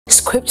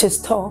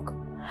scriptures talk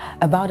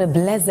about a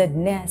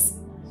blessedness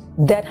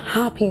that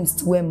happens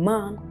to a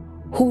man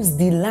whose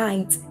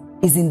delight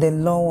is in the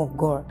law of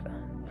God.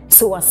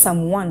 So as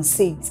Psalm 1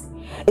 says,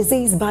 it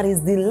says, but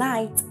his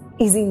delight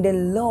is in the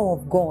law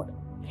of God,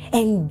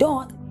 and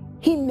doth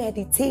he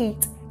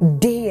meditate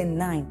day and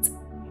night.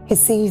 He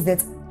says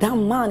that that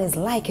man is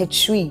like a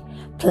tree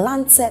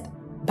planted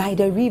by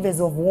the rivers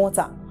of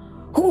water,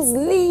 whose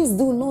leaves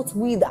do not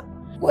wither,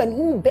 and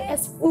who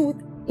bears fruit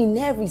in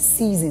every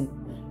season.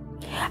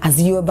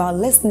 As you're about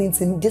listening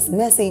to this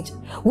message,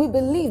 we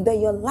believe that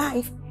your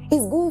life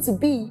is going to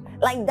be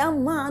like that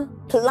man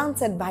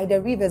planted by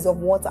the rivers of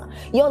water.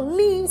 Your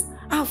leaves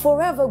are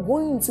forever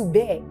going to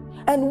bear.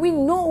 And we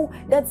know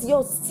that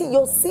your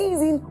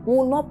season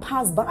will not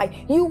pass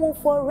by. You will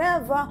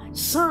forever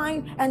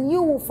shine and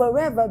you will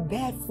forever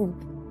bear fruit.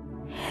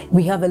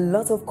 We have a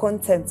lot of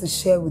content to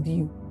share with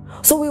you.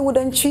 So we would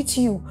entreat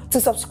you to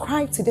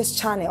subscribe to this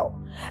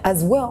channel,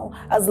 as well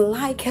as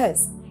like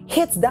us.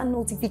 Hit that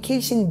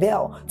notification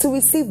bell to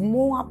receive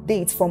more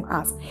updates from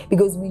us,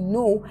 because we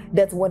know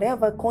that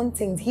whatever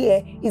content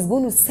here is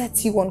going to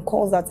set you on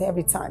course at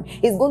every time.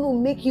 It's going to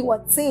make you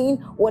attain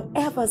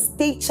whatever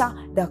stature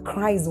that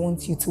Christ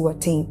wants you to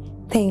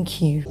attain. Thank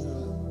you.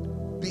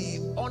 Be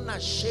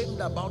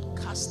unashamed about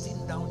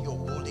casting down your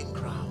golden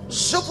crown.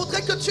 Je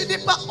voudrais que tu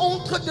n'aies pas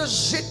honte de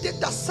jeter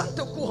ta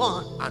sainte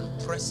couronne. And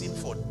pressing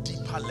for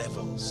deeper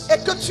levels.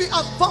 Et que tu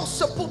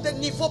avances pour des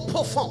niveaux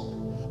profonds.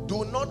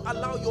 Do not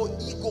allow your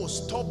ego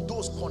stop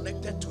those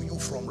connected to you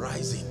from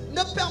rising.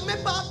 Ne permets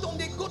pas à ton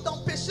ego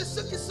d'empêcher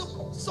ceux qui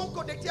sont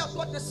connectés à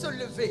toi de se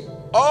lever.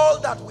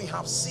 All that we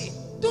have seen,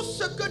 tout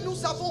ce que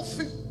nous avons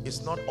vu,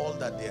 is not all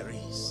that there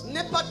is.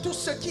 N'est pas tout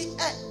ce qui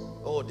est.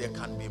 Oh, there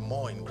can be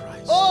more in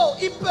Christ. Oh,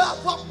 il peut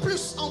avoir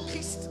plus en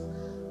Christ.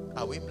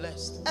 Are we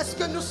blessed? Est-ce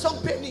que nous sommes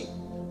bénis?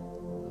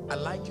 I'd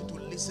like you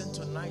to listen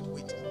tonight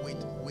with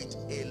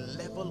a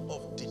level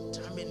of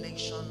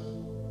determination.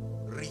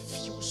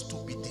 Refuse to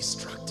be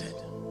distracted.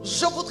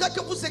 Je voudrais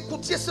que vous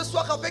écoutiez ce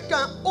soir avec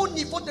un haut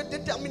niveau de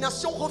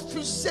détermination.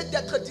 Refusez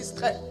d'être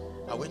distrait.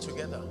 Are we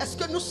together? Est-ce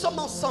que nous sommes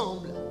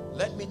ensemble?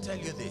 Let me tell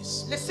you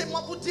this.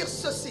 Laissez-moi vous dire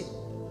ceci.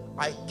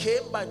 I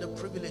came by the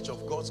privilege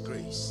of God's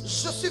grace.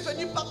 Je suis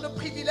venu par le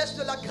privilège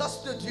de la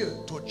grâce de Dieu.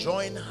 To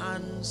join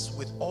hands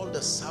with all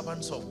the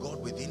servants of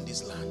God within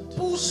this land.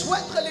 Pour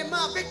joindre les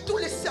mains avec tous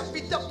les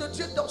serviteurs de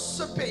Dieu dans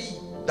ce pays.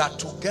 That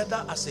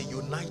together as a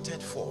united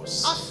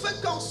force, afin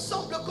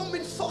qu'ensemble comme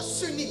une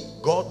force unie,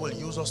 God will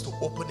use us to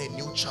open a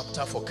new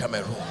chapter for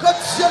Cameroon. Que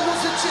Dieu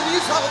nous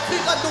utilise à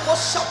ouvrir un nouveau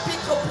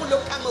chapitre pour le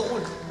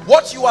Cameroun.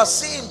 What you are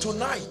seeing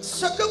tonight,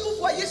 ce que vous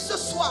voyez ce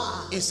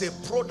soir, is a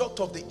product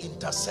of the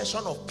intercession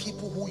of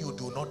people who you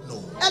do not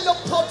know. Est le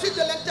produit de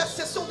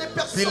l'intercession des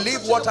personnes.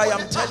 Believe what I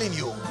am telling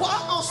you.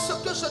 Crois en ce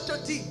que je te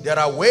dis. There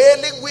are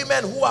wailing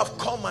women who have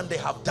come and they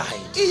have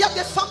died. Il y a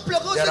des femmes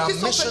pleureuses there are qui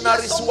sont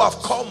missionaries who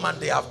have come and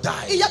they have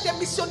died. Il y a des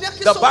missionnaires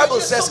qui the sont Bible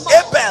venus says et sont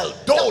morts. Abel,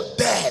 though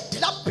dead,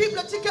 la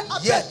Bible dit que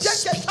Abel, yet bien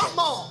qu'il est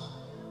mort.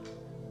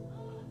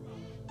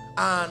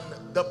 And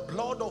the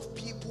blood of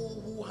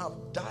people who have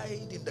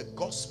died in the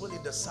gospel,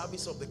 in the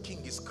service of the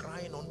king, is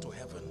crying unto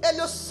heaven. Et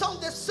le sang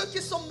de ceux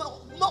qui sont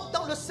morts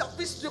dans le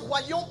service du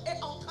royaume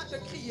est en train de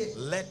crier.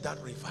 Let that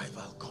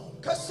revival come.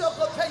 Que ce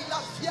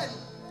réveil-là vienne.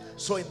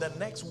 So in the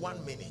next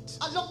 1 minute,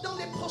 alors dans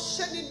les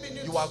prochaines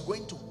minutes, you are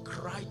going to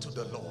cry to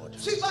the Lord.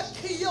 Tu vas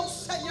crier au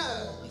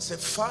Seigneur. And say,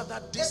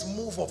 Father, this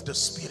move of the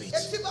Spirit,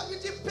 et tu vas lui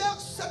dire, Père,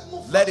 cette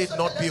mouvance let it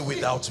not be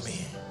without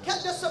me.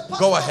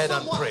 Go ahead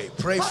and pray.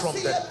 Pray from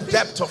the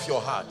depth of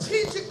your heart.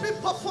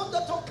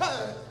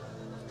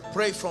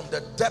 Pray from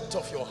the depth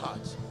of your heart.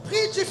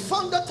 Prie du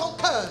fond de ton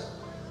cœur.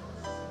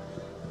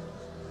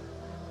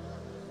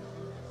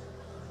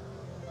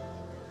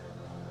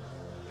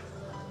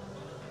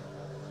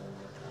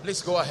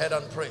 Please go ahead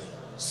and pray.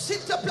 S'il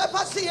te plaît,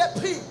 vas-y et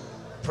prie.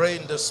 Pray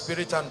in the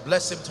Spirit and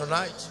bless him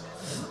tonight.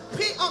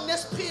 Prie en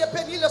esprit et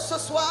bénis-le ce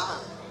soir.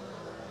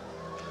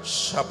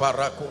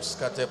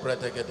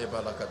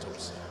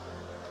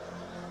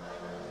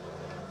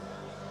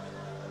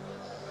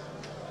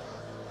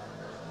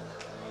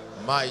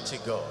 Mighty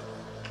God,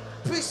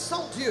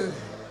 puissant Dieu,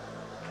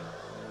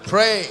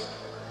 pray.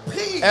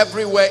 Prie.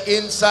 Everywhere,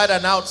 inside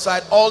and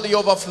outside, all the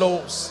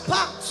overflows.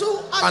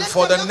 Partout, and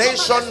for the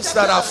nations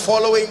that are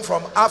following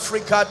from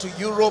Africa to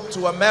Europe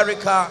to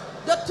America,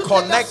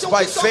 connect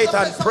by faith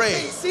and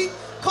pray.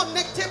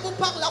 Connectez-vous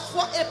par la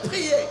foi et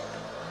priez.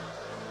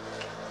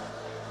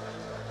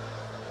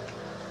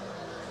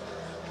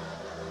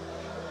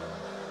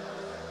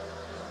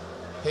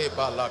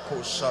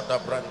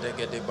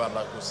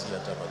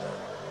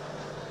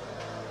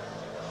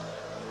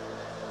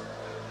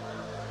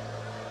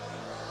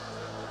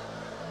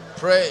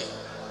 Pray.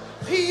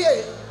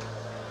 Priez.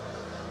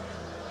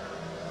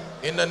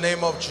 In the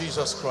name of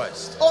Jesus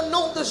Christ. Au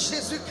nom de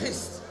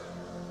Jésus-Christ.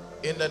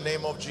 In the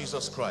name of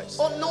Jesus Christ.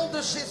 Au nom de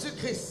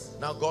Jésus-Christ.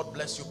 Now God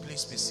bless you.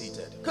 Please be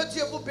seated. Que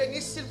Dieu vous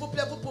bénisse. S'il vous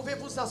plaît, vous pouvez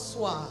vous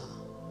asseoir.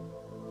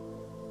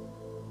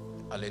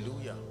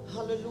 Hallelujah.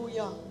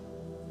 Hallelujah.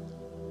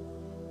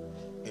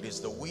 It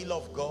is the will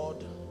of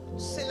God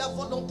C'est la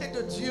volonté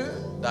de Dieu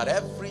that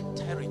every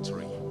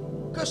territory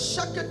que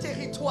chaque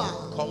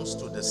territoire comes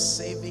to the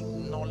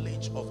saving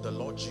knowledge of the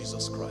Lord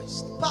Jesus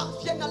Christ.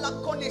 parvienne à la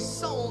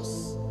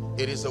connaissance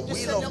It is the du will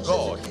Seigneur of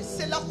God Jésus-Christ.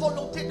 C'est la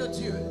volonté de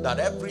Dieu that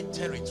every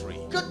territory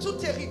que tout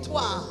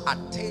territoire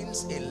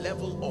attains a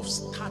level of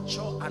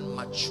stature and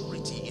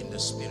maturity in the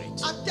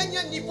spirit. atteigne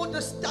un niveau de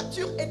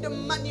stature et de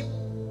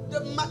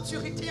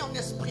maturité en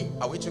esprit.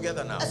 Are we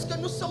together now? Est-ce que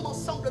nous sommes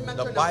ensemble The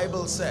maintenant?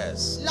 Bible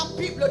says La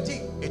Bible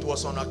dit, it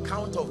was on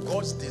account of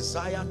God's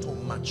desire to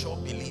mature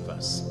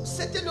believers.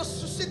 c'était le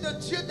souci de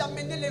Dieu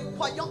d'amener les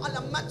croyants à la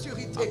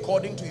maturité.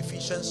 According to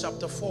Ephesians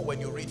chapter 4, when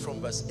you read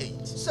from verse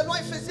 8. Selon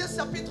Ephésiens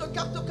chapitre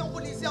 4, quand vous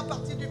lisez à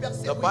partir du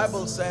verset The 8,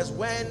 Bible says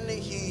when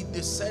he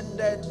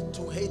descended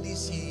to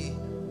Hades, he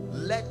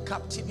led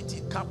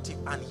captivity captive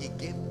and he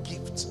gave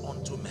gifts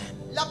unto men.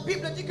 la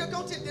Bible dit que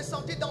quand il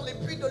descendit dans les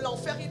puits de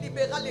l'enfer, il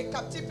libéra les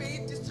captifs et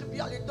il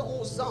distribua les dons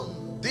aux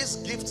hommes. These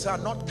gifts are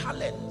not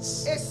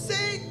talents. Et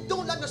ces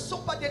dons-là ne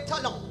sont pas des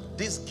talents.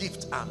 These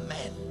gifts are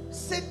men.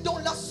 Ces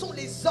dons-là sont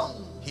les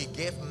hommes. He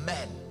gave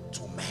men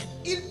to men.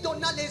 Il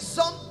donna les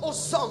hommes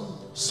aux hommes.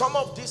 Some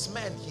of these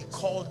men he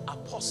called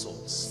apostles.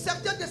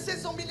 Certains de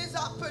ces hommes, il les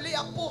a appelés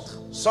apôtres.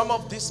 Some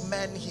of these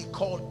men he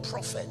called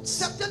prophets.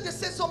 Certains de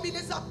ces hommes, il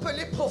les a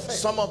appelés prophètes.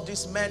 Some of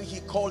these men he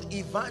called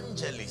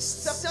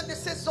evangelists. Certains de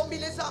ces hommes, il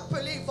les a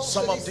appelés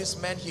Some of évangélistes. these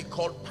men he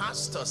called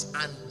pastors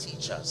and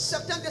teachers.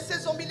 Certains de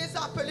ces hommes, il les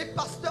a appelés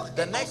pasteurs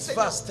The et next enseignants.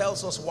 verse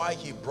tells us why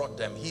he brought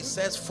them. He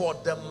says, for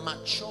the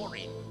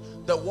maturing.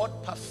 The word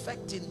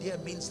perfecting there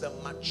means the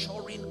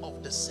maturing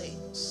of the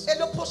saints. Et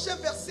le prochain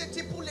verset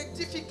dit pour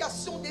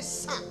l'édification des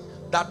saints.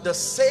 That the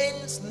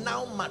saints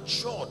now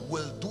matured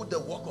will do the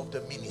work of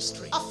the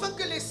ministry. Afin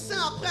que les saints,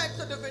 après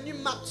être devenus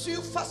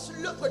matures, fassent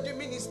l'œuvre du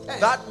ministère.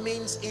 That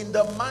means in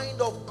the mind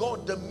of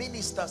God, the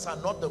ministers are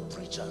not the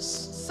preachers.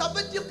 Ça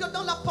veut dire que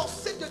dans la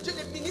pensée de Dieu,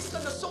 les ministres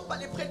ne sont pas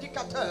les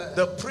prédicateurs.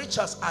 The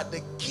preachers are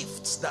the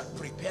gifts that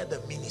prepare the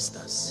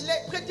ministers.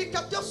 Les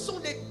prédicateurs sont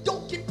les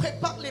dons qui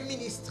préparent les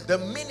ministres. The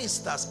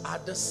ministers are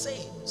the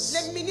saints.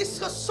 Les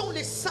ministres sont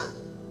les saints.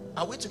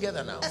 Are we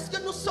together now? Est-ce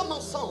que nous sommes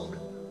ensemble?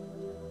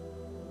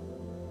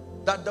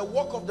 That the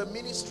work of the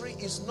ministry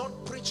is not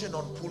preaching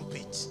on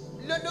pulpit.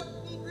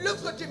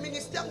 L'œuvre du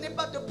ministère n'est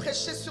pas de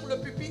prêcher sur le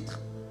pupitre.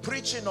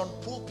 Preaching on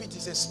pulpit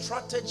is a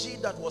strategy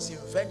that was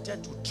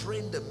invented to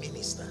train the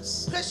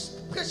ministers.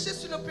 Prêcher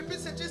sur le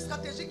pupitre, c'est une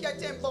stratégie qui a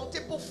été inventée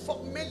pour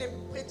former les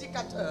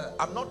prédicateurs.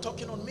 I'm not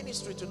talking on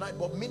ministry tonight,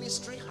 but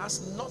ministry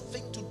has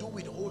nothing to do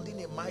with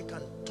holding a mic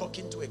and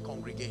talking to a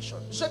congregation.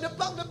 Je ne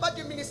parle pas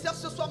du ministère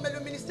ce soir, mais le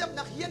ministère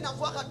n'a rien à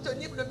voir à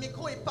tenir le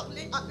micro et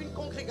parler à une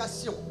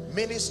congrégation.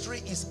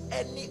 Ministry is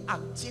any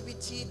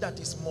activity that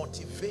is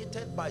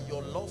motivated by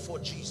your love for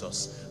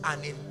Jesus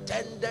and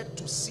intended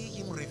to see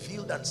him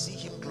revealed and see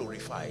him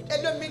glorified.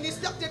 Et le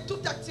ministère, c'est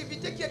toute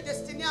activité qui est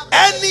destinée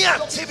à Any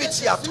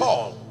activity at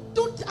all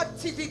toute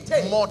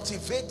activité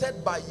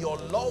motivated by your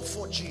love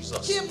for Jesus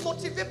qui est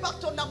motivée par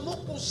ton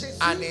amour pour Jésus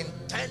and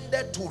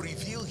intended to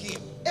reveal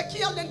him et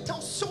qui a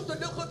l'intention de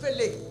le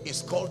révéler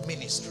is called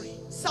ministry.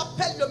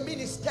 s'appelle le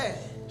ministère.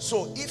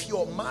 So if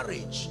your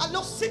marriage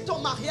Alors si ton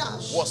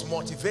mariage was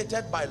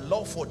motivated by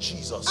love for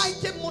Jesus a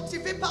été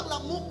motivé par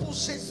l'amour pour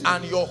Jésus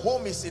and your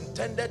home is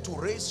intended to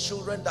raise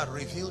children that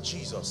reveal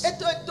Jesus, et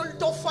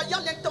ton foyer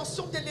a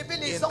l'intention d'élever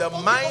les in enfants the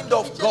qui mind vont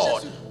of glorifier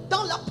God, Jésus,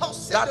 dans la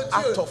pensée that de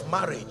act Dieu, of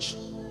marriage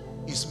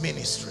is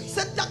ministry.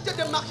 cet acte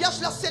de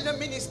mariage là c'est le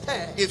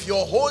ministère. If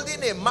you're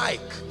holding a mic,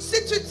 Si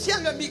tu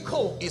tiens le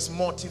micro, is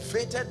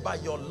motivated by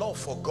your love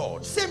for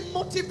God c'est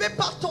motivé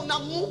par ton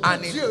amour pour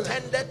and Dieu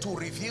intended to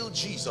reveal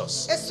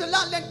Jesus, et cela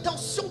a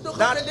l'intention de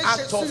that révéler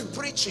act Jésus. of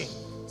preaching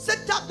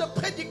Cet acte de is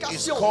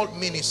prédication called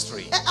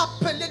ministry. est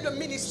appelé le So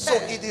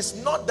ministère. it is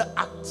not the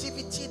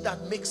activity that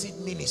makes it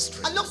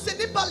ministry. Alors ce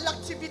n'est pas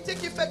l'activité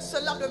qui fait de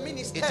cela le It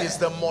ministère. is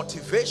the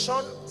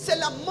motivation C'est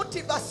la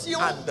motivation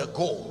and the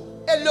goal.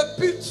 et le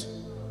but.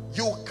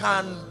 You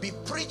can be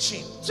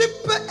preaching Tu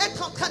peux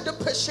être en train de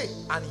prêcher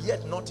and yet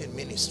not in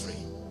ministry.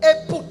 et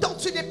pourtant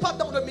tu n'es pas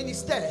dans le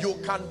ministère. You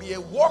can be a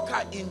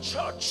worker in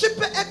church Tu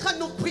peux être un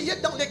ouvrier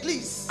dans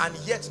l'église and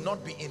yet not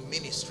be in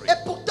ministry. et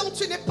pourtant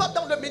tu n'es pas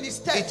dans le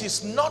ministère. It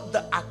is not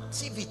the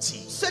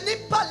activity Ce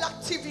n'est pas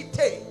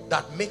l'activité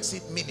that makes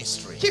it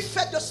ministry. qui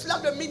fait de cela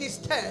le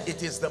ministère.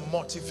 It is the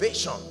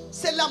motivation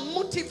C'est la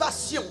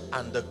motivation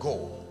and the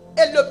goal.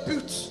 et le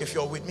but. If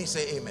you're with me,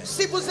 say amen.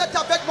 Si vous êtes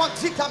avec moi,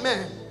 dites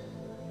amen.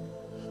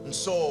 And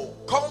so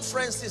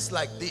conferences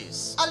like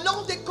this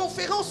Alors des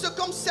conférences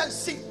comme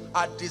celle-ci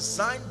are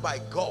designed by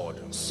God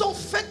sont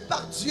faites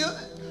par Dieu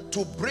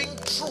to bring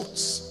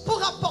truths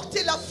pour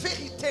apporter la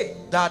vérité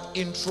that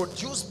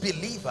introduce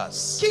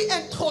believers qui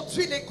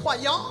introduit les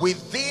croyants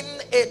within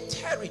a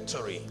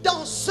territory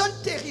dans un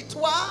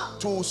territoire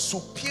to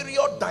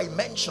superior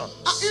dimensions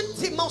à une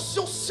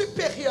dimension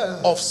supérieure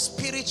of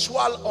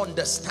spiritual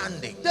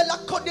understanding. de la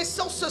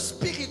connaissance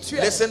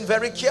spirituelle. Listen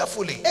very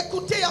carefully.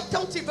 Écoutez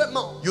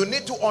attentivement. You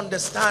need to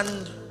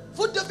understand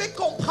Vous devez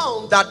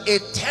comprendre that a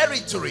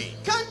territory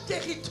qu'un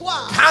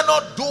territoire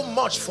cannot do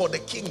much for the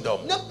kingdom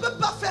ne peut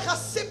pas faire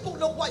assez pour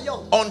le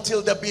royaume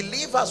until the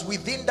believers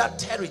within that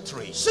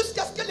territory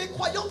jusqu'à ce que les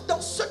croyants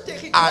dans ce are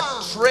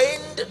territoire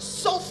trained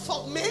sont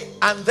formés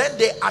and then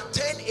they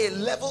attain a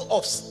level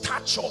of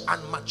stature and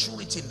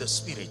maturity in the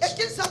spirit. et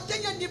qu'ils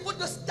atteignent un niveau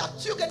de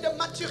stature et de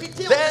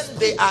maturité en Then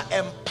they esprit. are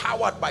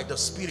empowered by the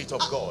Spirit of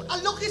God.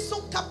 Alors ils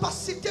sont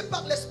capacités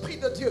par l'Esprit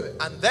de Dieu.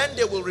 And then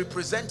they will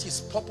represent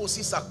his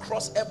purposes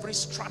across every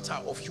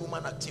strata of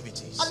human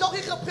activities. Alors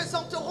ils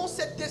représenteront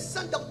ses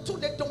desseins dans tous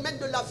les domaines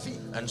de la vie.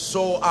 And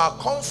so our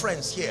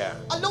conference here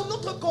Alors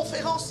notre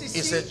conférence is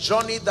ici a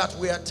journey that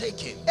we are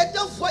taking est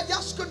un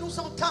voyage que nous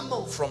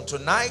entamons from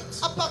tonight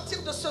à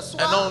partir de ce and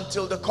soir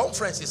until the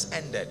conference is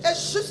ended. et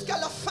jusqu'à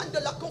la fin de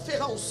la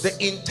conférence. The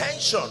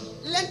intention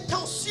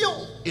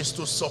L'intention is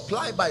to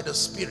supply by the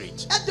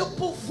Spirit est de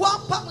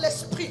pouvoir par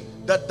l'Esprit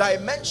the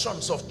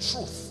dimensions of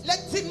truth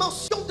les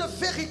dimensions de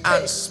vérité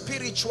and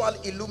spiritual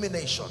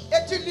illumination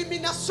et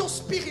d'illumination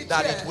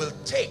that it spirituelle will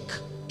take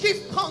qui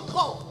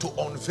prendront, to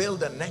unveil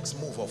the next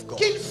move of God.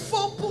 qu'il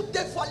faut pour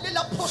dévoiler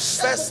la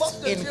prochaine First mouvance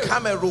de in Dieu.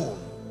 Cameroon,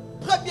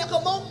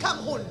 Premièrement au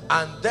Cameroun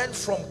and then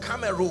from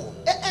Cameroon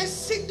et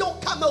ainsi dans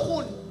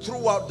Cameroun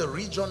throughout the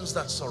regions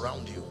that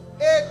surround you.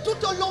 et tout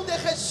au long des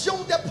régions,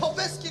 des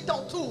provinces qui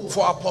t'entourent.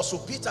 For Apostle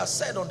Peter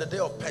said on the day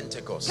of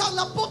Pentecost, Car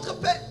l'apôtre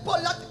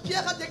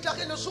Pierre a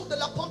déclaré le jour de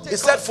la he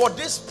said, Pentecôte. for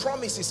this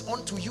promise is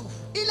unto you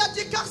Il a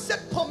dit car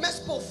cette promesse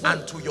pour vous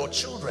and to your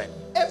children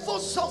et vos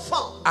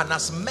enfants and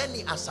as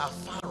many as are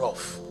far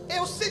off, et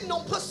aussi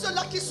nombreux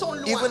ceux-là qui sont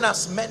even loin,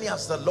 as many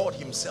as the Lord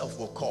himself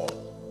will call.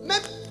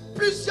 même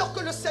plusieurs que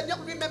le Seigneur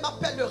lui-même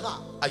appellera.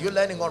 Are you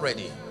learning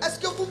already? Est-ce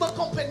que vous me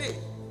comprenez?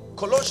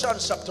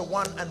 Colossians chapter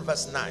 1 and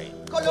verse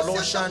 9.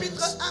 Colossiens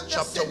chapitre 1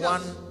 chapter verset 1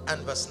 9.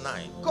 and verse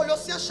 9.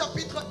 Colossiens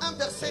chapitre 1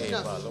 verset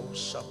 9.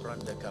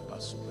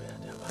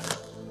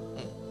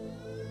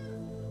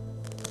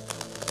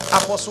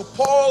 Apostle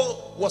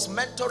Paul was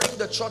mentoring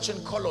the church in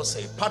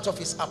Colossae, part of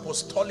his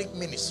apostolic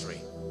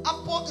ministry.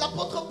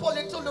 L'apôtre Paul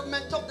était le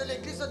mentor de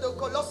l'église de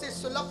Colosse et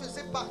cela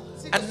faisait partie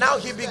de And son now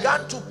he ministère.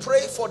 began to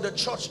pray for the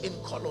church in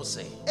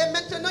Colossae Et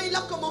maintenant il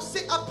a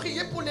commencé à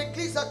prier pour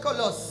l'église à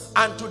Colosse.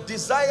 and to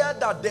desire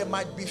that they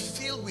might be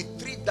filled with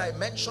 3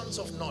 dimensions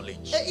of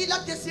knowledge. Et il a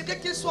désiré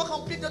qu'il soit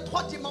rempli de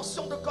 3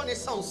 dimensions de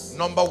connaissance.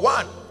 Number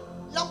 1,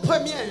 La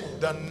première,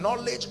 the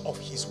knowledge of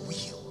his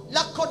will.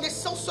 la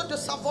connaissance de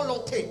sa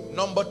volonté.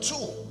 Number 2,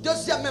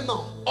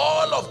 Deuxièmement,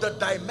 all of the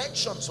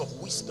dimensions of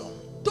wisdom.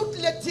 toutes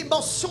les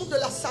dimensions de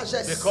la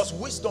sagesse. Because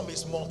wisdom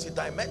is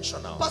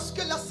multidimensional. Parce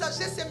que la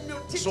sagesse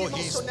est So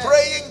he's multidimensionnelle.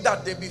 praying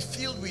that they be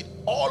filled with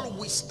all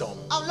wisdom.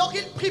 Alors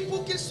il prie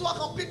pour qu'il soit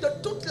rempli de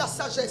toute la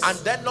sagesse. And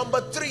then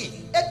number 3,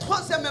 Et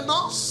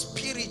troisièmement,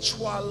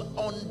 spiritual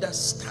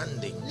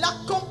understanding. la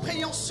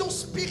compréhension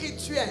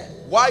spirituelle.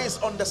 Why is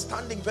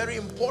understanding very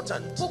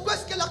important? Pourquoi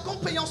est-ce que la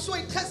compréhension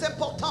est très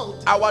importante?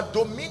 Our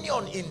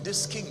dominion in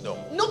this kingdom,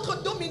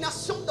 Notre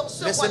domination dans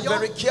ce listen royaume,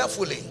 very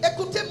carefully,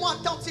 écoutez-moi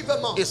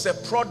attentivement, is a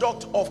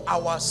product of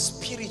our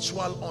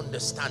spiritual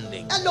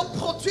understanding. est le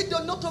produit de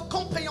notre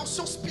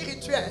compréhension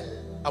spirituelle.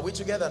 Are we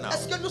together now?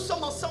 Est-ce que nous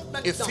sommes ensemble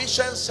maintenant?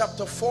 Ephesians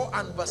chapter 4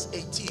 and verse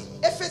 18.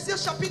 Éphésiens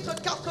chapitre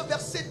 4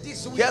 verset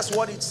 18. Here's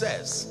what it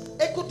says.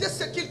 Écoutez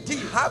ce qu'il dit.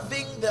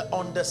 Having the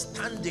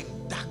understanding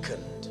darkened.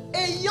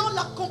 Ayant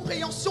la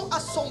compréhension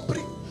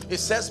assombrie. It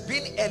says,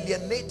 being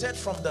alienated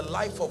from the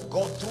life of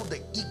God through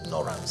the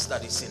ignorance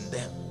that is in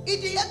them. Il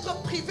dit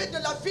être privé de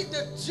la vie de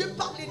Dieu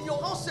par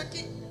l'ignorance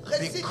qui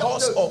réside en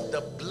Because eux. of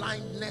the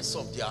blindness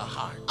of their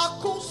heart.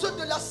 À cause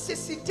de la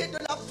cécité, de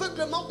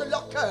l'aveuglement de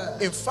leur cœur.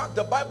 In fact,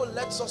 the Bible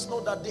lets us know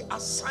that the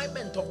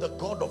assignment of the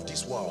God of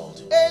this world,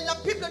 Et la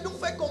Bible nous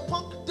fait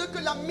comprendre que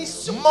la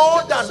mission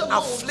more de Dieu dans than ce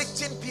monde,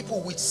 afflicting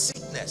people with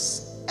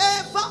sickness,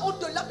 elle va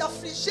au-delà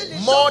d'affliger les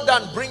more gens.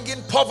 than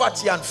bringing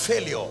poverty and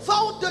failure, Va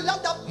au-delà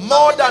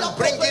more d'apporter than la pauvreté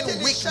bringing et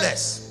les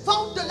weakness. chaînes. Va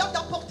au-delà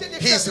d'apporter les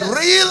his faiblesses.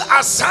 real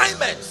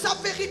assignment Sa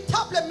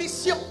véritable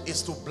mission,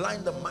 is to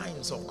blind the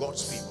minds of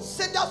God's people.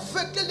 c'est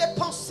d'aveugler les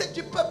pensées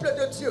du peuple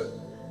de Dieu.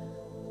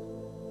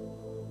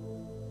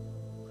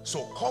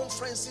 So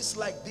conferences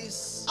like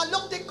this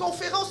Alors des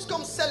conférences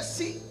comme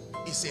celle-ci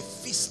is a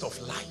feast of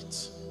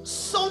light.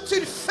 sont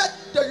une fête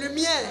de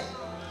lumière.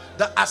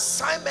 The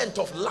assignment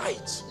of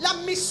light La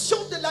mission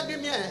de la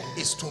lumière,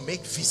 is to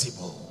make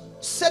visible.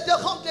 c'est de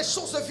rendre les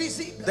choses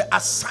visibles. The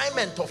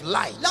assignment of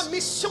light La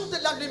mission de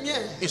la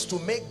lumière, is to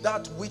make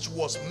that which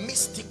was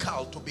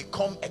mystical to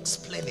become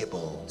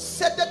explainable.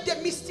 c'est de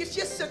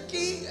démystifier ce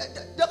qui,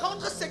 de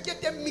rendre ce qui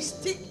était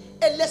mystique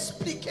et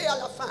l'expliquer à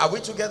la fin. Are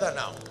we together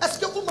now? Est-ce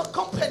que vous me The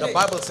comprenez?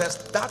 Bible says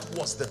that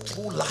was the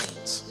true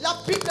light La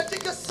Bible dit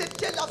que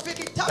c'était la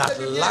véritable that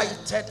lumière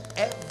lighted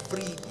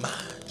every man.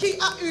 qui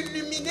a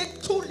illuminé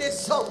tous les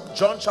hommes.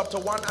 John chapter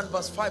 1 and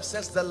verse 5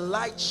 says the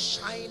light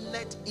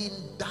shineth in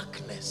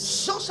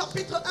darkness. Jean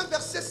chapitre 1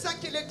 verset 5,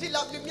 il est dit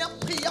la lumière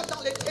brilla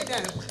dans les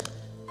ténèbres.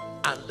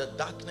 and the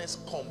darkness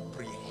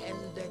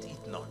comprehended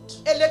it not.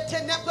 Et les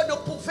ténèbres ne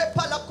pouvaient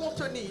pas la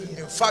contenir.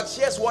 In fact,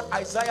 here's what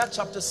Isaiah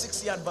chapter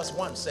 60 and verse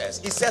 1 says.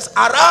 It says,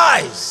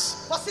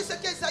 arise. Voici ce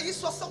qu'Ésaïe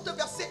 60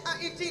 verset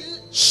 1 il dit.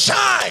 Shine.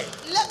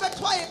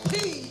 Lève-toi et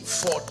brille.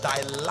 For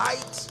thy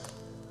light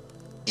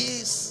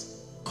is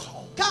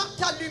come. Car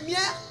ta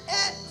lumière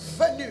est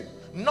venue.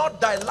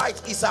 Not thy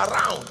light is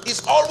around.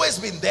 It's always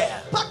been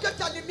there. Pas que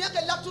ta lumière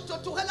est là tout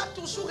autour, elle a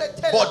toujours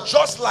été là. But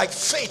just like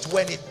faith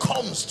when it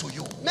comes to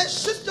you, Mais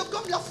juste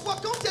comme la foi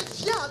quand elle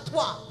vient à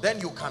toi, then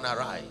you can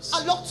arise.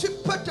 alors tu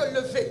peux te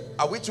lever.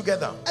 Are we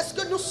together? Est-ce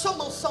que nous sommes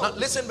Now ensemble?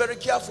 listen very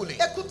carefully.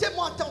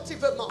 Écoutez-moi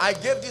attentivement. I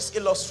gave this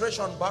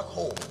illustration back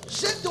home.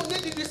 J'ai donné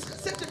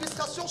cette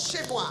illustration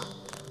chez moi.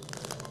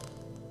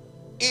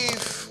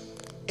 If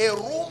a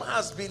room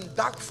has been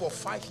dark for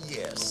 5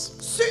 years,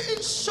 Si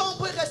une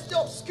chambre est restée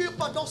obscure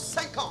pendant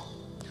 5 ans,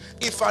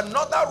 if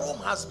another room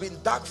has been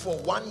dark for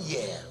 1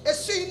 year, et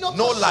si une autre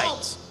no chambre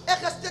light,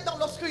 est restée dans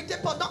l'obscurité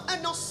pendant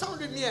 1 an sans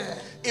lumière,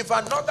 if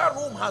another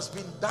room has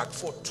been dark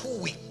for 2 et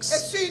weeks,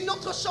 si une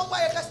autre chambre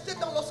est restée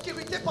dans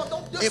l'obscurité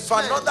pendant 2 if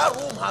semaines, another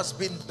room has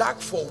been dark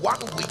for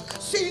 1 week,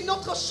 si une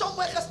autre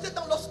chambre est restée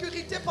dans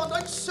l'obscurité pendant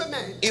 1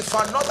 semaine, if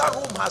another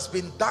room has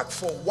been dark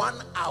for 1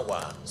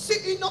 hour, si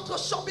une autre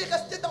chambre est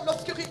restée dans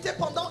l'obscurité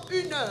pendant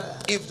 1 heure,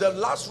 if the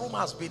last room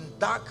has been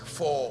dark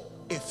for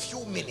a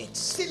few minutes,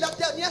 si la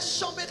dernière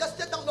chambre est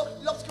restée dans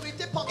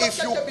l'obscurité pendant if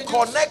you quelques minutes,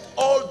 connect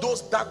all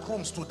those dark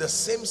rooms to the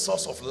same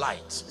source of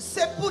light,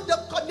 c'est pour de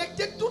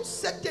connecter toutes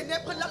ces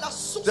ténèbres-là à la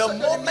source the de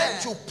moment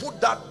lumière. you put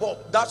that bulb,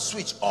 that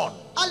switch on,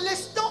 À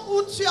l'instant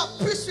où tu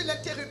appuies sur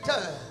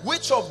l'interrupteur,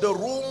 which of the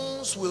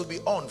rooms will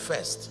be on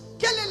first?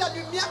 quelle est la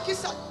lumière qui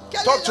sera,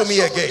 quelle Talk est to la me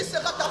chambre again. qui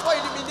sera d'abord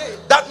illuminée?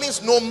 That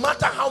means no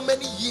matter how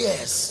many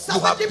years Ça you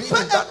veut have dire been peu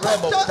in that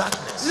realm of importe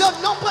darkness,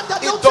 le nombre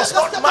d'années où it tu es does resté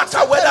not dans matter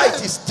cette whether ténèbre.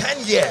 it is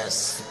 10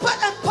 years, Peu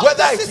importe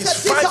whether si it is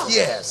c'est 10 5 ans,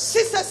 years, si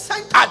c'est 5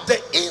 ans, at the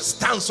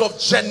instance of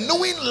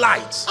genuine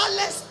light, à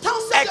l'instant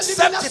cette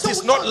except it illumination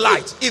is où not tu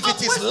light. dis, If it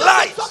à is moins que ce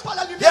light, soit par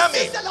la lumière, hear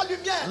si me, c'est la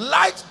lumière.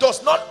 light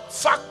does not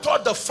factor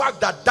the fact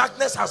that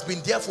darkness has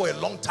been there for a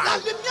long La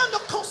time. lumière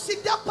ne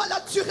considère pas la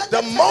durée des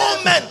The ténèbres.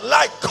 moment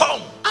light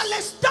comes, À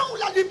l'instant où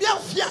la lumière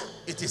vient,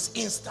 it is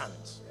instant.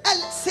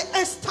 c'est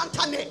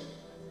instantané.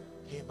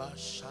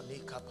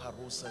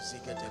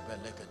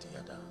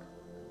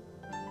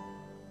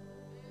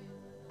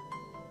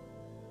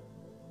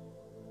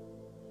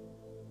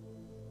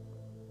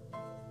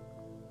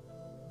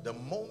 The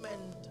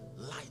moment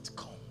light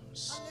comes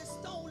À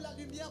l'instant où la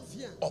lumière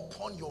vient,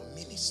 upon your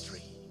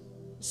ministry,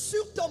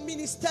 sur ton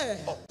ministère,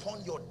 upon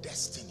your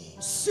destiny,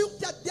 sur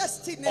ta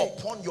destinée,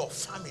 upon your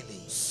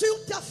family, sur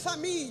ta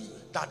famille,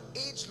 that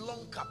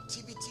age-long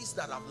captivities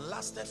that have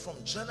lasted from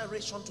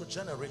generation to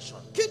generation,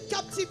 qu'une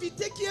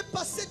captivité qui est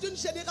passée d'une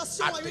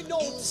génération at à une the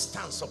autre,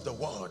 instance of the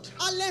word,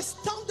 à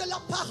l'instant de la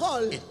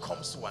parole, it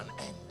comes to an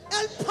end.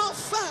 elle prend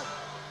fin.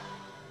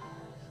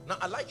 Now,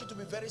 I'd like you to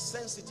be very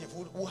sensitive.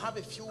 We'll have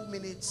a few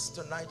minutes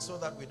tonight so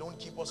that we don't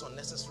keep us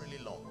unnecessarily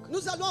long.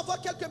 Nous allons avoir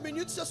quelques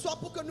minutes ce soir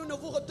pour que nous ne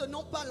vous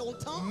retenons pas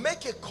longtemps.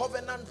 Make a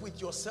covenant with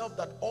yourself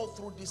that all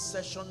through these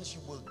sessions you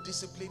will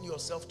discipline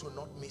yourself to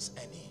not miss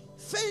any.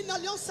 Fais une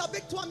alliance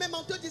avec toi-même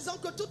en te disant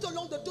que tout au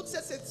long de toutes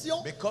ces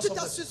sessions, Because tu of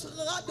the-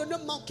 t'assureras de ne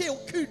manquer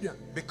aucune.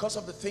 Because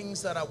of the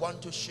things that I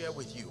want to share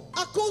with you.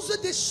 À cause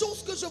des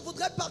choses que je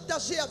voudrais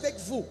partager avec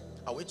vous.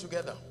 Are we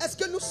together? Est-ce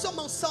que nous sommes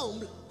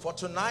ensemble? For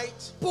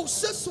tonight, Pour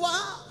ce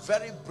soir,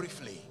 very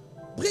briefly,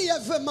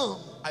 brièvement,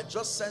 I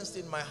just sensed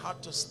in my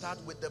heart to start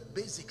with the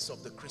basics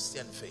of the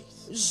Christian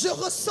faith. je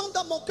ressens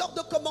dans mon cœur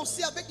de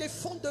commencer avec les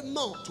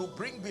fondements To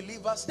bring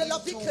believers de la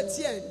vie into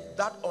chrétienne.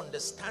 that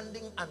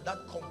understanding and that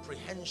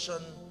comprehension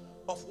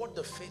of what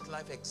the faith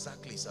life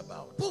exactly is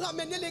about. Pour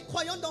amener les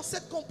croyants dans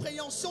cette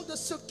compréhension de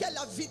ce qu'est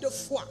la vie de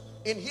foi.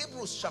 In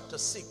Hebrews chapter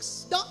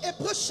 6, Dans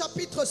Hébreux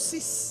chapitre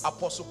 6,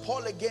 Apostle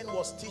Paul again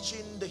was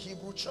teaching the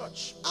Hebrew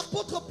church.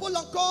 apôtre Paul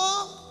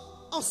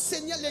encore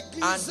enseignait And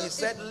l'église. he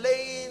said,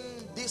 laying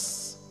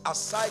this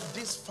aside,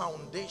 this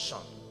foundation.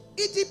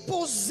 Il dit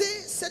poser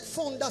cette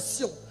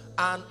fondation.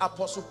 And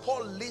Apostle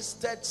Paul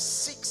listed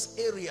 6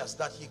 areas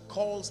that he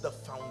calls the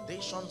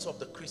foundations of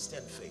the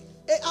Christian faith.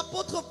 Et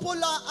apôtre Paul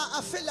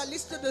a fait la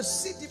liste de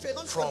 6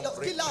 différentes From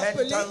fondations qu'il a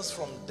appelées repentance,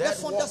 from les dead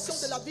fondations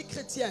works, de la vie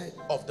chrétienne.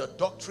 of the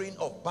doctrine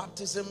of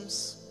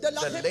baptisms, De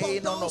la the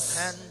laying on of repentance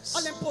hands,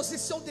 à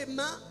l'imposition des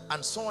mains,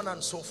 and so on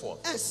and so forth.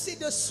 ainsi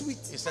de suite.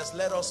 He says,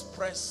 let us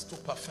press to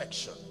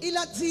perfection. Il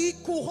a dit,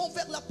 courons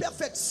vers la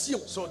perfection.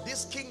 So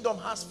this kingdom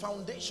has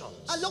foundations.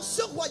 Alors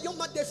ce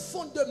royaume a des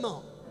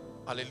fondements.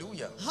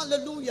 Hallelujah.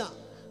 Alléluia.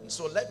 And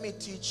so let me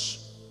teach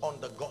on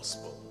the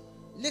gospel.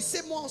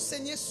 Laissez-moi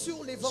enseigner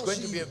sur It's going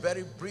to be a l'évangile.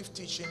 very brief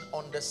teaching,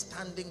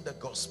 understanding the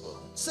gospel.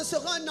 Ce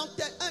sera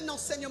un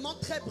enseignement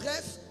très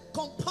bref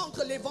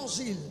comprendre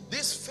l'évangile.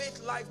 This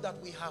faith life that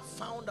we have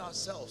found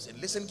ourselves in,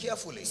 listen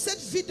carefully. Cette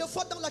vie de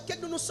foi dans laquelle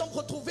nous nous sommes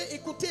retrouvés,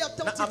 écoutez Now,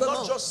 I'm attentivement.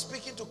 not just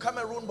speaking to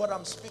Cameroon, but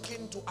I'm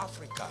speaking to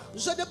Africa.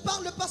 Je ne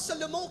parle pas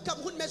seulement au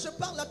Cameroun, mais je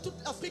parle à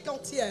toute l'Afrique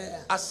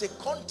entière. As a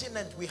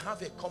continent, we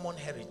have a common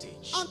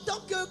heritage. En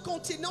tant que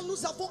continent,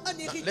 nous avons un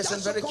listen héritage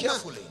very commun.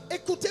 carefully.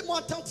 Écoutez-moi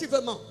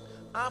attentivement.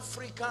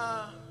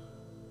 Africa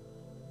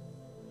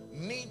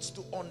needs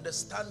to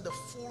understand the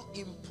full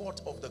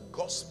import of the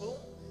gospel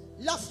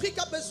L'Afrique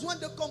a besoin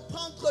de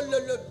comprendre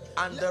le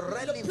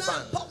plein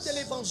import de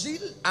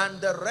l'évangile and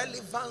the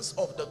relevance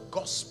of the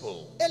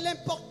gospel et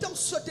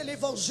l'importance de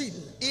l'évangile.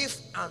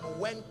 if and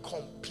when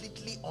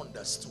completely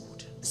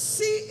understood.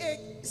 Si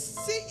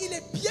il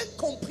est bien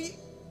compris.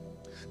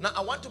 Now,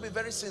 I want to be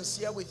very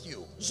sincere with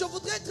you. Je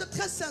voudrais être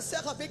très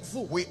sincère avec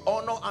vous. We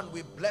honor and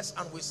we bless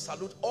and we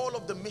salute all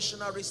of the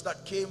missionaries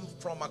that came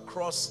from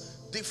across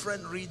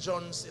different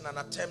regions in an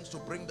attempt to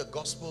bring the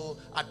gospel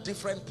at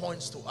different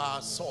points to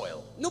our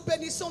soil. Nous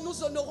bénissons,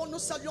 nous honorons, nous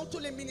saluons tous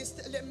les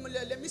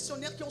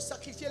missionnaires qui ont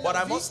sacrifié But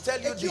leur I vie must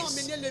tell you et qui ont this.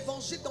 amené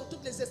l'évangile dans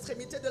toutes les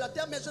extrémités de la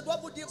terre. Mais je dois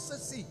vous dire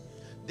ceci.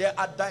 There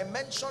are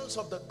dimensions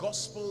of the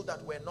gospel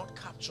that were not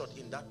captured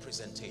in that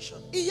presentation.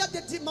 Il y a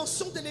des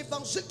dimensions de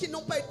l'évangile qui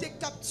n'ont pas été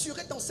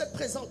capturées dans cette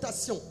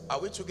présentation.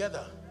 Are we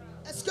together?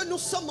 Est-ce que nous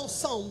sommes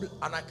ensemble?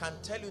 And I can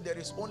tell you there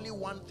is only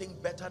one thing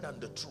better than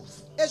the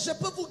truth. Et je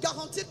peux vous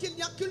garantir qu'il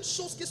n'y a qu'une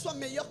chose qui soit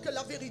meilleure que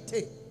la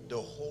vérité. The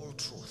whole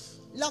truth.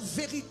 La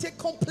vérité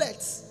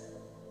complète.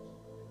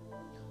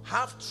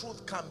 Half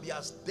truth can be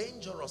as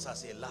dangerous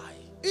as a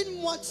lie.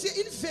 Une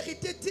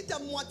vérité dite à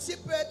moitié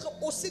peut être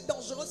aussi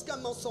dangereuse qu'un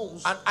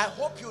mensonge. And I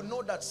hope you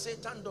know that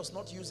Satan does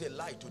not use a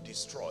lie to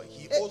destroy.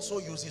 He also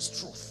uses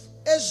truth.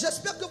 Et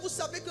j'espère que vous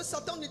savez que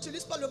Satan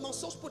n'utilise pas le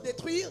mensonge pour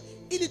détruire,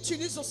 il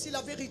utilise aussi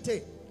la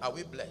vérité. Are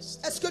we blessed?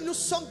 Est-ce que nous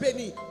sommes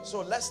bénis?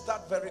 So let's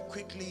start very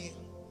quickly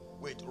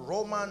with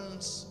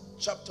Romans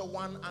chapter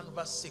 1 and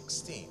verse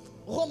 16.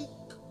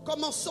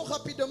 Commençons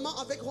rapidement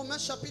avec Romains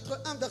chapitre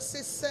 1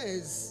 verset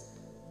 16.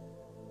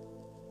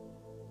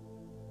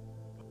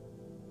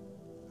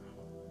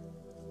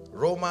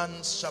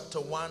 Romans chapter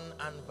 1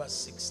 and verse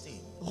 16.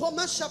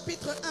 Romains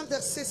chapitre 1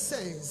 verset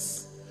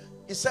 16.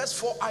 It says,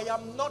 for I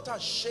am not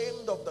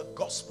ashamed of the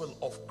gospel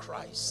of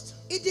Christ.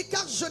 Il dit,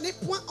 car je n'ai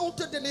point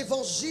honte de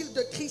l'évangile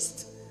de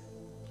Christ.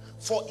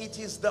 For it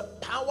is the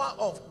power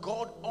of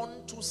God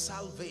unto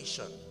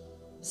salvation.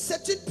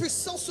 C'est une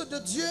puissance de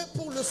Dieu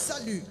pour le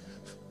salut.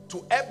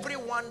 To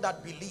everyone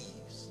that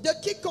believes. De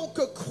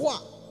quiconque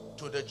croit.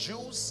 To the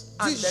Jews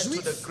and then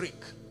to the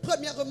Greek.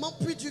 Premièrement,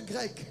 puis du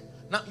grec.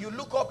 Now you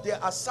look up,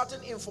 there are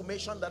certain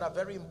information that are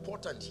very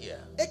important here.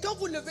 Et quand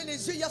vous levez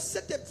les yeux, il y a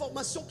 7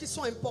 informations qui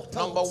sont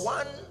importantes. Number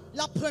one,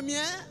 la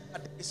première,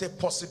 is a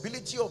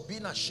possibility of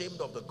being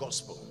ashamed of the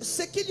gospel.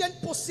 C'est qu'il y a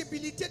une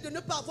possibilité de ne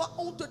pas avoir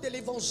honte de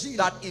l'évangile.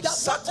 That if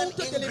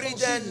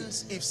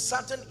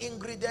certain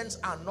ingredients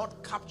are not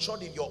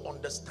captured in your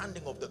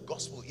understanding of the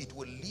gospel, it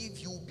will leave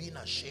you being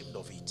ashamed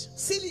of it.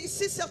 Si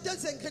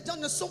certains ingrédients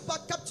ne sont pas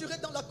capturés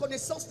dans la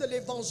connaissance de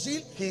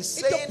l'évangile, he's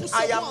saying,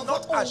 I am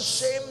not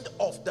ashamed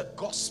of the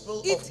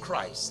gospel of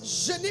Christ.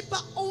 Je n'ai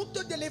pas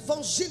honte de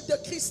l'évangile de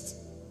Christ.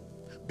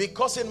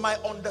 Because in my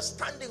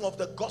understanding of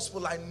the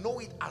gospel, I know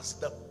it as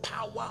the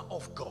power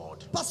of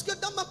God. Parce que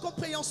dans ma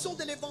compréhension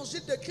de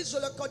l'évangile de Christ, je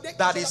le connais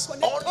That comme is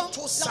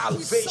unto la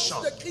salvation.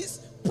 puissance de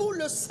Christ pour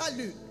le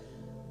salut.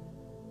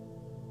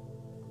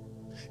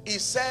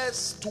 It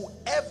says to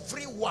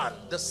everyone.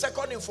 The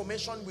second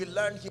information we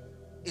learn here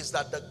is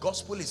that the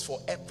gospel is for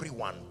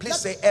everyone. Please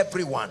say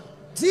everyone.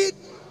 Dit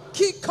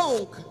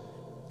quiconque.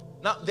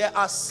 Now there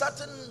are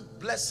certain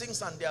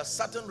blessings and there are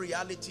certain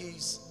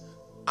realities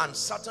and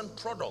certain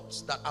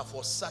products that are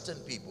for certain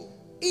people.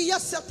 Il y a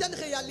certaines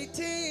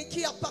réalités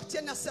qui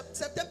appartiennent à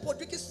certains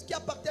produits qui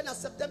appartiennent à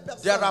certaines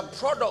personnes. There are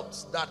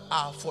products that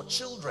are for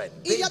children,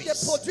 Il y a des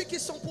babies. produits qui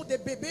sont pour des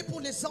bébés, pour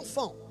les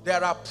enfants.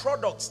 There are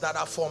products that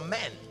are for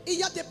men. Il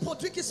y a des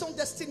produits qui sont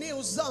destinés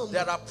aux hommes.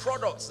 There are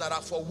products that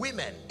are for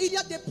women. Il y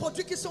a des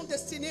produits qui sont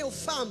destinés aux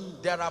femmes.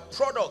 There are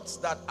products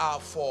that are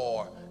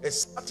for a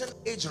certain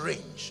age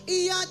range.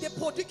 Il y a des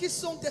produits qui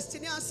sont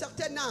destinés à un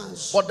certain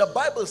âge. But the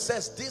Bible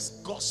says this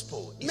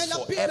gospel is Mais la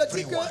for Bible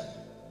dit que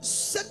everyone.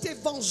 cet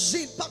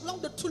évangile, parlant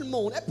de tout le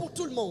monde, est pour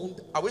tout le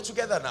monde. Are we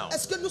together now?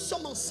 Est-ce que nous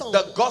sommes ensemble?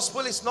 The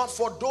gospel is not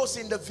for those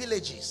in the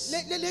villages.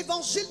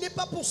 L'évangile n'est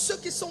pas pour ceux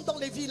qui sont dans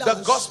les villages.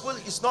 The gospel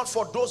is not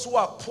for those who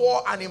are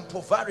poor and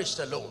impoverished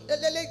alone.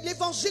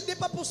 L'évangile n'est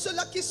pas pour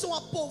ceux-là qui sont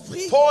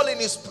appauvris. Paul in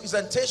his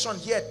presentation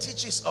here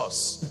teaches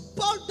us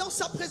Paul dans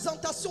sa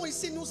présentation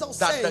ici nous that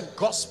enseigne the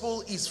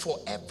gospel is for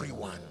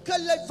everyone. que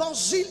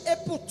l'évangile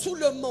est pour tout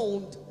le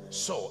monde.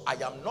 So I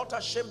am not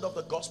ashamed of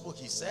the gospel,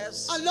 he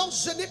says, Alors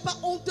je n'ai pas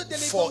honte de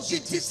for l'évangile,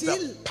 it is the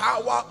dit-il,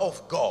 power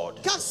of God.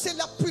 car c'est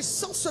la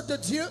puissance de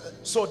Dieu.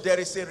 So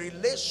there is a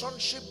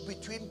relationship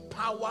between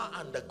power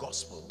and the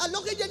gospel.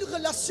 Alors il y a une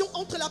relation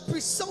entre la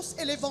puissance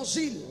et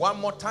l'évangile. One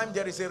more time,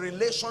 there is a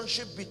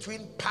relationship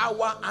between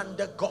power and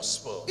the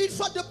gospel. Une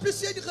fois de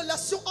plus, il y a une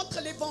relation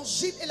entre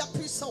l'évangile et la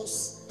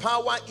puissance.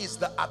 power is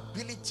the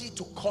ability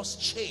to cause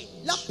change.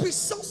 La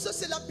puissance,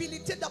 c'est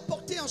l'habilité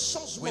d'apporter un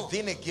changement.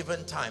 Within a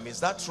given time. Is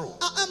that true?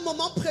 À un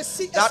moment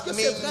précis, est-ce That que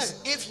c'est vrai? means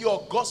if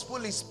your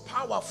gospel is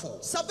powerful,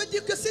 Ça veut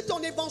dire que si ton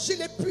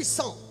évangile est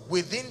puissant,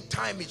 within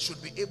time it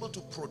should be able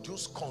to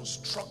produce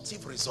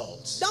constructive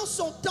results. dans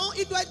son temps,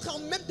 il doit être en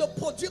même de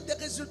produire des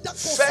résultats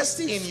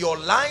First in constructifs. your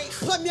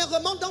life,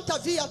 Premièrement dans ta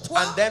vie à toi,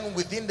 and then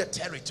within the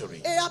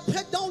territory. et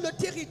après dans le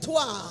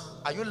territoire.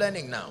 Are you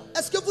learning now?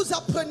 Est-ce que vous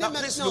apprenez Now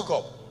please maintenant? look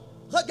up.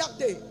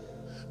 Regardez.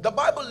 The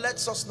Bible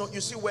lets us know,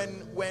 you see,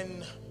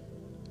 when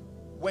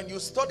you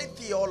study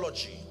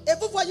theology, Et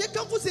vous voyez,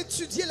 quand vous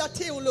étudiez la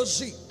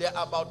théologie, there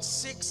are about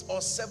 6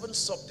 or 7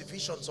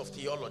 subdivisions of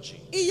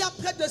theology. il y a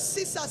près de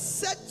 6 à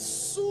 7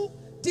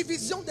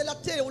 sous-divisions de la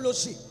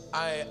théologie.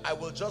 I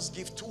will just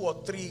give 2 or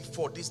 3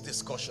 for this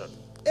discussion.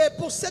 Et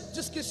pour cette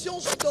discussion,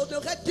 je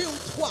donnerai 2 ou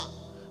 3.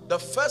 The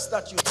first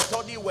that you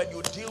study when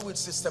you deal with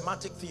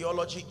systematic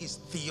theology is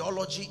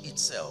theology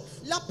itself.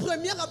 La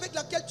première avec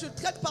laquelle tu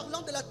traites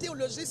parlant de la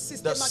théologie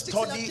systématique, c'est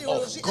la study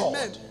théologie of God.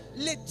 elle-même.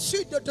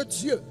 L'étude de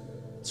Dieu.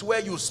 It's where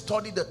you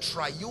study the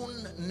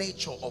triune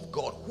nature of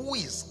God. Who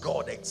is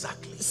God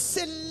exactly?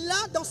 C'est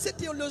là, dans cette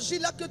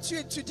théologie-là, que tu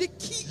étudies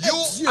qui You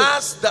est Dieu.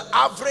 ask the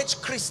average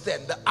Christian,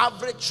 the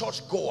average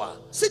church goer,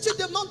 Si tu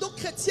demandes aux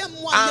chrétiens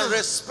and moyens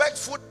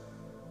respectful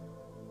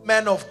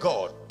men of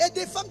God, et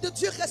des femmes de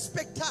Dieu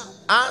respectables,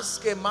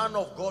 ask a man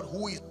of God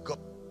who is God,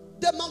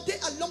 demandez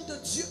à l'homme de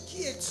Dieu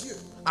qui est Dieu.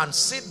 and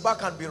sit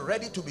back and be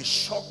ready to be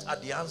shocked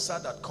at the answer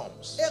that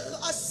comes.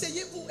 Et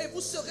asseyez-vous et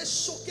vous serez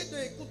choqués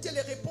d'écouter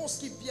les réponses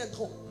qui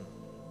viendront.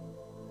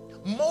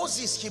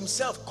 Moses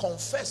himself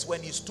confessed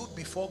when he stood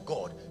before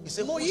God. He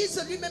said, Moïse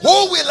lui-même,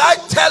 who will I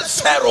tell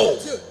Pharaoh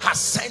has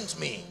sent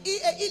me?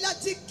 Il a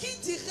dit, qui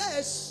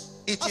dirais-je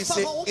It à is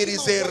Pharaon qui it m'a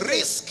is a envoyé?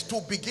 risk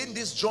to begin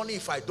this journey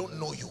if I don't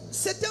know you.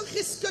 C'est un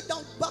risque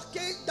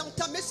d'embarquer,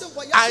 d'entamer ce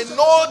voyage. I si je ne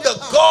know connais the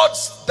pas.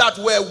 gods that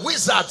were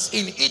wizards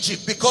in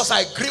Egypt because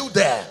I grew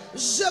there.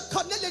 Je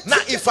connais les Now,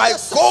 dieux if qui I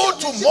étaient go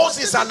sortis to en Égypte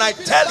Moses parce que and I j'ai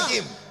vécu tell là-bas.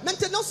 him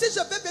Maintenant, si je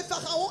vais vers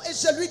Pharaon et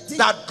je lui dis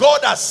that God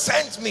has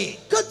sent me,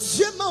 que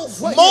Dieu m'a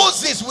envoyé,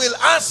 Moses will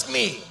ask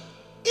me,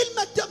 il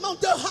me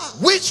demandera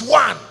which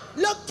one?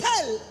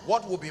 lequel,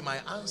 What will be my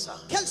answer?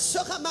 quelle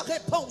sera ma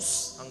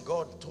réponse. And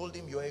God told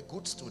him, you're a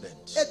good student.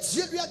 Et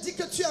Dieu lui a dit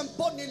que tu es un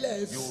bon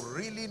élève. You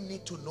really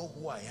need to know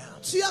who I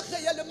am. Tu as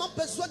réellement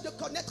besoin de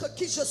connaître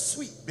qui je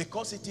suis.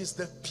 Because it is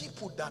the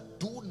people that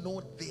do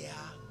know their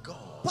God.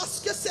 Parce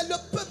que c'est le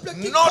peuple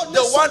qui Not connaît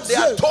the son one they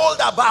are Dieu. told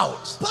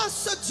about. Pas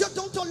ce Dieu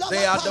dont on leur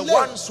They a are the parlé.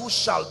 ones who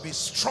shall be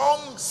strong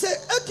C'est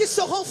eux qui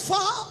seront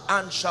forts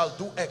and shall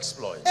do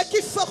exploits. et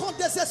qui feront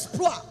des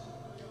exploits.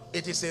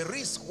 It is a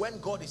risk when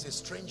God is a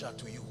stranger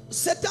to you.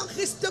 C'est un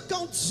risque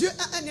quand Dieu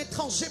est un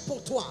étranger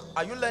pour toi.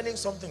 Are you learning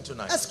something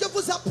tonight? Est-ce que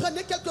vous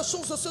apprenez quelque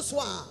chose ce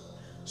soir?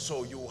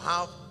 So you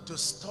have to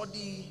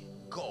study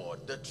God,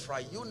 the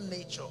triune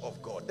nature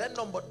of God. Then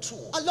number 2,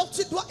 Alors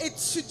tu dois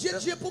étudier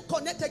Dieu pour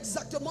connaître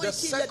exactement the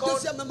qui il est. second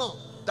Deuxièmement,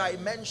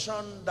 dimension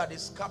that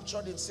is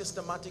captured in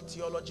systematic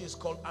theology is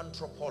called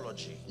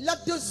anthropology. la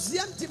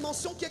deuxième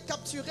dimension qui est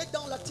capturée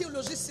dans la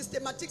théologie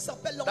systématique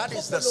s'appelle That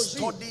is the l'anthropologie.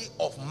 study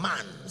of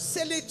man.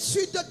 C'est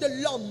l'étude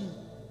de l'homme.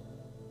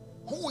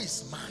 Who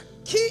is man?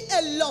 Qui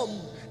est l'homme?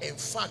 In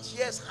fact,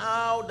 here's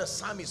how the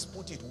psalmist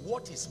put it.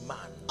 What is man?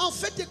 En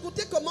fait,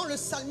 écoutez comment le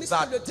psalmiste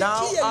le That dit.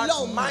 thou Qui est art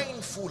l'homme?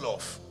 mindful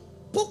of.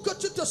 Pour que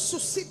tu te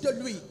soucies de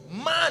lui.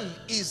 Man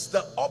is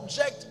the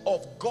object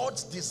of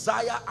God's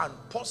desire and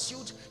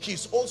pursuit. He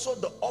is also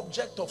the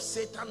object of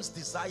Satan's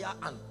desire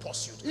and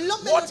pursuit.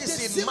 L'homme est What le is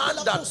désir in de man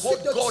la that poursuite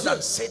both de God Dieu.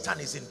 and Satan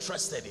is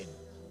interested in?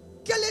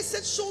 Quelle est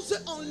cette chose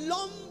en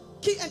l'homme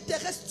qui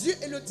intéresse Dieu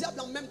et le diable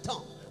en même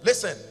temps?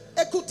 Listen,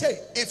 Écoutez,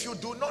 if you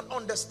do not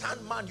understand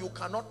man, you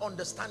cannot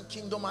understand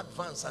kingdom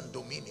advance and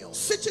dominion.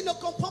 si tu ne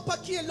comprends pas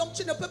qui est l'homme,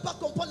 tu ne peux pas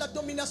comprendre la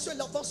domination et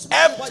l'avancement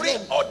du Every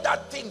royaume.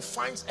 other thing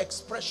finds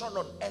expression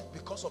on earth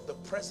because of the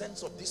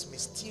presence of this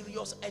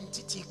mysterious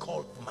entity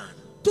called man.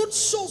 Toute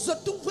chose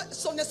trouve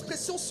son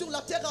expression sur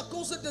la terre à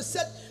cause de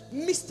cette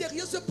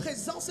mystérieuse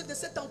présence de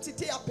cette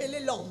entité appelée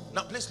l'homme.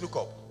 Now please look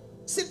up.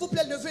 S'il vous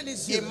plaît, levez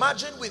les yeux.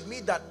 Imagine with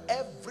me that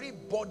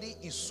everybody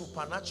is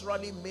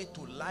supernaturally made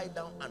to lie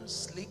down and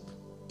sleep.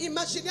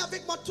 Imaginez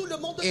avec moi tout le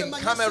monde de In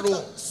manière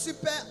Cameroon.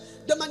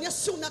 de manière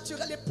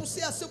surnaturelle est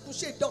poussé à se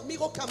coucher et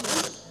dormir au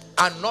Cameroun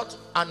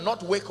and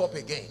not wake up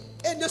again.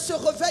 et ne se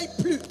réveille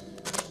plus.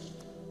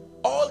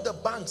 All the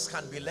banks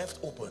can be left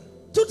open.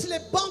 Toutes les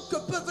banques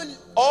peuvent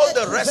All être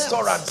the ouvertes.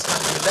 restaurants can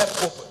be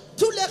left open.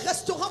 Tous les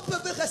restaurants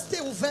peuvent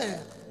rester ouverts.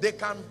 They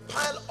can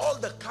pile all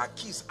the car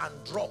keys and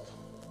drop.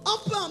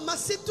 On peut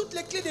amasser toutes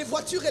les clés des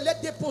voitures et les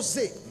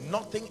déposer.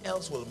 Nothing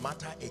else will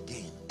matter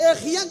again. Et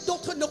rien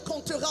d'autre ne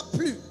comptera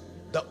plus.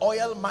 The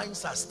oil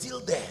mines are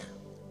still there.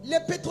 Les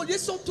pétroliers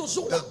sont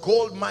toujours là. The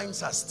gold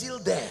mines are still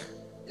there.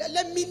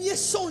 Les miniers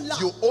sont là.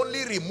 You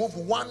only remove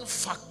one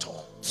factor,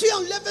 Tu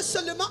enlèves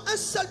seulement un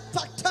seul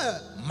facteur,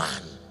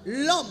 man,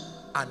 l'homme.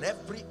 and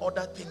every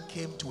other thing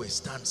came to a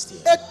standstill.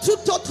 Et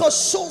toute autre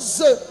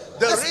chose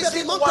The reason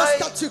expérimente un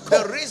statu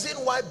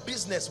quo. why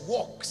business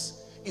works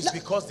is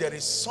because there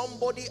is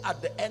somebody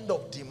at the end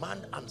of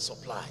demand and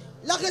supply.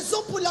 La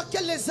raison pour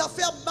laquelle les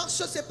affaires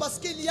marchent, c'est parce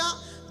qu'il y a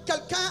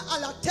quelqu'un à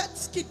la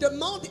tête qui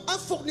demande un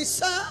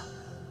fournisseur.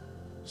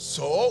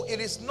 So it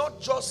is not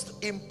just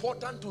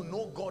important to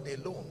know God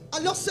alone.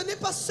 Alors ce n'est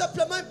pas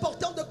simplement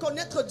important de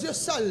connaître Dieu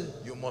seul.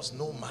 You must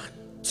know man.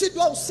 Tu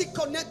dois aussi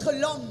connaître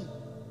l'homme.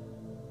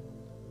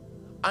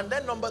 And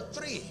then number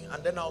 3,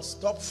 and then I'll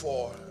stop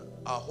for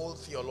our whole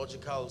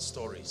theological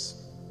stories.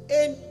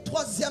 Et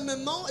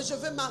troisièmement, je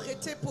vais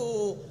m'arrêter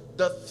pour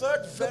The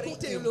third le very cours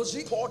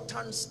théologique.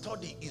 important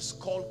study is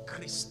called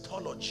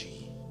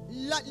Christology.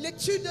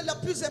 L'étude la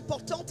plus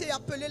importante est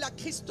appelée la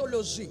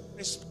Christologie.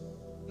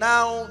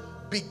 Now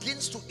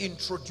begins to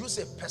introduce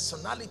a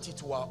personality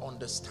to our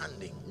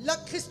understanding. La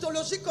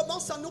Christologie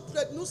commence à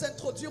nous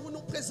introduire ou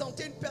nous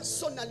présenter une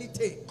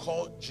personnalité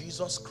Called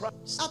Jesus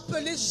Christ.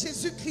 appelée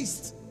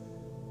Jésus-Christ.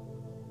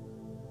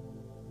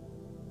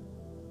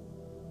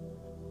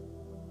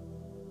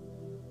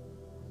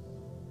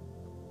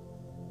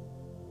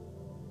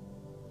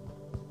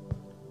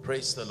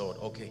 Praise the Lord.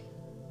 Okay.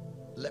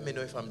 Let me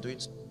know if I'm doing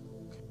so.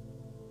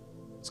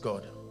 It's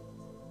God.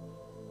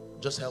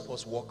 Just help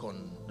us walk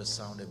on the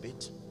sound a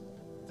bit.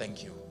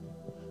 Thank you.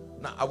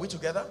 Now, are we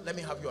together? Let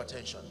me have your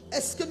attention.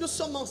 Est-ce que nous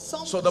sommes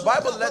ensemble? So the Je veux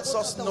Bible avoir lets votre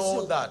us attention.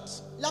 know that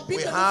La we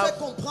Bible nous fait have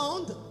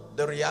comprendre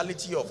the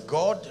reality of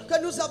God,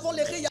 que nous avons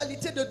les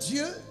réalités de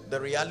Dieu, the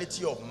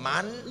reality of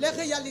man, les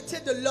réalités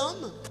de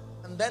l'homme.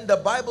 and then the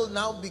Bible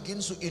now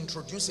begins to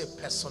introduce a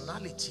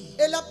personality.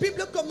 Et la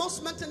Bible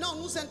commence maintenant à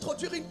nous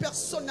introduire une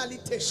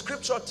personnalité.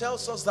 Scripture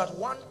tells us that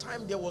one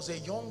time there was a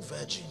young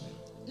virgin,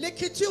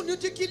 L'Écriture nous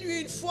dit qu'il y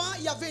eut une fois,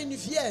 il y avait une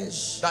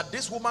vierge. that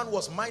this woman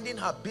was minding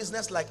her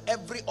business like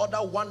every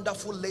other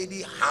wonderful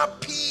lady,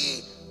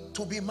 happy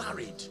to be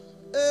married.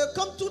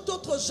 Comme toute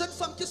autre jeune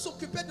femme qui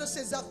s'occupait de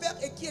ses affaires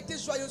et qui était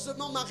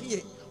joyeusement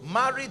mariée.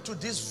 Married to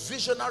this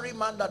visionary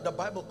man that the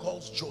Bible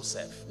calls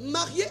Joseph.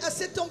 Mariée à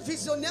cet homme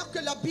visionnaire que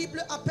la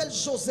Bible appelle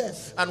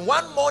Joseph. And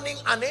one morning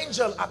an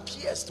angel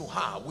appears to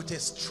her with a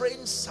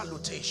strange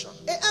salutation.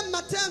 Et un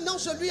matin, un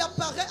ange lui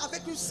apparaît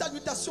avec une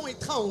salutation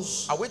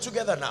étrange. Are we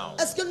together now?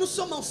 Est-ce que nous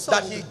sommes That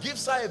ensemble? he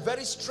gives her a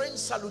very strange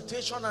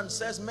salutation and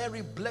says,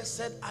 Mary,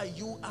 blessed are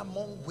you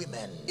among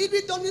women. Il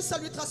lui donne une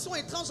salutation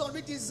étrange en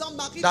lui disant,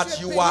 Marie, That tu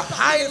es you bénie are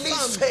parmi les highly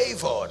femmes.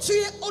 favored. Tu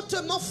es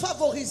hautement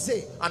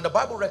favorisée. And the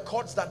Bible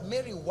records that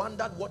Mary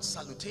wondered what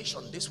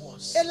salutation this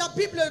was. Et la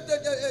Bible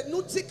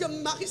nous dit que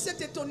Marie s'est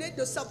étonnée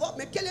de savoir,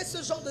 mais quel est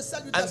ce genre de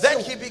And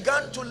then salutation? he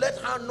began to let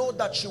her know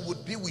that she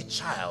would be with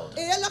child.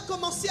 Et elle a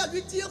commencé à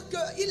lui dire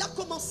il a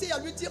commencé à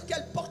lui dire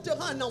qu'elle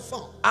portera un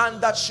enfant.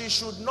 And that she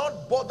should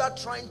not bother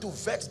trying to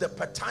vex the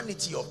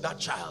paternity of that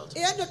child.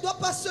 Et elle ne doit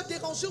pas se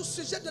déranger au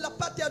sujet de la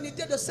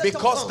paternité de cet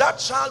Because enfant. that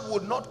child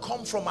would not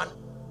come from an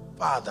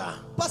father.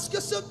 Parce que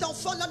cet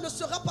enfant-là ne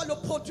sera pas le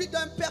produit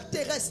d'un père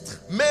terrestre.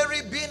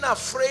 Mary, being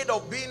afraid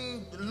of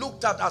being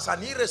looked at as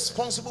an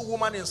irresponsible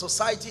woman in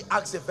society,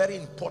 asks a very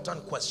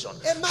important question.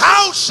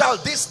 How shall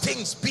these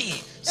things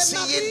be,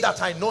 seeing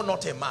that I know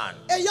not a man?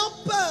 Ayant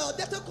peur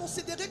d'être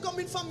considérée comme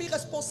une femme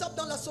irresponsable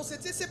dans la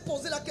société, s'est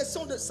posé la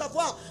question de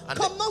savoir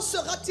comment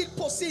sera-t-il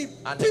possible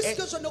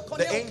puisque je ne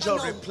connais the aucun angel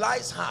homme.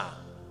 replies her,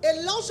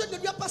 Et l'ange ne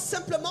lui a pas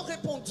simplement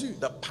répondu.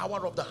 the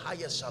power of the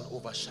highest shall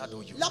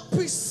overshadow you. La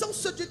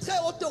puissance du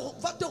Très-Haut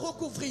va te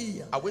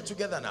recouvrir. Are we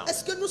together now?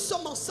 Est-ce que nous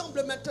sommes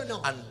ensemble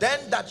maintenant? And then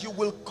that you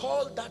will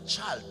call that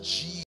child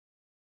Jesus.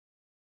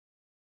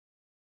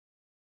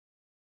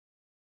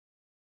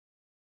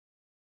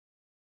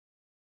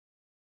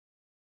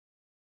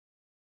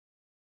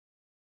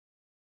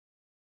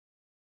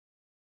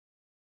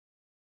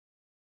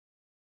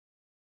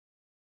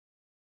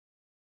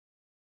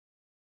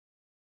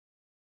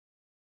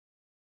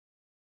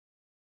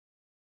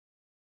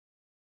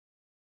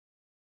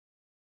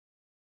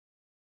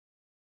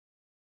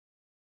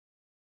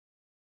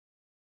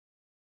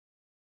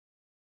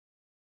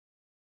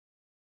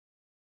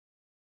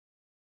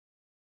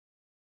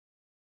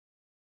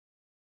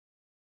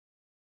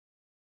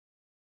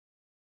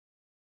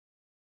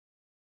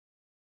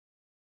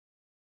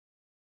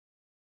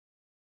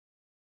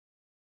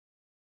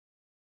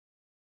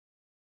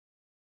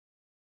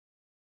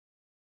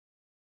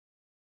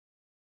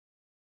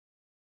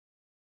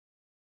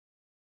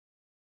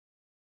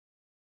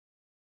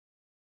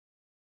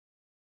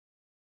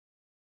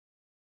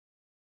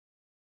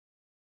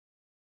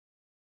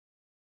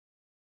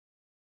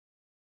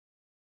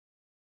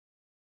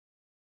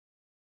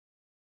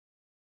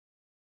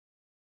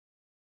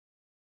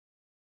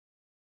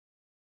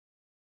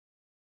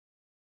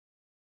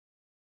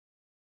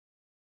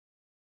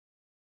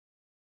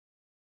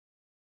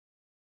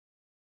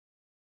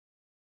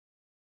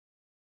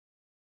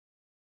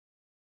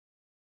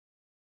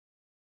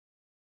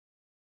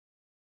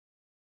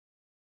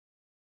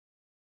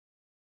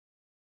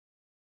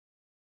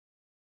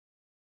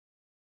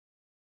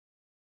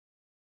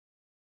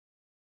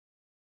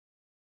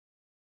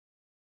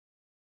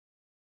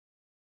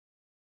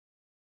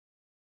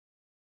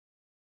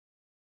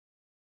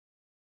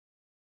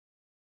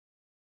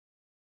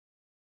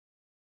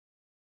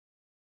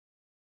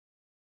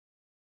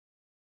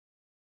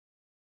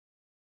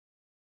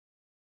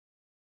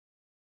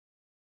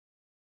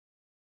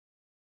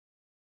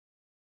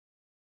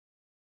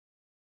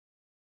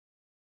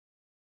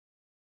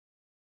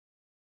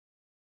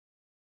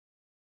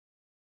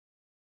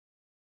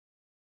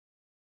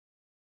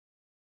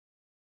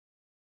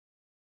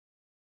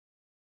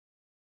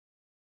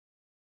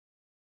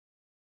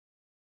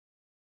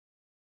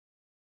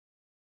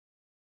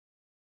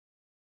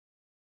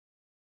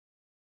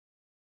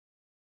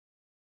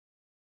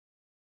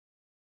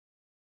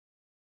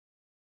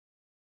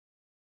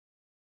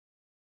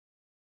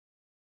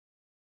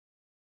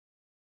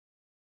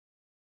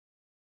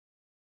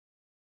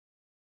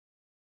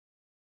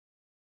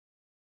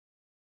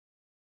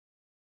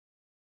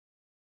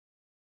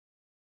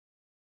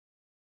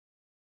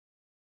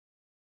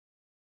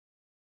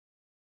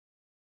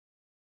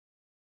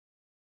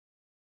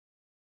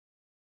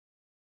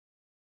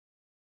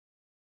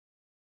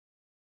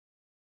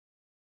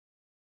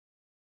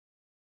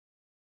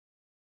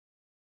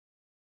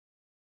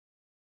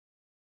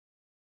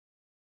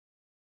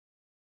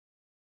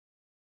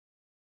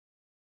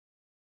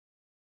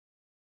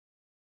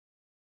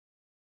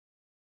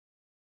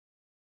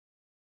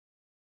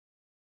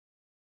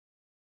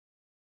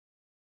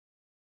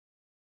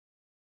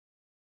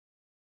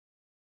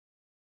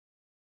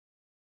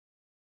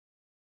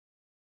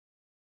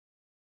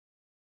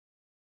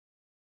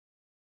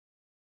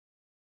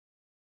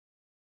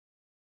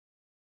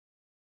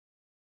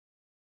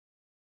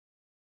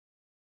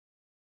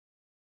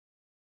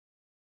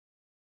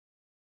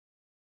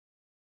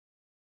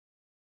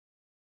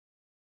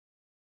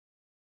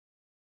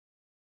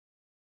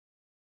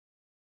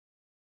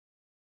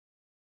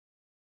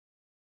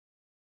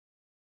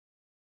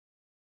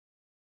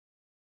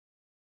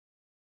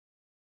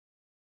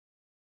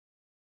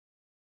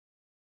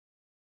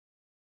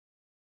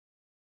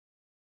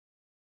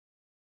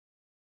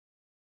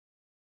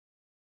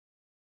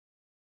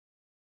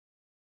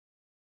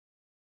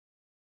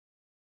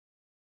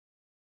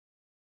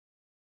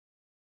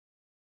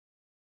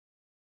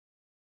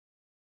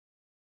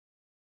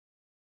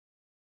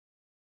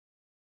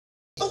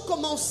 ont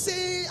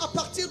commencé à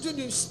partir d'une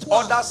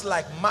histoire. Others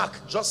like Mark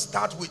just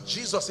start with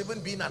Jesus even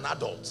being an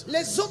adult.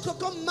 Les autres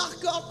comme Marc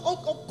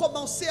ont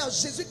commencé à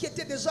Jésus qui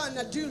était déjà un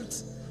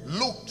adulte.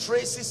 Luke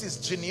traces his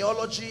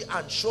genealogy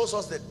and shows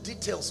us the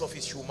details of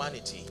his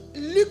humanity.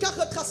 Luc a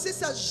retracé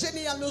sa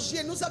généalogie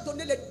et nous a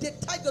donné les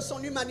détails de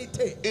son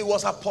humanité. It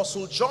was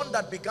Apostle John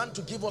that began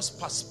to give us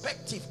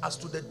perspective as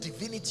to the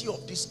divinity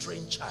of this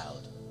strange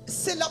child.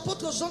 C'est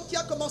l'apôtre Jean qui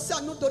a commencé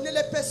à nous donner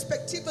les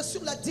perspectives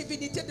sur la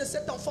divinité de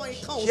cet enfant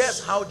étrange.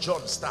 Here's how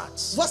John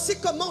starts. Voici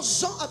comment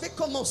Jean avait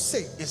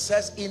commencé. It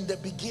says, in the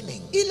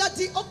beginning Il a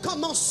dit au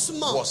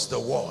commencement was the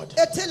word,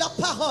 était la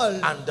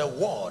parole. and the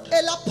word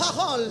Et la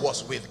parole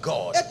was with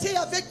God, était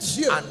avec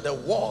Dieu. and the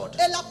word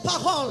Et la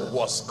parole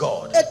was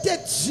God. était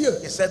Dieu.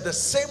 He said the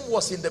same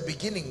was in the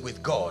beginning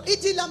with God. Il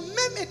dit la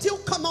même était au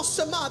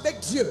commencement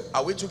avec Dieu.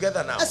 Are we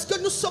together now? Est-ce que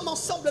nous sommes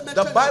ensemble The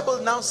maintenant?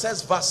 Bible now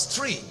says, verse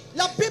 3.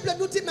 La Bible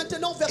nous dit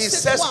maintenant It verset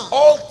says 3.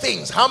 all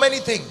things. How many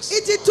things?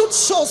 Il dit toutes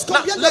choses.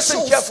 Combien Now, de listen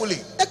choses?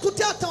 carefully.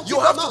 Écoutez You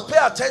have to attentivement. pay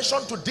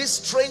attention to this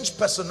strange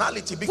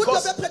personality Vous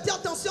because devez prêter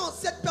attention à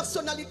cette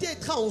personnalité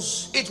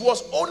étrange. it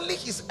was only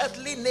his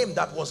earthly name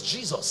that was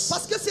Jesus.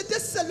 Parce que c'était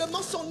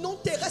seulement son nom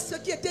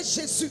terrestre qui était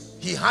Jésus.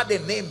 He had a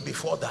name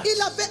before that.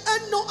 Il avait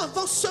un nom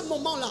avant ce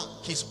moment-là.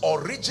 His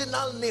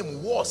original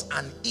name was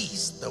and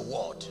is the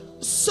Word.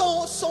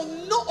 Son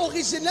nom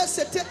originel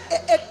c'était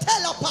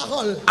était la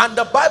parole. And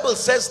the Bible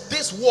says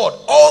this word,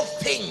 all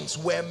things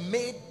were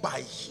made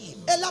by him.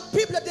 Et la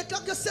Bible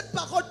déclare que cette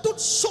parole,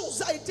 toute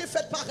chose a été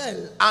faite par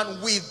elle.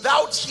 And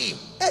without him,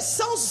 Et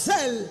sans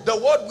elle, the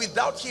word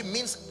without him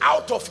means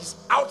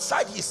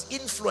outside his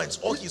influence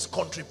or his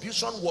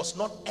contribution was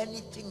not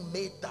anything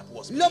made that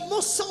was made. le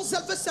mot sans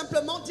elle veut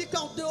simplement dire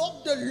qu'en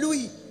dehors de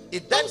lui,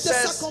 It hors then de sa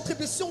says,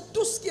 contribution,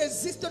 tout ce qui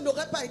existe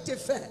n'aurait pas été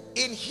fait.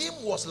 in him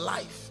was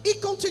life, Il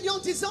continue en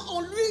disant, en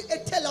lui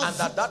était la and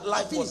vie. that la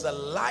life vie. was the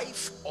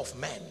life of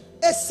men.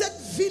 Et cette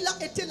vie-là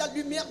était la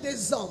lumière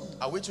des hommes.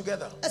 Are we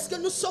together? Est-ce que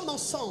nous sommes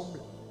ensemble?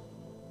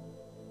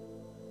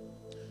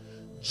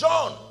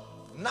 John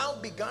now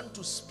began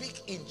to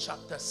speak in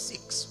chapter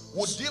 6.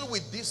 We'll deal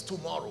with this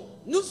tomorrow.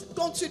 Nous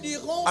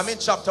continuerons.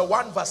 Chapter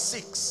 1 verse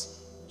 6.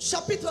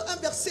 Chapitre 1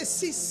 verset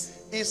 6.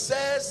 It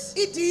says,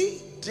 Il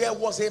dit, there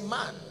was a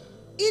man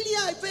il y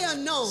avait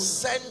un homme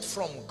sent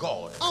from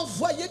God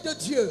envoyé de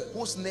Dieu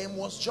whose name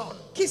was John.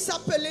 qui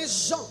s'appelait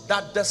Jean.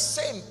 That the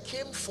same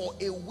came for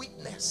a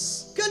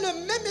witness, Que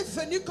le même est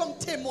venu comme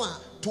témoin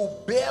to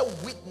bear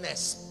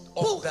witness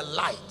of the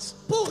light,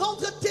 pour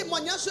rendre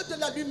témoignage de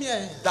la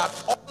lumière. that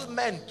all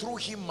men through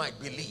him might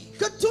believe.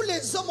 Que tous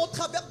les hommes au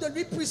travers de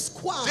lui puissent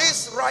croire.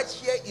 This right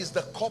here is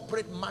the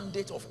corporate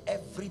mandate of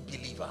every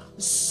believer.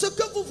 Ce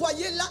que vous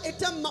voyez là est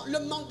le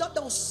mandat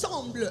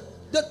d'ensemble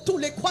de tous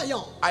les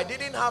croyants. I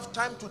didn't have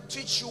time to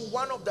teach you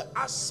one of the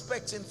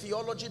aspects in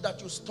theology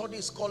that you study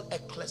is called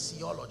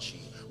ecclesiology,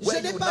 where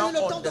Je n'ai you pas eu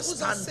now le temps de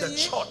vous understand the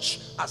enseigner. church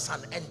as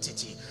an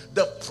entity,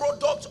 the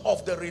product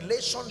of the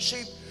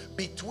relationship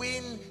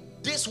between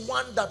this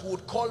one that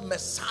would call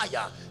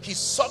Messiah, his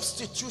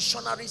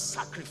substitutionary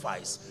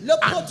sacrifice, Le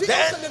and produit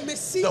then entre le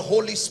Messie the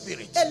Holy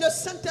Spirit. et le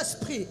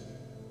Saint-Esprit.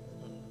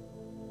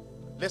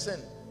 Listen,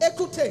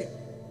 Écoutez,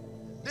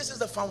 this is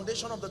the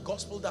foundation of the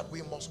gospel that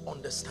we must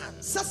understand.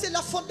 ça c'est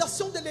la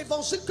fondation de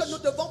l'évangile que nous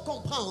devons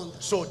comprendre.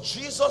 So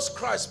Jesus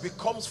Christ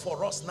becomes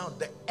for us now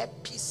the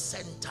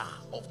epicenter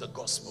of the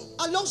gospel.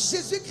 Alors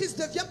Jésus-Christ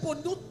devient pour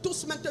nous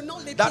tous maintenant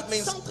That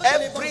means l'épicentre de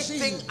everything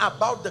l'évangile.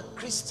 about the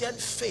Christian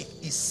faith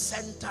is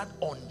centered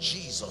on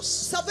Jesus.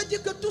 Ça veut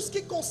dire que tout ce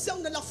qui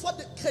concerne la foi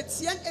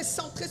chrétienne est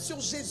centré sur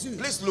Jésus.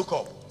 Please look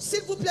up.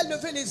 S'il vous plaît,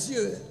 levez les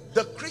yeux.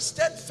 The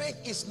Christian faith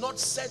is not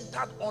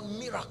centered on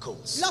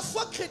miracles. La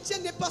foi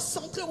chrétienne n'est pas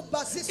centrée ou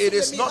basée sur It les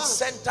is not miracles.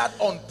 centered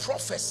on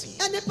prophecy.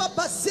 Elle n'est pas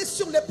basée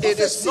sur les It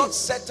is prophéties. not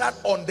centered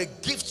on the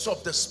gifts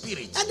of the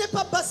Spirit. Elle n'est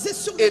pas basée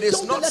sur It les is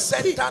dons de not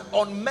l'esprit. centered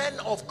on men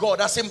of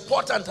God, as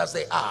important as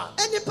they are.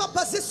 Elle n'est pas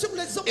basée sur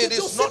les hommes It de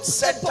Dieu, is not aussi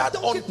centered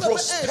importants on qu'ils peuvent être.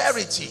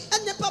 prosperity.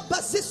 Elle n'est pas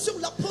basée sur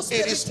la It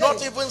prospérité. is not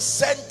even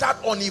centered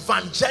on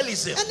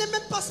evangelism. Elle n'est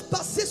même pas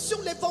basée sur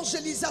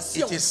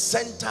l'évangélisation. It is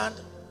centered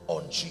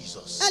on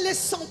Jesus. Elle est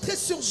centrée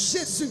sur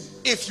Jésus.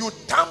 If you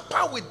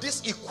tamper with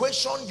this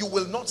equation, you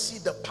will not see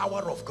the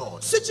power of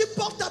God. Si tu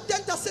portes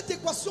atteinte à cette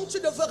équation, tu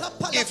ne verras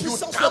pas la If you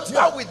puissance de Dieu.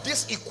 tamper with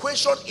this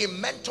equation in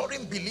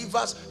mentoring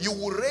believers, you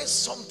will raise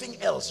something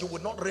else. You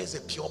will not raise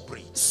a pure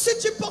breed. Si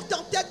tu portes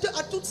en tête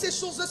à toutes ces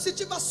choses, si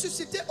tu vas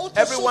susciter autre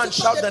Everyone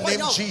chose par shout des the name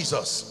croyants,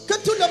 Jesus. que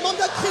tout le monde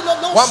crie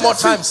le nom One more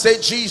Jésus. time,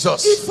 say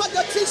Jesus. Une fois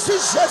de plus,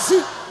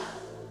 Jésus.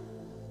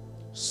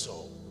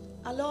 So,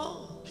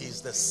 Alors, he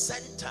is the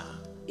center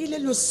il est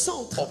le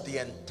centre of the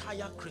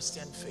entire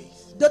Christian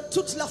faith. de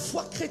toute la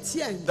foi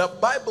chrétienne. The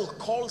Bible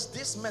calls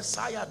this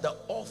Messiah the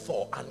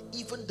author and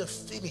even the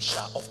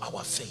finisher of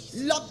our faith.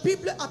 La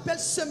Bible appelle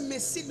ce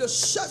Messie le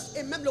chef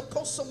et même le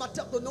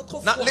consommateur de notre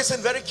foi. Now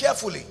listen very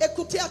carefully.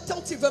 Écoutez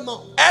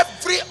attentivement.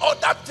 Every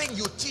other thing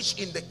you teach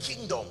in the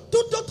kingdom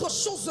Toute autre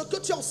chose que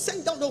tu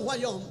enseignes dans le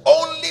royaume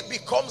only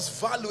becomes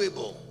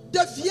valuable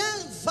devient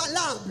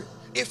valable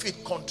if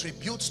it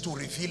contributes to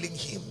revealing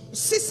him.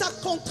 Si ça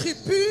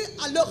contribue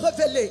à le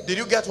révéler. Did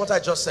you get what I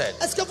just said?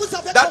 Est-ce que vous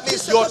avez That compris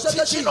means ce your que je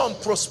teaching dis? on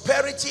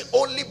prosperity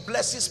only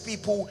blesses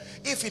people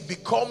if it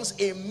becomes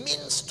a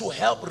means to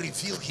help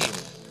reveal him.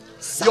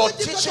 Ça Your veut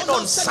dire que teaching ton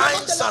on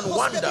enseignement de signs la and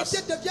wonders.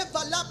 prospérité devient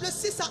valable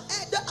si ça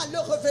aide à le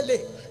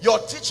révéler.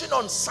 Your teaching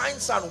on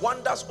signs and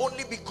wonders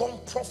only become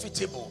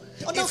profitable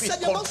Ton if it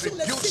enseignement sur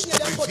les contributes signes et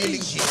to les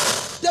revealing prodiges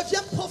him.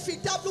 devient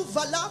profitable ou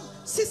valable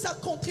si ça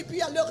contribue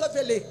à le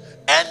révéler.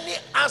 Any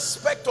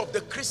aspect of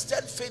the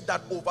Christian faith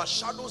that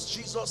overshadows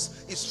Jesus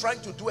is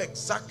trying to do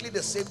exactly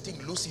the same thing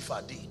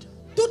Lucifer did.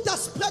 Tout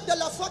aspect de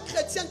la foi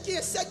chrétienne qui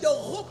essaie de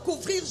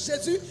recouvrir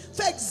Jésus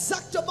fait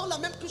exactement la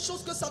même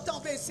chose que Satan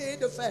avait essayé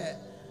de faire.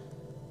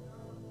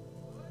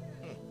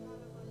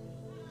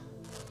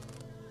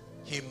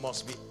 He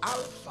must be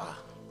Alpha.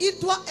 Il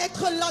doit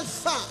être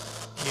l'alpha.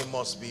 He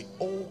must be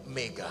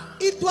Omega.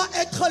 Il doit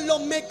être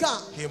l'oméga.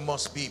 He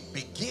must be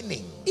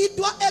beginning. Il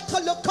doit être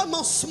le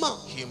commencement.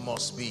 He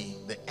must be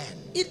the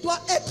end. Il doit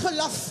être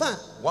la fin.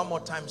 One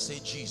more time,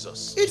 say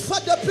Jesus. Une fois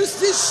de plus,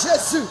 dis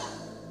Jésus.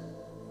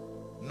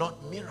 Not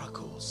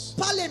miracles.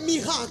 Pas les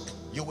miracles.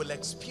 You will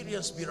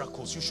experience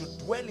miracles. You should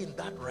dwell in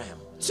that realm.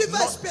 Tu vas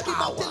Not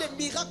expérimenter power. les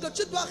miracles.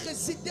 Tu dois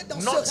résider dans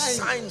Not ce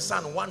règne. signs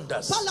and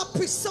wonders. Pas la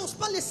puissance,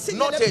 pas les signes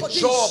Not et les a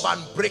prodiges. job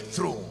and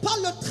breakthrough. Pas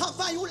le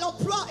travail ou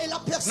l'emploi et la Now,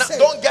 percée.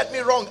 don't get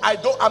me wrong.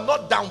 I'm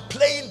not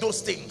downplaying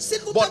those things,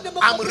 S'il vous plaît, but ne me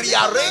I'm comprenez pas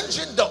mal.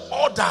 rearranging the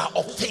order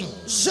of things.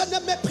 Je ne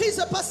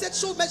méprise pas cette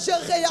chose, mais je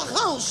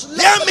réarrange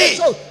Hear l'ordre me. des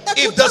choses.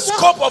 If the Écoutez-moi.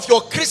 scope of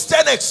your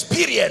Christian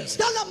experience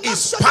Dans la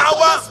is marche de power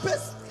ton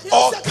expérience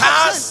or chrétienne,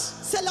 cars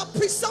c'est la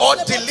puissance, or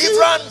les voitures,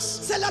 deliverance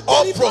c'est la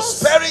or délivrance,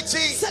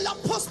 prosperity c'est la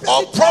prospérité,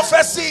 or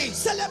prophecy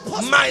c'est la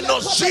prospérité,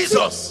 minus prophétie.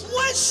 Jesus,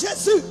 Moins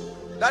Jésus,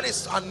 that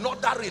is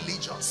another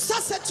religion. ça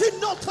c'est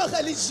une autre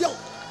religion.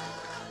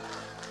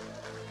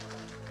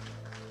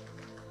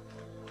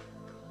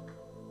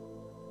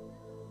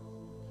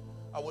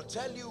 I will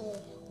tell you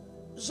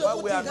Je why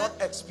vous we are dirai not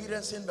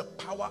experiencing the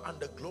power and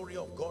the glory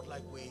of God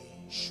like we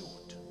should.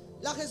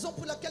 la raison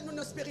pour laquelle nous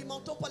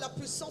n'expérimentons pas la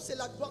puissance et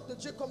la gloire de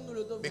Dieu comme nous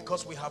le devons.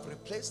 Because we have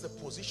replaced the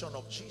position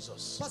of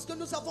Jesus Parce que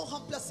nous avons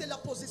remplacé la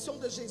position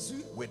de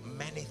Jésus with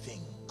many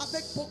things.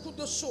 avec beaucoup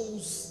de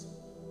choses.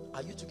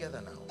 Are you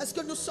together now? Est-ce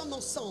que nous sommes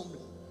ensemble?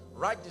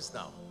 Write this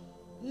down.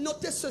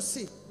 Notez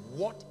ceci.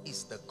 What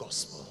is the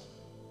gospel?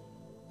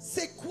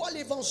 C'est quoi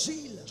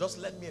l'évangile? Just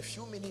let me a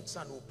few minutes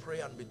and we'll pray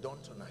and be done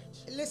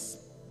tonight.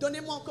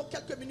 Donnez-moi encore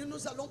quelques minutes,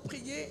 nous allons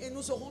prier et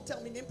nous aurons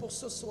terminé pour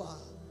ce soir.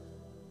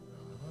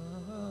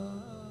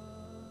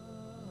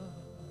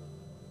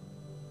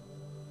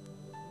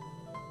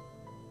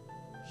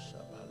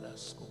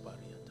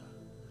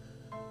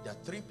 There are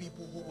three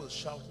people who will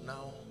shout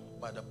now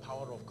by the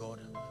power of God.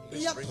 Il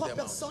Please y a bring 3 them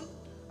out. personnes.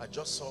 I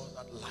just saw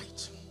that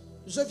light.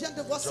 Je viens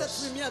de voir cette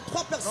lumière.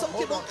 3 personnes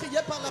qui hold vont on. crier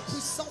par la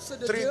puissance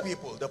de 3 Dieu.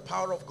 people. The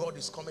power of God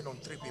is coming on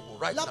 3 people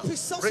right La now.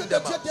 puissance Bring de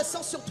them Dieu out.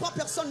 descend sur 3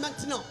 personnes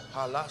maintenant.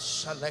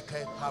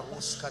 Halashaleke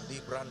paruska di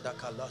branda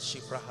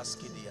kalashi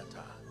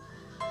brahaskidiata.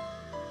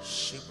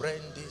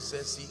 Shibrendi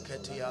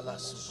zeziketi ala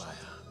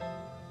subaya.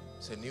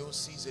 It's a new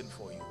season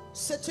for you.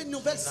 C'est une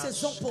nouvelle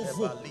saison pour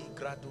vous.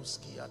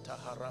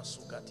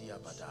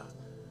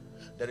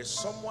 There is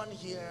someone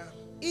here.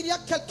 Il y a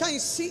quelqu'un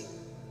ici.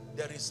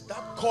 There is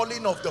that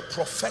calling of the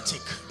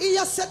prophetic. Il y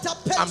a cet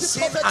appel I'm du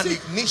seeing an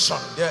prophétique. ignition.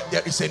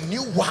 There is a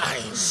new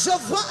wine Je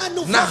vois un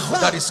nouveau now vin.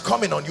 that is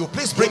coming on you.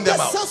 Please bring them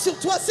out. Descend sur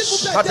toi, s'il vous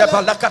plaît.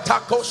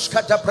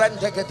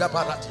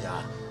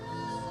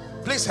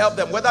 Please help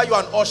them, whether you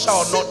are an usher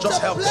or not.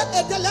 Just help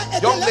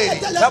them. Young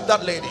lady, help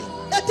that lady.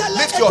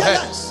 Lift your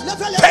hands.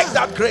 Take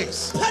that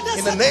grace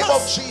in the name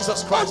of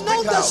Jesus Christ. Au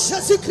nom Take de out.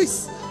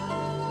 Jésus-Christ.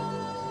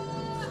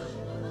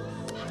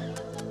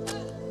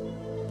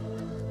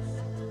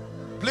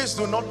 Please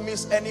do not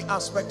miss any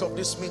aspect of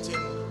this meeting.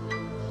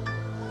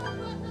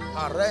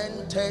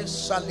 Parente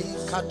sali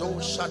kado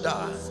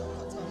shada.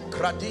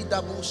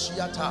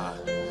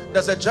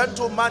 There's a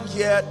gentleman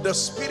here, the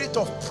spirit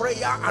of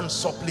prayer and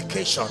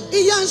supplication.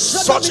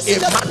 Such a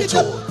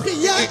mantle.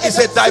 It is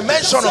a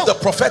dimension of the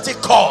prophetic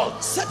call.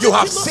 You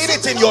have seen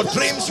it in your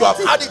dreams, you have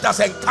had it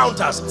as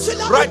encounters.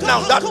 Right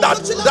now,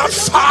 that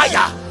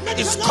fire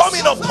is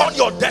coming upon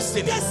your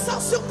destiny.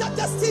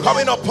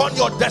 Coming upon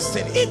your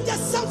destiny. Il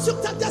descend sur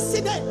ta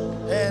destinée.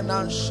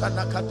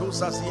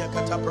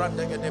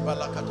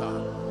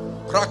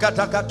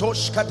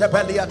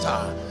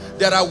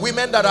 There are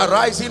women that are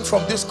rising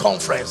from this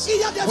conference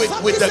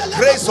with the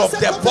grace of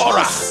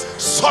Deborah,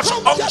 such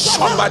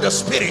unction by the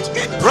Spirit.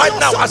 Right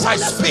now as I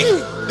speak,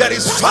 there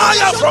is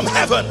fire from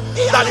heaven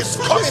that is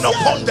coming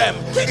upon them.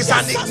 It's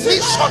an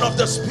ignition of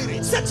the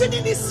Spirit. C'est une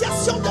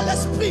initiation de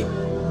l'esprit.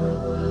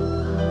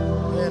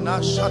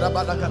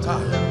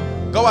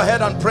 Go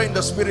ahead and pray in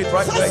the Spirit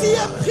right Vas-y there.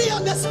 et prie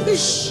en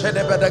esprit.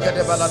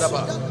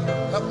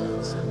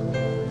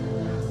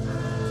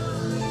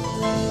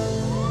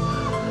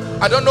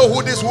 I don't know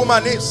who this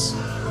woman is.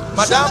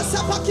 Madame, Je ne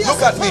sais pas qui est look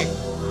cette at me.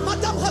 femme.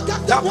 Madame,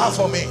 Tap her regarde-moi.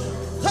 for me.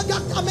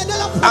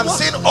 I'm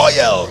seeing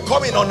oil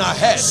coming on her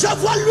head.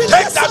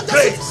 Take that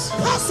grace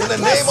in the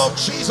name of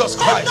Jesus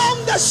Christ.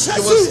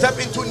 You will step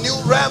into new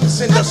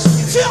realms in the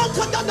spirit.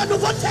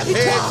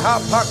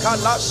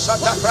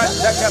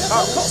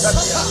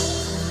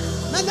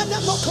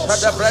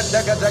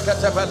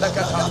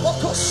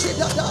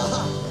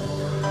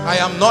 I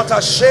am not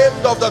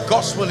ashamed of the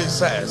gospel, it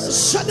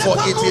says, for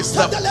it is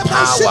the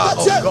power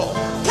of God.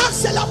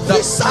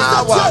 The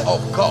power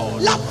of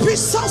God.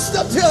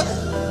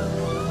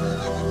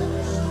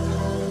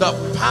 The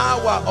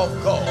power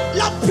of God.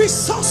 La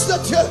puissance de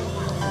Dieu.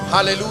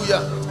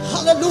 Hallelujah.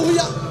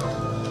 Hallelujah.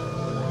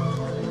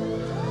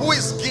 Who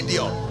is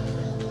Gideon?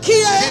 Qui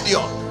est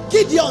Gideon?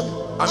 Gideon.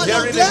 I'm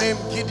hearing the name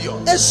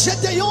Gideon. Et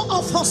Gédéon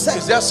en français.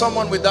 Is there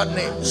someone with that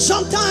name?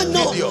 J'entends un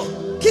nom Gideon.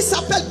 qui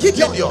s'appelle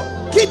Gideon. Gideon.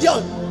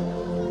 Gideon.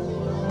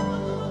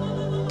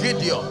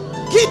 Gideon.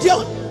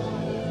 Gideon.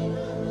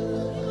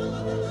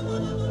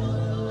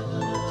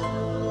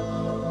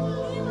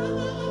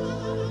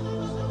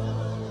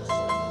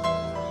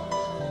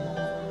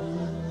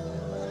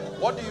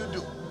 What do you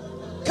do?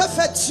 Que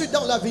fais-tu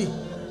dans la vie?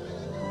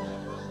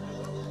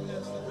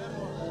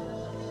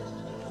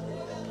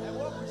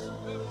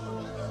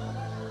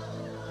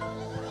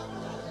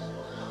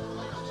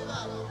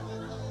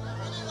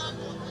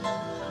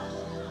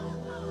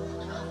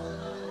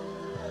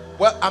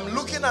 Well, I'm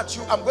looking at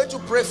you. I'm going to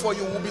pray for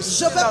you. We'll be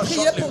Je vais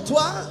prier pour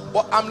toi.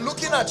 But I'm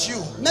looking at you.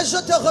 Mais je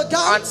te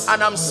regarde.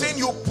 And I'm seeing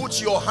you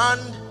put your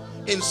hand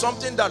in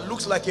something that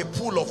looks like a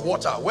pool of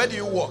water. Where do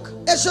you walk?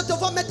 Et je te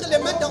vois mettre les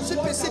mains dans une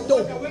piscine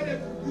d'eau.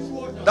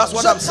 That's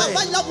what I'm saying. Je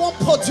travaille là où on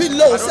produit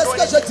l'eau. C'est ce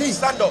que je dis.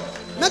 Stand up.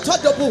 Mets-toi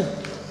debout.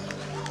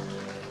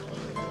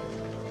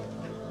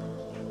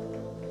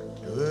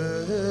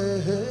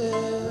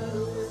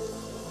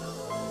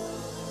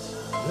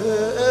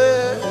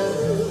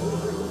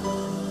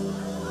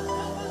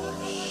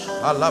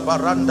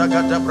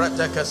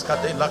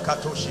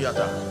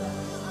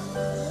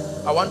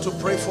 I want to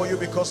pray for you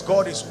because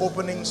God is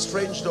opening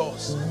strange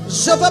doors.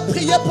 Je veux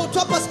prier pour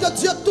toi parce que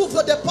Dieu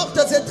t'ouvre des portes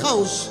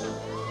étranges.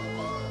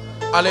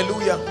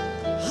 Hallelujah.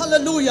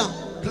 Hallelujah.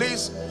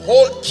 Please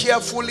hold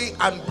carefully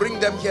and bring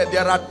them here.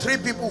 There are 3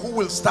 people who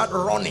will start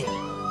running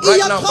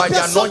right now by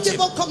the anointing.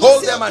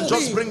 Hold them and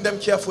just bring them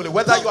carefully,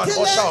 whether you are an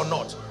usher or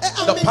not.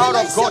 The power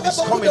of God is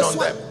coming on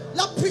them.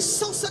 La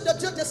puissance de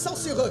Dieu descend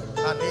sur eux.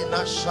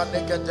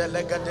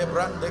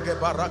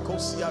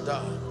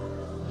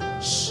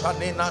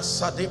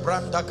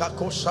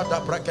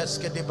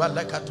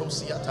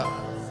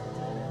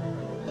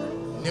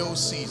 New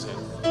season,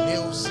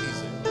 new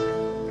season.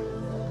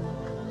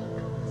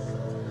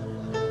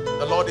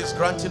 The Lord is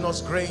granting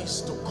us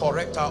grace to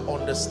correct our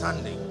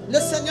understanding. Le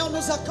Seigneur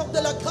nous accorde de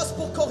la grâce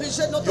pour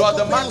corriger notre You are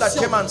the man that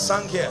compréhension. came and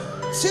sang here.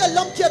 Tu es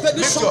l'homme qui est venu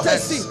Lift your chanter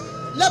hands. ici.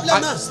 Lève les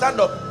mains. Stand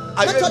up.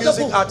 Are you a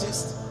music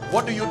artist?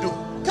 What do you do?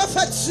 Que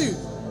fais-tu?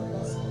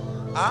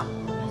 Huh?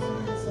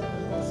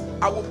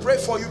 I will pray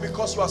for you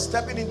because you are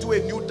stepping into a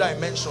new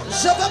dimension.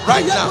 Je veux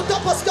Right prier now. pour toi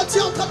parce que tu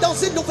entres dans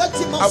une nouvelle I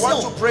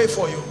want to dimension. pray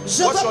for you.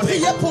 Je What's veux your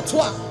prier name? pour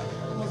toi.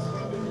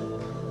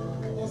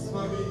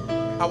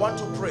 I want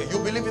to pray. You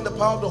believe in the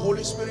power of the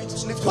Holy Spirit?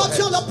 Lift your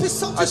Crois-tu en la hands.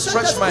 puissance I du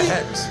stretch my Saint-Esprit?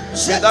 hands.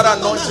 May Jette that ta main.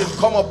 anointing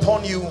come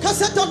upon you. Que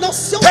cette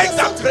onction Take descende.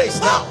 that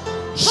grace now.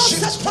 Prends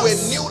Shift cette to a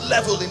force. new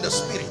level in the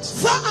spirit.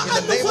 Va à In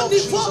un the name nouveau of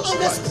niveau Jesus en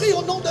Christ. esprit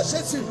au nom de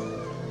Jésus.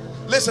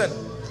 Listen,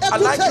 I'd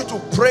like you to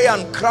pray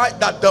and cry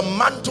that the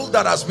mantle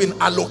that has been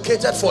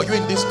allocated for you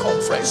in this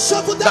conference,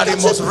 that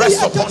it must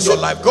rest upon your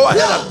life. Go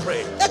ahead and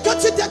pray.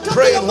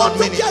 Pray in 1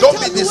 minute. Don't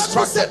be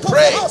distracted.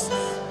 Pray.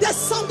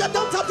 Descends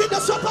dans ta vie, ne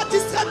sois pas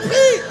distrait.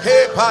 Prie.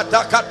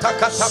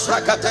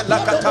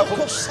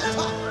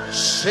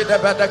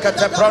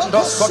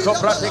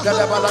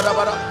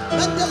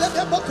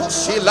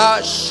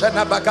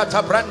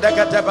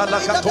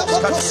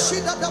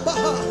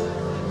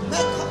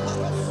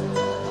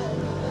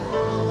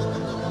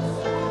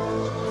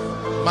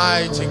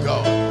 Mighty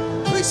God.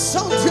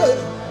 Puissant Dieu.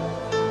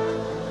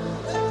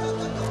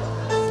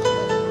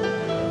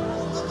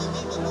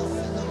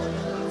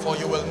 For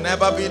you will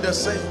never be the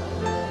same.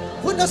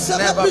 Vous ne serez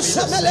Never plus be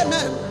the jamais les same.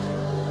 mêmes.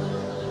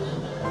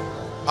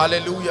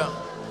 Hallelujah.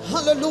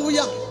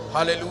 Hallelujah.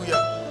 Hallelujah.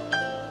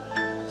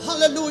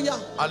 Hallelujah.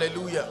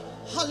 Hallelujah.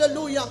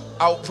 Hallelujah.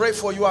 I'll pray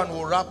for you and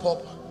we'll wrap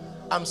up.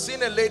 I'm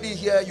seeing a lady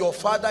here. Your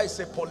father is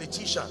a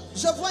politician.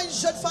 Je vois une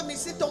jeune femme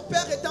ici. Ton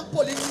père est un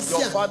politicien.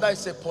 Your father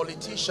is a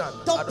politician.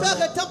 Ton père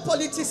est un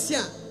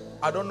politicien.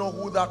 I don't know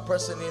who that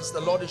person is.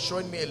 The Lord is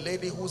showing me a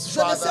lady whose Je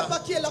ne sais father pas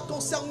qui est là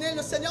concerné.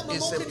 Le Seigneur me is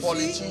montre a une fille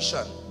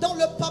politician. dont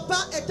le papa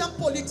est un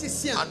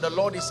politicien. And the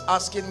Lord is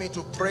asking me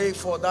to pray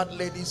for that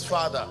lady's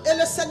father. Et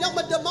le Seigneur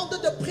me demande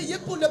de prier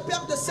pour le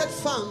père de cette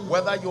femme.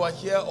 Whether you are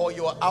here or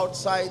you are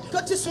outside,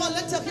 Que tu sois à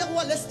l'intérieur ou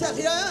à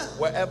l'extérieur,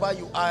 wherever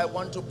you are, I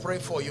want to pray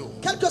for you.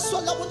 quel que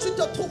soit là où tu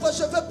te trouves,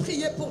 je veux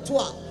prier pour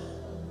toi.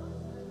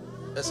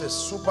 There's a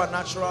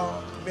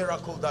supernatural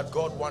miracle that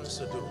God wants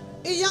to do.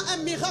 Il y a un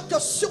miracle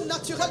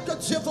surnaturel que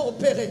Dieu va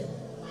opérer.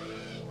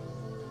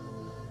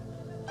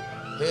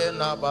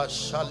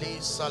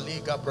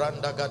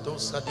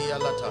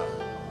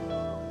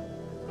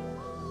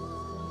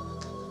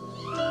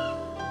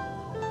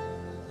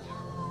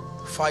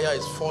 Fire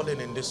is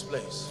falling in this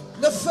place.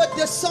 Le feu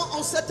descend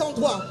en cet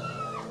endroit.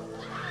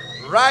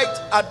 Right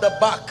at the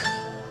back.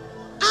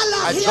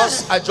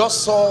 I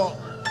just saw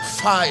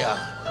fire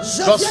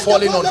just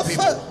falling on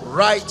people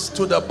right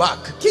to the back.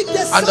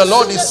 And the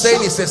Lord is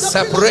saying it's a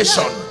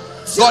separation.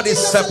 God is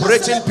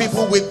separating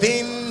people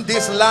within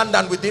this land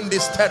and within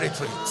this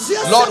territory.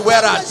 Lord,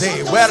 where are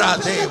they? Where are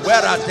they?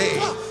 Where are they?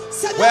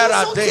 Where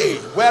are they?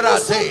 Where are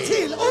they?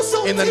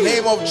 In the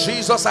name of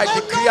Jesus, I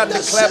decree and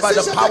declare by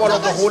the power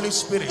of the Holy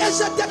Spirit,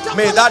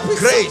 may that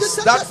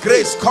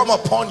grace come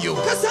upon you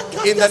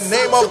in the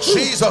name of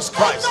Jesus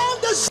Christ.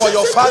 For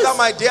your father,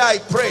 my dear, I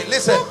pray.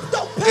 Listen,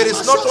 it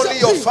is not only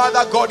your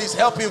father God is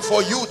helping,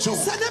 for you too.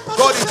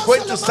 God is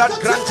going to start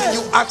granting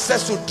you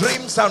access to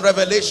dreams and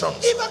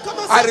revelations.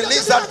 I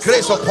release that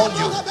grace upon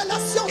you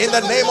in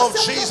the name of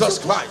Jesus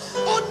Christ.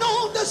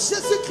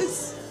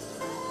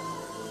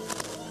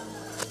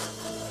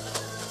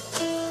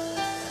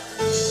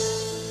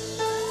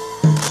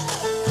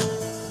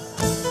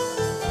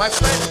 My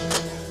friend,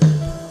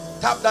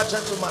 tap that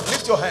gentleman.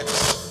 Lift your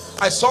hands.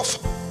 I saw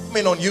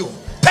coming on you.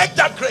 Take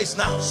that grace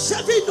now. In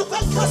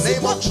the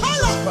name of Jesus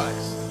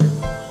Christ.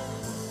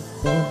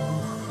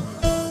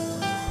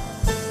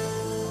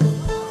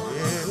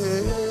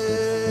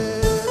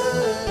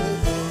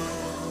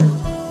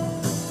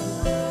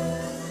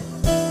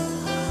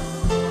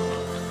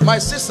 My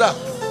sister.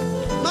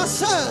 Ma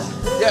soeur.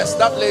 Yes,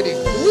 that lady.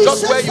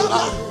 Just where you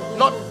are.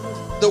 Not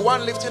the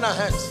one lifting her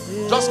hands.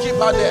 Just keep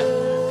her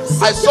there.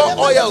 I saw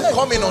oil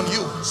coming on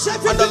you,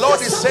 and the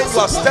Lord is saying you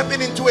are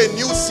stepping into a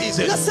new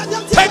season.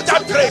 Take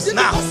that grace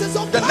now.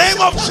 The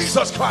name of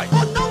Jesus Christ.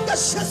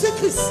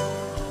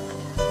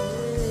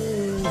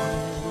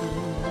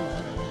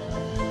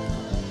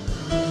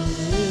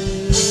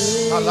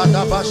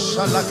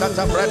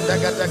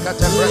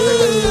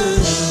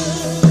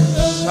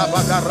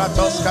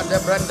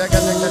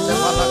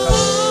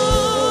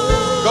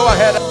 Go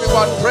ahead,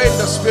 everyone. Pray in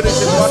the Spirit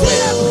in 1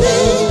 minute.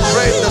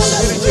 Pray in the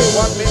Spirit in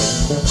 1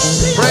 minute.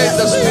 Pray in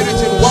the Spirit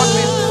in 1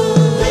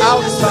 minute.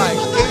 Outside,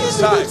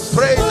 inside.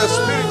 Pray in the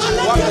Spirit in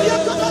 1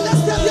 minute.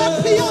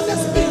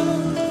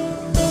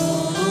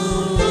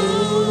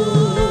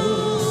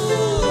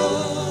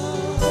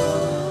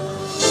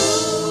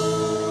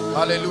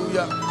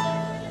 Hallelujah.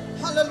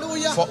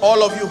 Hallelujah. For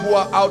all of you who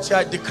are out here,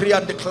 I decree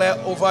and declare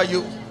over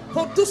you,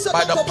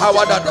 by the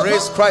power that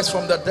raised Christ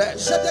from the dead,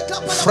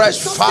 fresh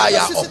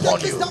fire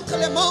upon you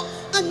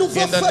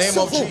in the name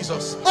of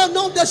Jesus.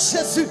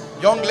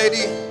 Young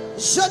lady,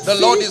 the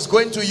Lord is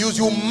going to use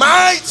you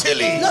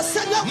mightily,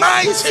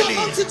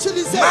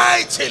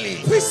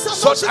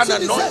 such an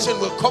anointing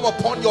will come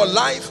upon your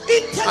life,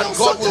 and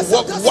God will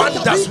work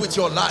wonders with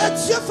your life.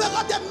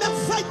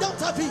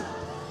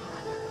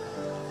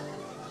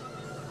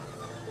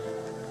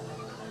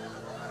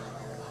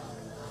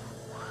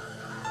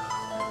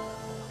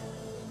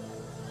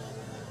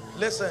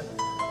 Listen,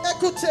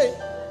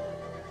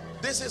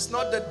 this is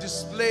not the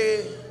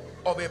display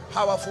of a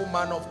powerful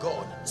man of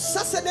God.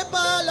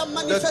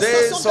 The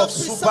days of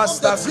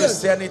superstar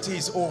Christianity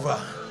is over.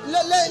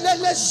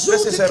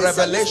 This is a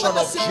revelation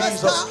of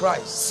Jesus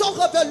Christ,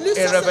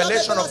 a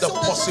revelation of the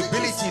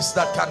possibilities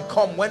that can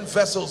come when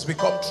vessels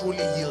become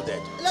truly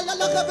yielded in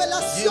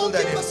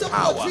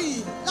power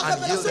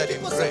and yielded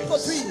in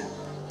grace.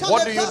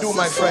 What do you do,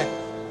 my friend?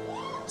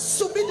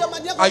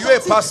 Are you a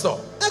pastor?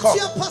 Come.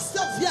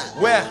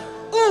 Where?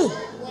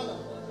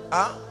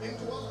 Huh?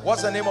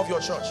 What's the name of your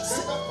church?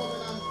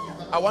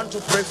 I want to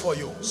pray for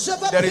you.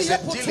 There is a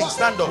dealing.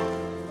 Stand up.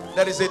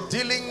 There is a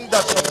dealing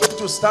that you're going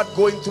to start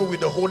going through with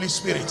the Holy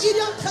Spirit,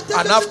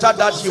 and after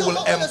that He will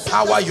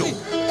empower you.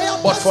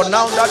 But for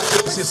now, that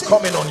grace is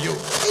coming on you.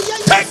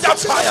 Take that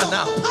fire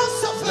now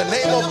in the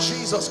name of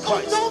Jesus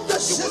Christ.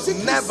 You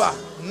will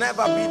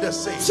never be the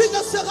same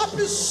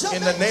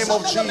in the name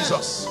of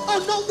Jesus.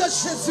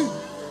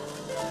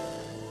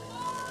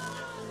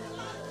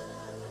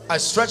 I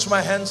stretch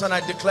my hands and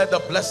I declare the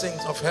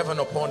blessings of heaven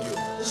upon you.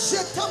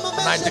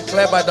 And I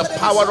declare by the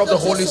power of the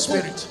Holy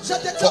Spirit,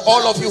 for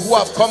all of you who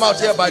have come out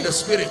here by the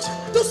Spirit,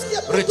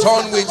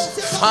 return with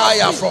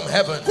fire from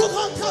heaven.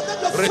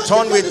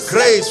 Return with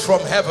grace from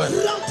heaven.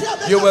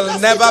 You will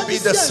never be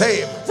the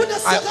same.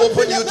 I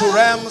open you to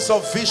realms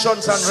of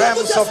visions and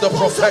realms of the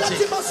prophetic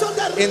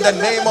in the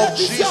name of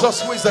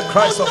Jesus, who is the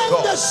Christ of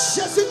God.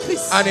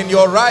 And in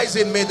your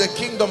rising, may the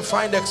kingdom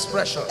find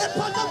expression.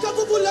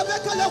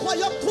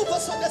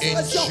 In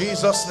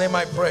Jesus' name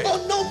I pray.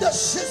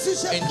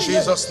 In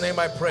Jesus' name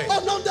I pray.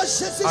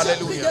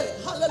 Hallelujah.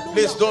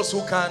 Please, those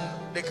who can,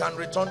 they can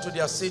return to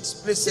their seats.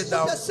 Please sit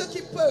down.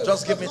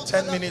 Just give me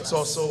 10 minutes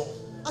or so.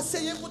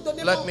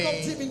 Let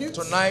me,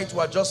 tonight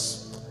we're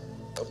just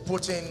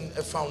putting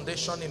a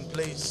foundation in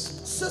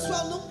place.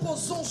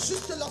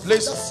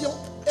 Please,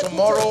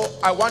 tomorrow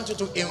I want you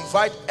to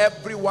invite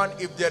everyone.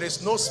 If there is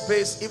no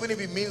space, even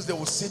if it means they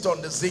will sit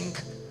on the zinc,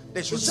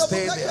 they should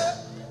stay there.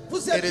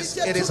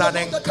 It is an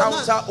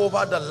encounter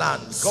over the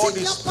land. God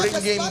is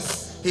bringing,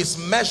 He's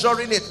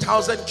measuring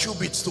 1,000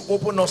 cubits to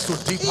open us to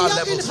deeper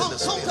levels in the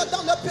Spirit.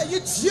 Dans le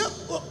pays, Dieu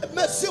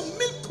mesure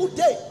 1000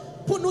 coudées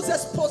pour nous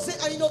exposer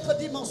à une autre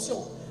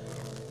dimension.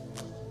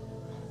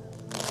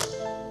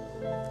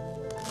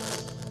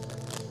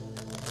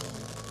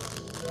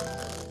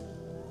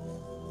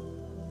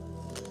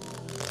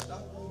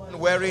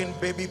 Wearing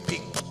baby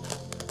pink.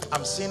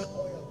 I'm seeing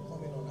oil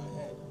coming on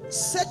her head.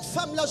 Cette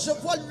femme-là, je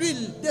vois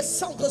l'huile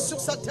descendre sur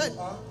sa tête.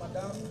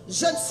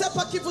 Je ne sais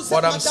pas qui vous êtes,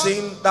 but I'm madame,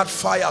 seeing that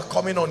fire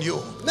coming on you.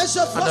 mais je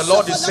vois And the ce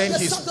Lord feu-là is saying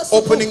He's descendre sur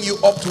opening vous. you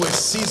up to a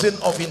season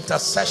of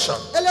intercession.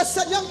 Et le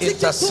Seigneur dit qu'il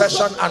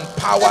Intercession t'ouvre and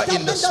power et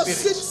in the t'emmène dans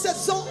Spirit. une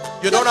saison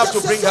You don't have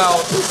to bring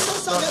out-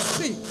 puissance en no.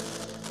 esprit.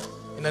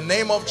 In the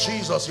name of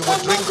Jesus, you Au will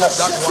nom drink de of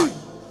that Jésus. wine.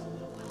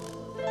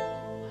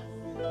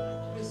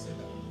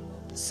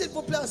 S'il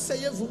vous plaît,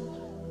 asseyez-vous.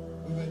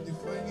 We were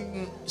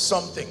defining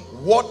something.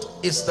 What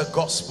is the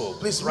gospel?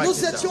 Please write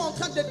Nous it étions down. en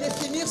train de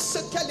définir ce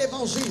qu'est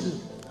l'évangile.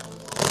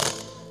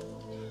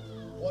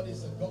 What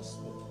is the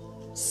gospel?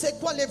 C'est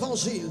quoi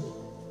l'évangile?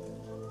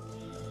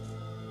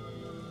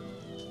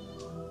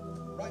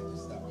 Write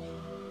this down.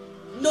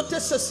 Notez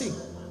ceci.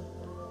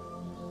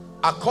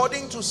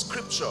 According to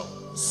scripture,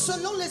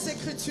 Selon les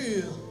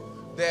Écritures,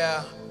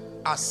 there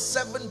are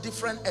 7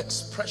 different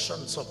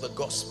expressions of the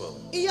gospel.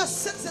 il y a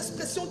 7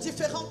 expressions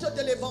différentes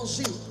de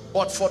l'évangile.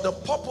 But for the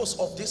purpose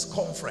of this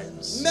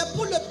conference, Mais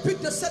pour le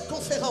but de cette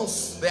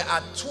conférence, there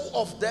are 2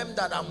 of them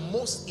that are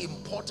most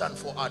important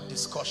for our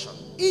discussion.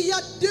 il y a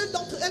 2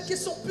 d'entre elles qui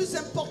sont plus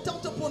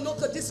importantes pour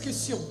notre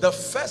discussion. The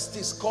first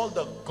is called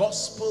the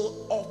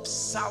gospel of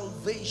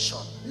salvation.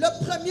 Le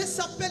premier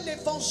s'appelle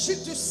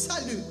l'évangile du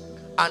salut.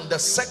 And the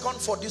second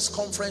for this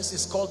conference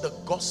is called the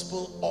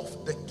gospel of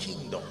the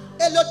kingdom.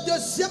 Et le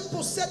deuxième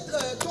pour cette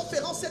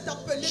conférence est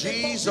appelé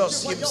l'évangile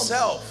Jesus du royaume.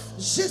 himself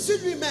Jésus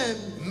lui-même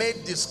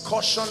made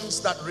discussions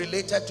that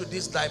related to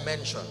this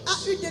dimension.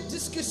 a eu des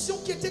discussions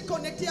qui étaient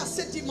connectées à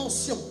cette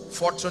dimension.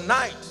 For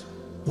tonight,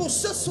 Pour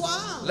ce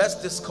soir, let's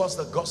discuss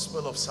the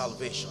gospel of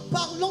salvation.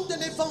 parlons de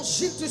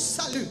l'évangile du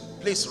salut.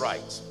 Please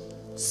write.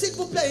 S'il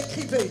vous plaît,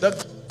 écrivez.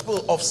 The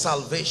gospel of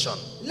salvation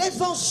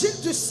L'évangile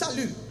du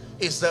salut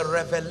is the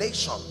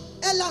revelation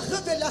est la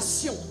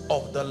révélation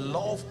of the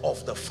love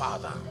of the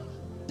Father.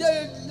 de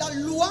la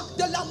loi,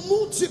 de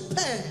l'amour du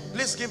Père.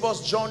 Please give us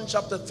John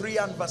chapter 3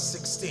 and verse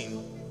 16.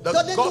 The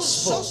Donnez-nous Jean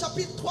gospel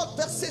chapitre 3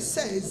 verset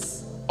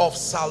 16. of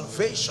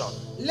salvation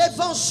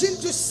L'évangile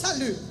du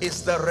salut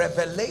is the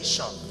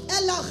revelation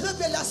est la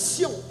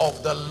révélation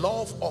of the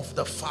love of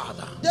the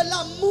Father, de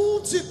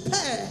l'amour du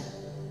Père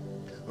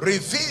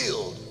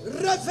revealed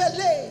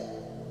révélé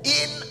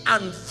in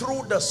and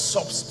through the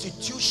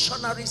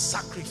substitutionary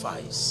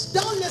sacrifice.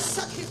 dans le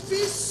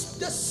sacrifice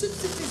de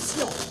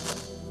substitution.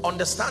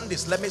 Understand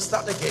this. Let me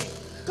start again.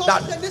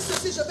 That, Comprenez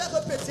ceci, je vais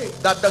répéter.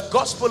 that the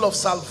gospel of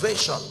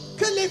salvation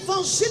Que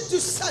l'évangile du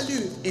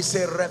salut is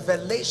a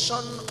revelation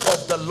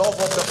of the love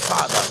of the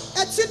Father,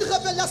 est une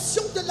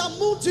révélation de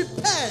l'amour du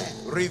Père,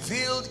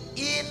 revealed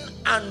in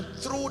and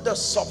through the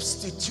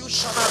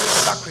substitutionary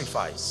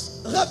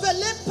sacrifice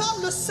révélé par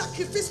le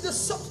sacrifice de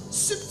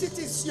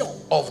substitution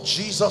of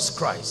Jesus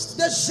Christ.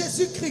 de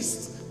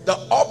Jésus-Christ. The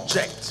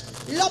object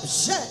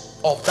L'objet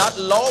of that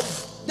love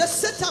de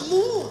cet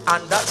amour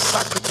and that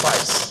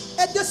sacrifice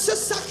et de ce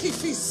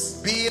sacrifice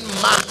being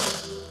man,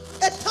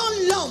 étant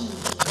l'homme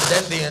and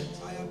then the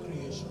entire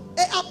creation.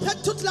 et après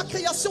toute la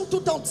création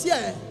tout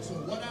entière. So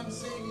what I'm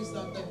saying is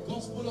that the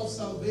gospel of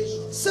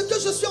salvation Ce que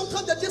je suis en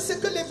train de dire, c'est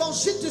que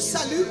l'évangile du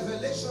salut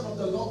revelation of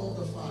the love of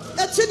the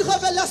Father. est une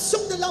révélation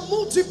de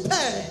l'amour du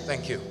Père.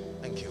 Thank you.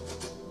 Thank you.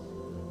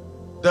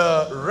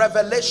 The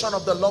revelation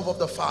of the love of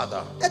the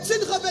Father Est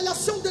une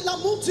révélation de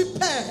l'amour du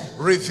Père,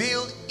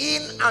 revealed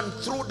in and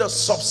through the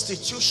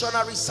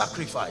substitutionary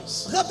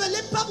sacrifice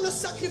révélé par le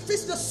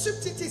sacrifice de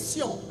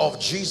substitution of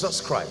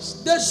Jesus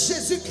Christ. de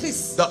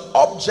Jésus-Christ. The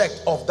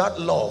object of that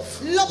love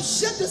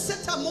L'objet de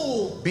cet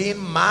amour being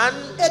man,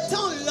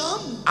 étant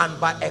l'homme and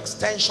by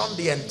extension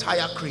the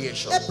entire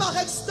creation. et par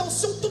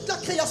extension toute la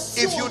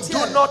création If you do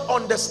entière. not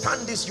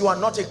understand this, you are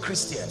not a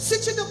Christian. Si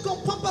tu ne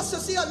comprends pas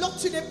ceci, alors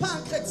tu n'es pas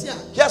un chrétien.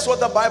 Here's what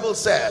the Bible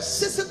says.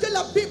 C'est ce que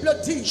la Bible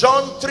dit.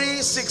 John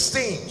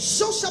 3:16.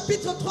 Jean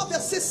chapitre 3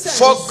 verset 16.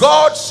 For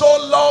God so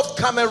loved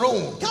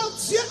Cameroon. Car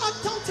Dieu a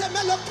tant aimé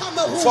le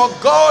Cameroun. For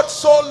God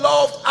so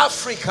loved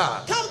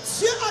Africa. Car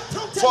Dieu a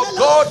tant For aimé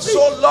God l'Afrique.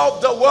 so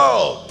loved the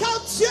world Car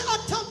Dieu a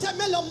tant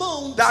aimé le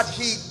monde that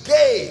he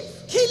gave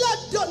qu'il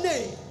a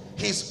donné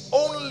his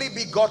only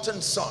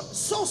begotten son.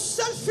 son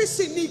seul fils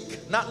unique.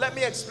 Now let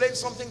me explain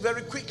something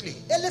very quickly.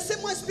 Et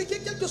laissez-moi expliquer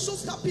quelque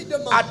chose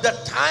rapidement. At the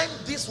time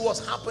this was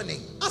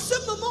happening, À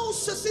ce moment où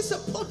ceci se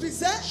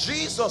produisait,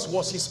 Jesus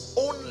was his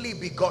only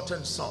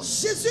begotten son.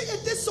 Jésus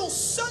était son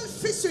seul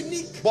fils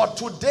unique. But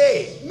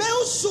today, Mais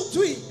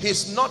aujourd'hui,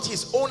 he's not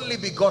his only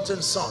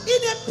begotten son. il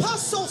n'est pas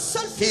son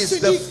seul He fils is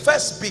the unique.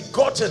 first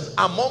begotten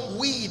among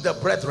we the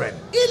brethren.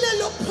 Il est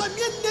le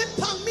premier né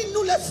parmi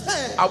nous les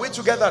frères. Are we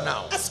together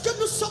now? Est-ce que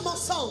nous sommes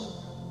ensemble?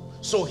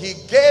 So he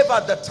gave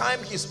at the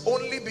time his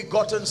only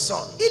begotten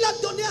son. Il a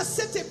donné à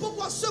cette époque,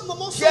 à ce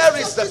moment, Here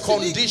is the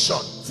condition.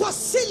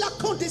 Voici la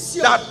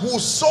condition. That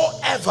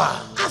whosoever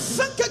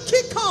afin que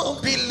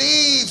quiconque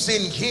believes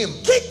in him,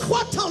 qui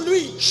croit en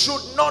lui,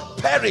 should not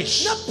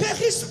perish, ne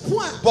périsse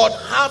point, but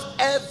have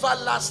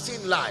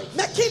everlasting life.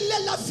 Mais qu'il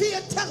ait la vie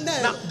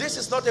éternelle. Now, this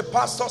is not a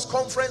pastor's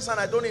conference, and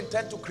I don't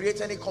intend to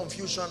create any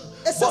confusion.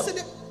 Et ça,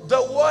 But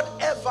the word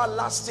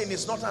everlasting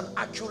is not an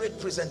accurate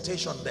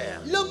presentation there.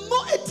 Le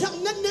mot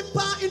éternel n'est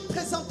pas une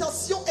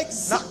présentation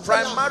exacte. Now,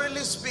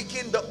 primarily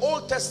speaking, the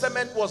Old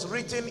Testament was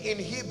written in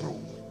Hebrew.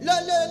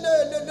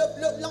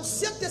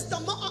 L'Ancien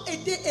Testament a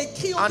été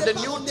écrit and the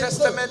New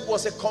Testament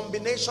was a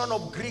combination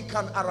of Greek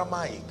and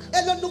Aramaic.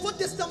 Et le Nouveau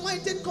Testament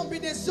était une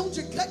combinaison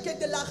du grec et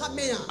de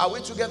l'araméen. Are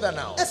we together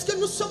now? Est-ce que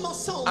nous sommes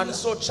ensemble? And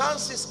so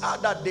chances are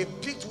that they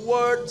picked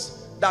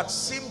words that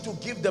seem to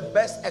give the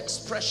best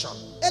expression.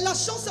 Et la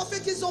chance a fait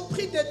qu'ils ont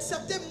pris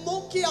certains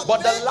mots qui avaient, but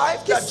the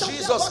life that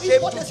Jesus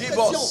came to give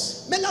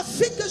us, mais la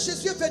vie que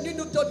Jésus est venu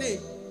nous donner,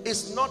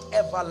 is not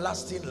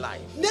everlasting life.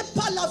 N'est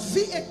pas la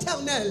vie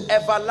éternelle.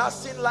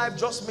 Everlasting life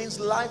just means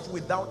life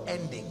without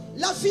ending.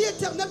 La vie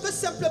éternelle veut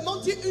simplement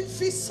dire une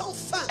vie sans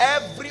fin.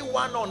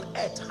 Everyone on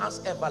earth has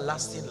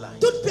everlasting life.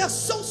 Toute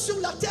personne sur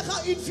la terre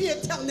a une vie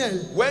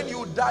éternelle. When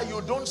you die, you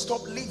don't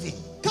stop living.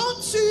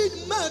 Quand tu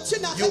meurs, tu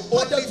n'arrêtes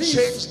pas de vivre. You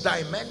only change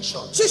dimension.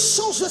 Tu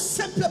changes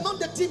simplement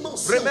de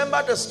dimension.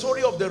 Remember the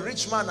story of the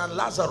rich man and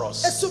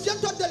Lazarus. Et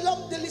souviens-toi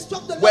de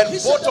l'histoire de l'homme when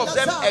riche both de of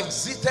them Lazare.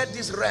 exited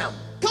this realm,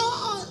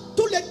 Quand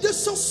tous les deux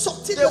sont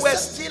sortis they de were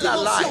cette still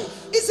dimension, alive.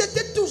 ils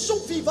étaient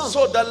toujours vivants.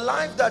 So the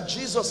life that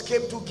Jesus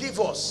came to give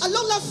us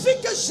Alors la vie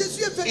que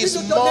Jésus est venu is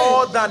nous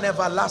more donner than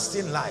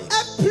everlasting life.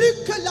 est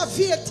plus que la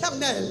vie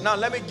éternelle. Now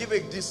let me give a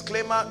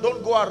disclaimer.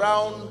 Don't go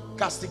around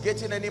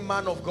castigating any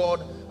man of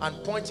God and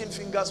pointing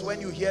fingers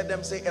when you hear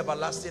them say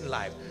everlasting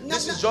life.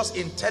 This is just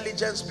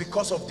intelligence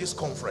because of this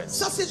conference.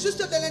 Ça c'est juste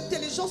de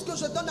l'intelligence que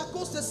je donne à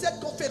cause de cette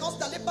conférence.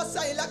 N'allez pas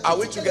ça et là Are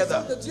we critiquer les together?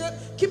 hommes de Dieu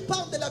qui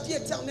parlent de la vie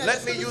éternelle.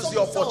 Let me use the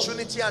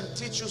opportunity and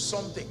teach you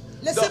something.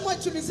 Laissez-moi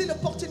utiliser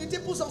l'opportunité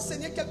pour vous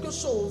enseigner quelque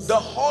chose. The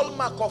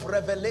hallmark of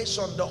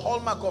revelation, the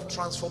hallmark of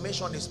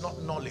transformation is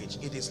not knowledge,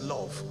 it is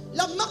love.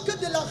 La marque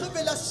de la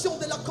révélation,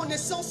 de la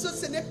connaissance,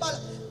 ce n'est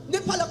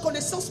pas la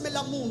connaissance mais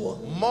l'amour.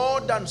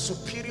 More than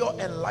superior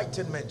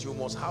enlightenment, you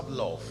must have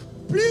love.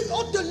 Plus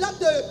au-delà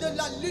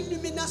de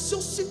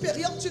l'illumination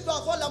supérieure, tu dois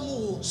avoir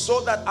l'amour.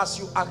 So that as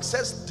you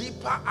access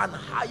deeper and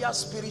higher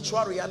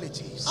spiritual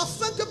realities,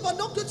 afin que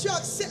pendant que tu as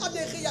accès à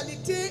des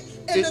réalités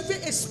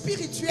élevées et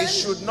spirituelles, it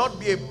should not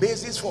be a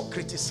basis for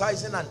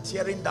criticizing and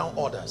tearing down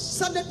others.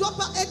 Ça ne doit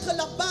pas être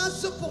la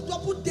base pour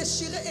toi pour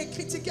déchirer et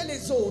critiquer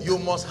les autres. You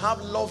must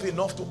have love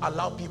enough to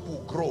allow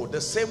people grow.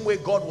 The same way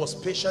God was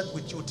patient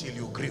with you till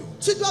you grew.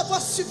 Tu dois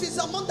avoir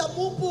suffisamment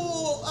d'amour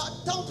pour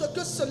attendre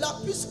que cela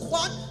puisse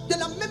croître de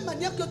la même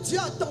manière que Dieu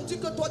a attendu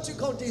que toi tu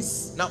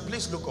grandisses. Now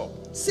please look up.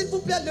 S'il vous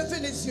plaît, levez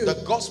les yeux.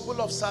 The gospel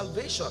of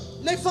salvation,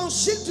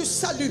 l'évangile du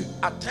salut,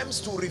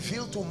 attempts to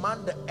reveal to man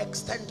the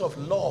extent of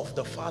love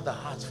the Father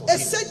has for him.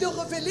 essaie de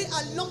révéler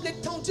à l'homme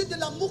l'étendue de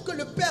l'amour que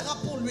le Père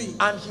a pour lui.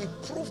 And he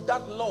proved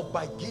that love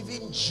by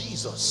giving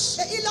Jesus.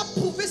 Et il a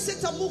prouvé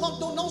cet amour en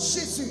donnant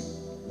Jésus.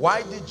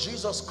 Why did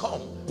Jesus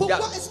come?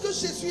 Pourquoi est-ce que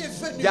Jésus est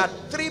venu? There are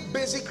three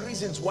basic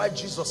reasons why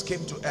Jesus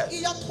came to earth. Il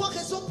y a trois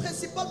raisons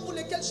principales pour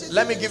lesquelles Jésus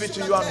Let me est give venu it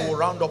sur to la you and terre. we'll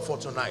round up for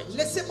tonight.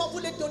 Laissez-moi vous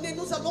les donner,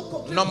 nous allons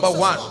conclure. Number pour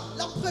ce one. soir.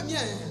 La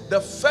première.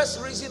 The first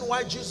reason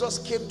why Jesus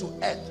came to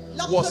earth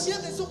La was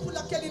première raison pour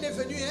laquelle il est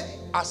venu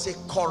as a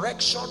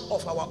correction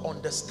of our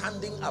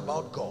understanding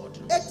about God.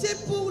 était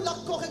pour la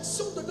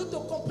correction de notre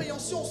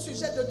compréhension au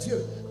sujet de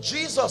Dieu.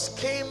 Jesus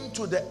came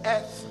to the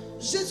earth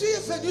Jésus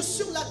est venu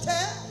sur la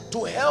terre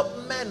to help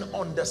men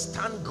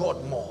understand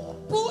God more.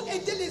 pour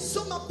aider les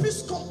hommes à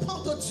plus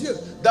comprendre Dieu.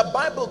 The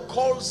Bible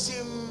calls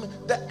him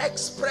the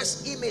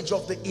express image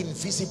of the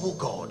invisible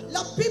God.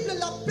 La Bible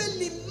l'appelle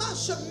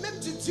l'image même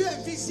du Dieu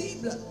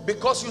invisible.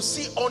 Because you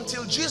see,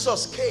 until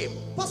Jesus came,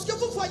 Parce que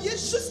vous voyez,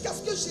 jusqu'à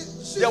ce que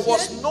Jésus there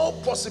was vienne, no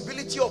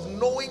possibility of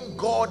knowing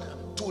God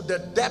to the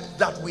depth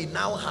that we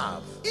now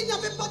have. il n'y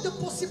avait pas de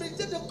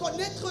possibilité de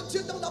connaître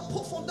Dieu dans la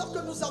profondeur que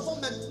nous avons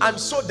maintenant. And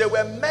so there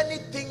were many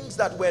things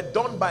that were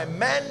done by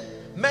men,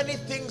 many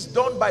things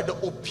done by the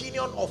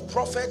opinion of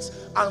prophets,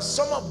 and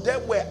some of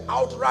them were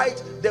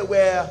outright, they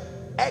were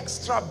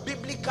extra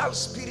biblical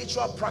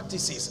spiritual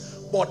practices,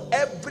 but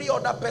every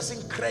other person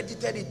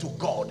credited it to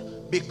God,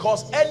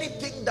 because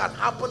anything that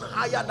happened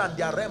higher than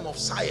their realm of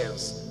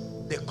science,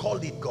 they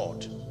called it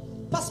God.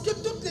 Parce que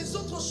toutes les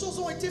autres choses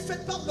ont été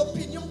faites par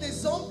l'opinion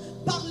des hommes,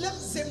 par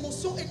leurs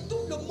émotions, et tout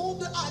le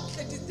monde a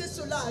accrédité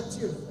cela à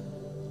Dieu.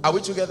 Are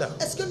we together?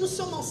 Est-ce que nous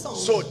sommes ensemble?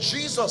 So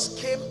Jesus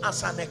came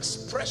as an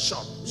expression.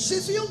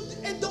 Jésus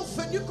est donc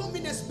venu comme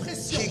une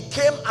expression. He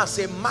came as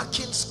a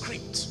marking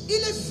script Il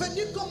est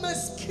venu comme un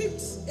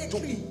script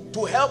écrit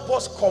to help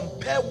us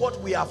compare what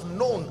we have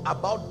known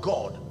about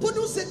God pour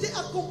nous aider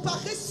à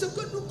comparer ce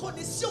que nous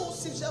connaissions au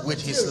sujet with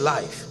de his Dieu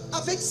life.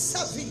 avec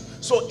sa vie.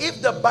 So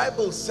if the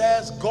Bible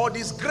says God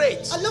is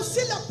great, Alors si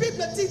la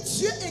Bible dit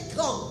Dieu est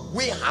grand,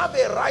 we have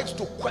a right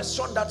to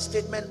question that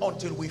statement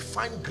until we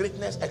find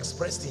greatness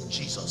expressed in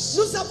Jesus.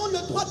 nous avons le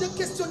droit de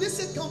questionner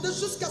cette grandeur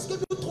jusqu'à ce que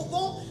nous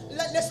trouvons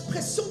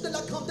l'expression de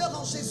la grandeur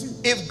en Jésus.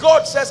 If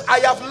God says, I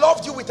have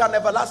loved you with an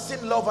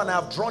everlasting love and I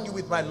have drawn you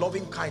with my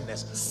loving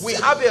kindness, we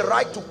have a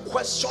right to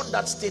question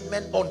that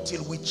statement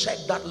until we check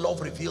that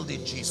love revealed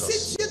in Jesus.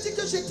 Si Dieu dit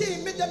que j'ai été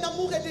aimé d'un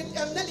amour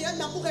éternel et un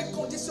amour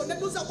inconditionnel,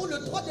 nous avons le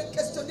droit de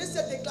questionner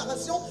cette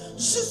déclaration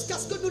jusqu'à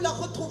ce que nous la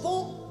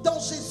retrouvons dans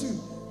Jésus.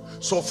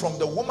 So from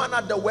the woman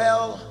at the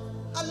well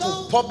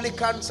to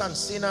publicans and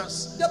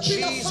sinners,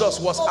 Jesus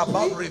was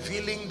about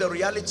revealing the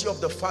reality of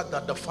the fact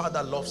that the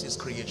Father loves his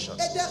creation.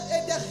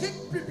 Et des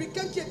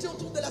républicains qui étaient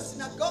autour de la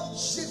synagogue,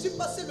 Jésus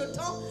passait le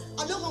temps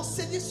à leur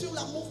enseigner sur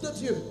l'amour de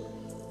Dieu.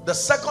 The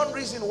second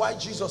reason why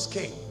Jesus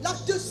came La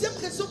deuxième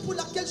raison pour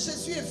laquelle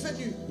Jésus est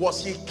venu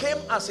was he came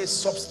as a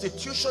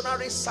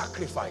substitutionary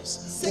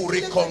sacrifice to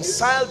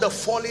reconcile the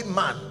fallen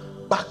man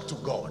back to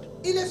God.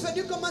 Il est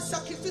venu comme un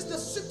sacrifice de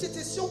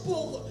substitution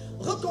pour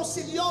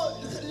réconcilier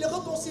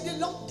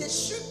l'homme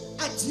déchu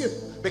à Dieu.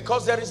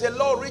 Because there is a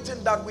law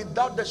written that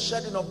without the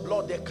shedding of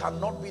blood there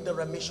cannot be the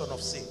remission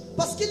of sin.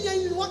 Parce qu'il y a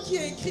une loi qui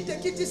est écrite et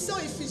qui dit sans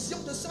effusion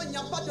de sang, il n'y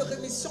a pas de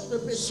rémission de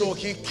péché. So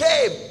he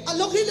came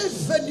Alors il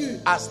est venu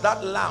as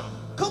that lamb.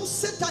 comme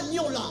cet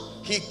agneau-là.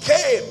 He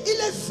came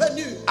Il est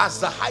venu as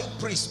the high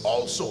priest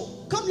also,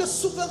 comme le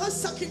souverain who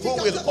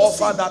sacrificateur will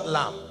offer aussi, that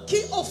lamb. qui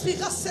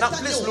offrira cet Now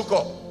please agneau. look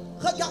up.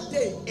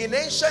 Regardez, In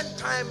ancient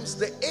times,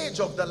 the age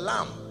of the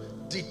lamb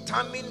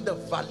determined the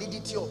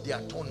validity of the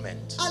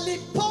atonement. à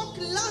l'époque,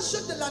 l'âge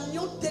de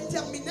l'agneau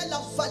déterminait la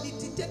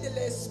validité de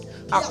l'expiation.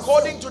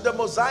 According to the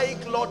Mosaic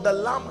law, the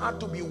lamb had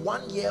to be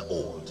 1 year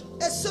old.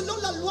 Et selon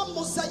la loi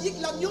mosaïque,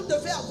 l'agneau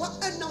devait avoir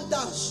 1 an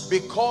d'âge.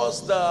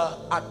 Because the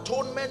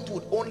atonement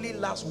would only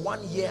last 1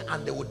 year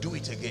and they would do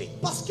it again.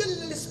 Parce que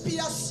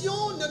l'expiation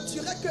ne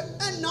durait que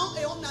 1 an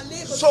et on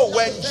allait So refaire.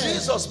 when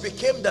Jesus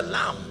became the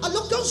lamb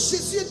Alors quand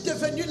Jésus est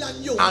devenu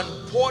l'agneau and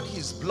poured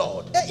his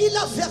blood et il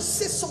a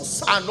versé son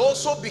sang and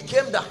also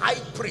became the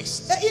high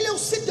priest et il est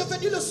aussi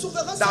devenu le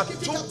souverain that took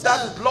sacrificateur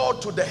that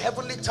blood to the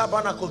heavenly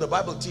tabernacle, the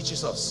Bible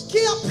teaches us. qui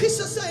a pris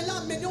ce sang et l'a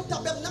amené au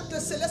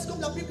tabernacle céleste comme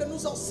la Bible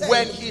nous enseigne.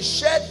 When he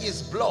shed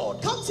his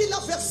blood, Quand il a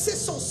versé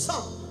son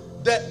sang,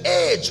 the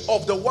age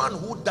of the one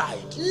who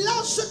died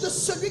l'âge de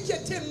celui qui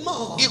était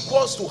mort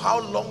equals to how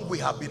long we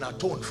have been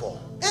atoned for.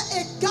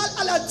 est égal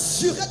à la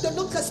durée de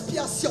notre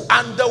expiation.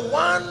 And the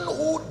one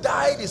who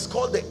died is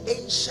called the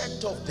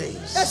Ancient of Days.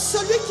 Et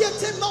celui qui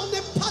était mort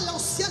n'est pas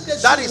l'ancien des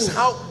jours. That is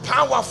how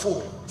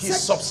powerful his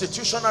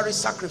substitutionary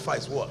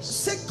sacrifice was.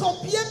 C'est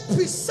combien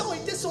puissant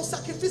était son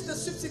sacrifice de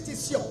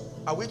substitution.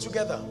 Are we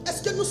together?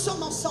 Est-ce que nous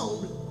sommes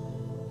ensemble?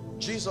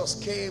 Jesus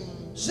came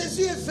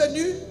Jésus est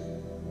venu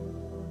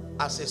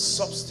as a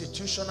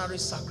substitutionary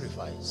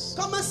sacrifice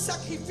comme un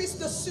sacrifice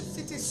de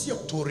substitution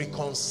to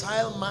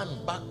reconcile man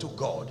back to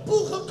God.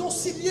 pour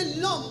réconcilier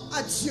l'homme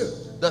à Dieu.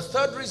 The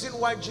third reason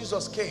why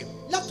Jesus came,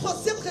 La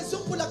troisième raison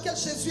pour laquelle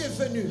Jésus est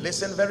venu,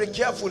 listen very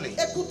carefully,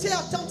 écoutez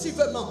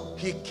attentivement,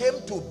 he came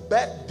to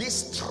birth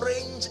this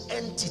strange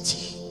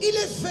entity il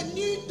est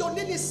venu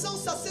donner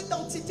naissance à cette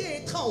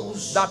entité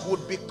étrange that would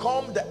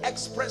become the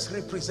express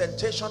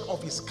representation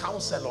of his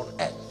counsel on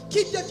earth.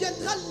 qui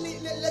deviendra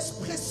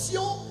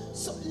l'expression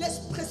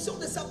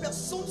de sa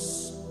personne,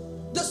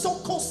 de son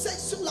conseil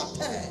sur la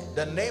terre.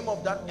 The name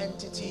of that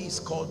entity is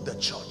called the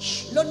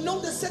church. Le nom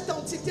de cette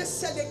entité,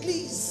 c'est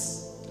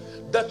l'Église.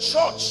 The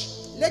church,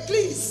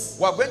 L'Église,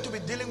 we are going to be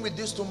dealing with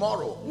this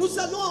tomorrow. nous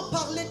allons en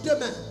parler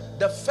demain.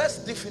 The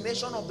first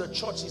definition of the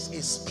church is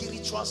a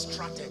spiritual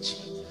strategy.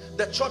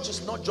 The church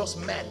is not just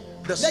men.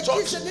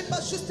 L'Église n'est pas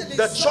juste les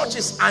The hommes. church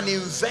is an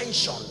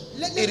invention.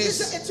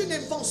 L'Église est une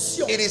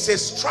invention. It is a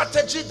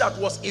strategy that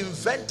was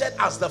invented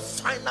as the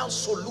final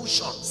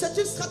solution C'est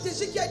une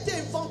stratégie qui a été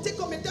inventée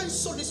comme étant une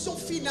solution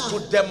finale to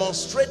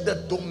demonstrate the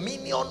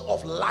dominion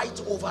of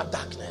light over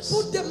darkness.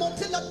 pour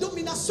démontrer la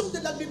domination de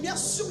la lumière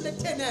sur les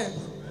ténèbres.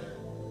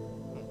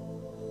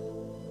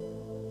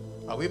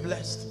 Are we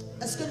blessed?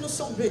 Est-ce que nous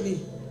sommes bénis?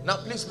 Now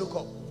please look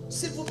up.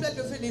 S'il vous plaît,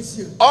 levez les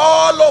yeux.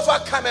 All over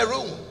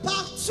Cameroon,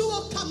 Partout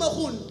au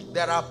Cameroun,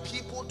 there are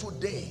people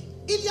today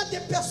il y a des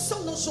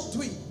personnes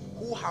aujourd'hui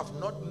who have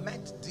not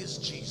met this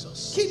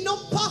Jesus. qui n'ont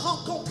pas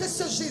rencontré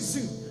ce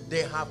Jésus.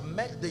 They have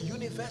met the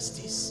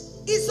universities.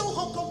 Ils ont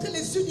rencontré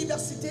les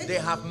universités. They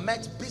have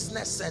met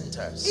business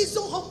centers. Ils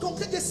ont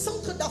rencontré des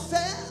centres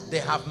d'affaires. They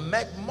have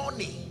met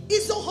money.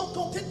 Ils ont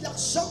rencontré de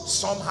l'argent.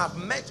 Some have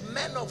met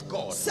men of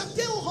God.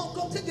 Certains ont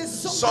rencontré des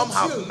hommes Some de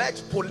have Dieu. met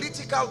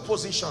political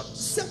positions.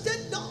 Certains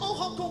ont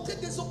rencontré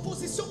des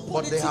oppositions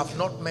But they politiques. have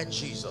not met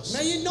Jesus.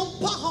 Mais ils n'ont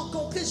pas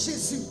rencontré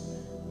Jésus.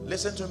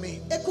 Listen to me.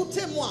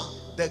 Écoutez-moi.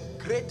 The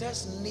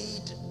greatest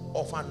need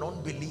of an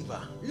unbeliever,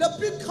 le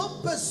plus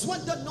grand besoin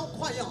d'un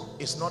non-croyant,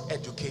 is not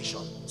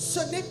education. ce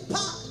n'est pas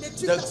The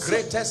l'éducation.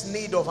 greatest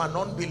need of an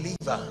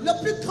unbeliever, Le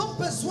plus grand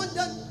besoin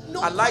d'un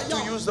I like to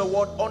non-croyant. use the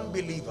word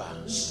unbeliever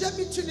J'aime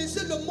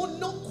utiliser le mot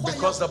non-croyant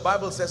because the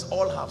Bible says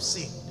all have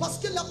sinned. parce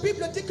que la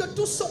Bible dit que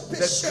tous sont The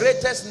péchés.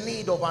 greatest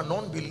need of an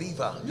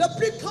unbeliever Le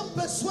plus grand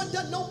besoin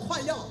d'un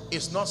non-croyant,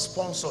 is not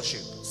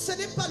sponsorship, ce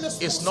n'est pas le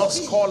it's not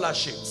sponsoring,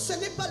 scholarship. ce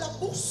n'est pas la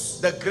bourse.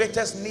 The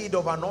greatest need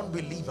of an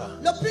unbeliever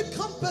Le plus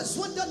grand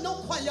besoin d'un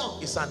non-croyant,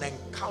 is an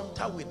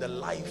encounter with the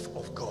life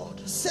of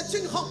God. c'est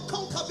une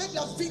rencontre avec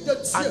la vie de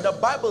Dieu. And the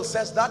Bible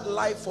says that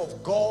life of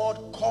God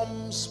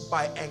comes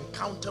by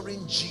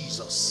encountering Jesus.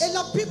 Et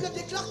la Bible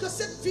déclare que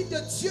cette vie de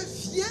Dieu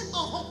vient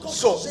en rencontrant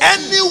So Jésus.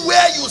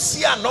 anywhere you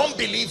see an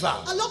unbeliever,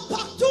 Alors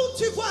partout où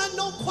tu vois un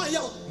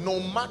non-croyant, no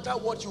matter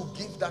what you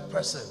give that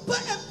person, peu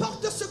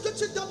importe ce que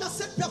tu donnes à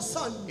cette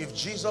personne, if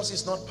Jesus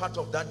is not part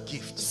of that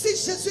gift, si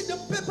Jésus ne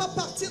peut pas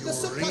partir de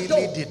ce you really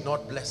cadeau, did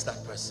not bless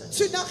that person.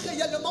 tu n'as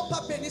réellement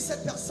pas béni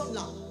cette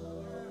personne-là.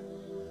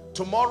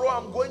 Tomorrow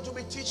I'm going to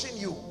be teaching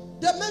you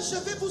Demain, je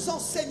vais vous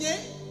enseigner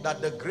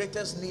that the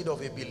greatest need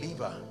of a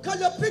believer que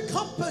le plus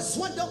grand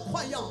besoin d'un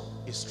croyant,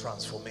 is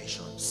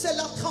transformation. c'est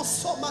la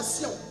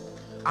transformation.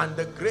 And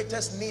the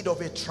greatest need of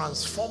a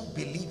transformed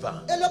believer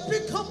Et le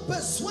plus grand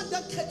besoin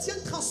d'un chrétien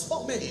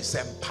transformé, is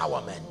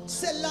empowerment.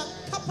 c'est la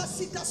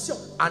capacitation.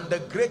 And the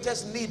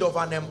greatest need of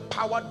an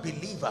empowered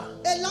believer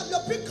Et là,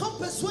 le plus grand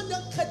besoin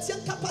d'un chrétien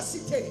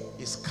capacité,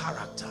 is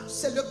character.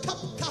 c'est le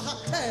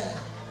caractère.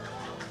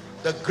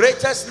 The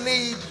greatest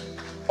need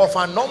of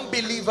an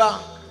unbeliever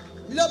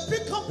Le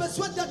plus grand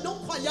besoin d'un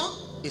non-croyant,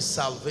 is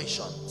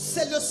salvation.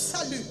 c'est le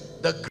salut.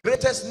 The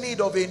greatest need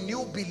of a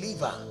new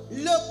believer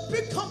Le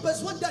plus grand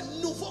besoin d'un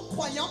nouveau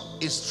croyant,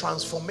 is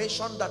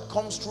transformation that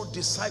comes through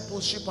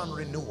discipleship and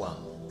renewal.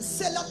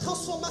 c'est la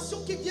transformation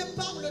qui vient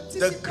par le The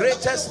disciple,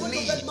 greatest le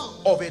need renouvellement.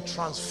 of a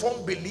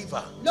transformed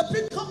believer Le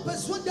plus grand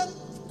besoin d'un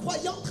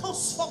croyant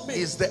transformé,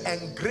 is the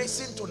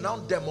engracing to now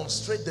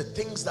demonstrate the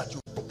things that you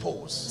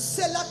propose.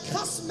 c'est la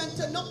grâce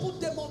maintenant pour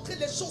démontrer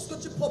les choses que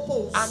tu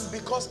proposes. And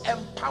because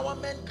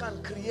empowerment can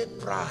create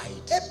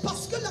pride, Et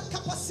parce que la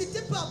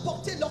capacité peut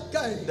apporter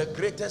l'orgueil, the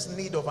greatest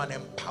need of an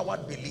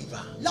empowered believer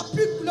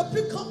le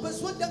plus grand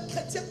besoin d'un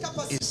chrétien is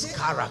capacité,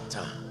 character,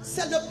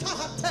 c'est le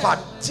caractère,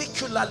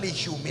 particularly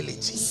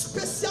humility.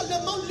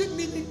 spécialement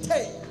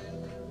l'humilité.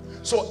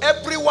 So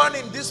everyone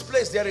in this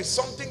place, there is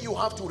something you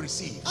have to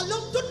receive.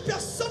 Alors toute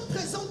personne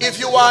présente, If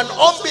you are an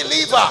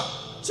unbeliever,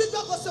 tu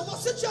dois recevoir.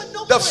 Si tu es un the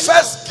non-croyant,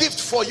 first gift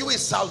for you is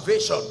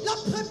salvation. la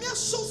première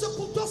chose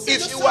pour toi, c'est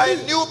le If you are a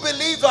salut. new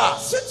believer,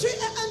 Si tu es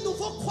un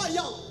nouveau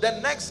croyant,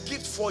 the next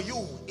gift for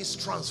you is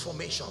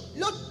transformation.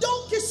 le don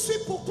qui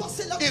suit pour toi,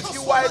 c'est la If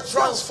you are a transformation.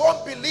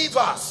 transformed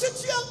believer, Si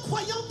tu es un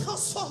croyant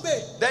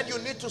transformé, then you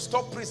need to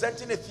stop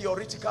presenting a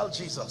theoretical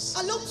Jesus.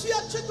 alors tu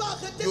dois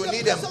arrêter You de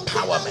need présenter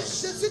un empowerment.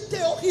 Jésus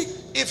théorique.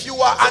 If you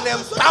are an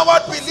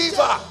empowered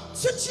believer,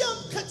 Si tu es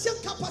un chrétien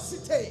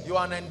capacité, you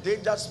are an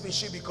endangered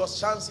species because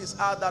chances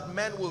are that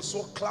men will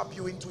so clap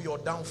you into your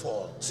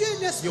downfall. tu es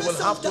une espèce You will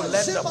have to en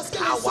learn danger the parce que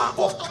les power hommes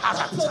vont of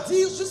character.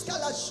 applaudir jusqu'à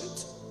la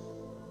chute.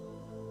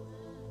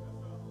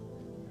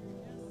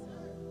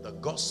 The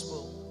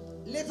gospel.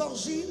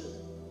 L'évangile.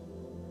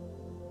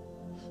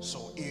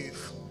 So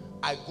if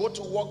I go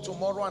to work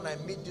tomorrow and I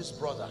meet this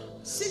brother,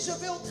 Si je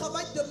vais au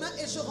travail demain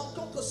et je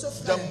rencontre ce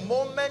the frère,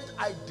 moment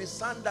I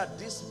discern that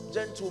this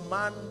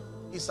gentleman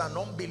is an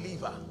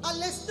unbeliever, à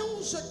l'instant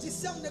où je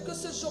discerne que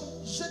ce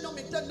jeune homme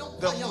est un the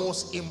non-croyant,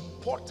 most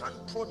important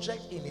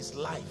project in his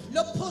life,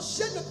 le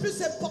projet le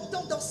plus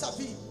important dans sa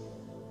vie,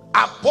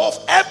 above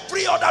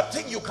every other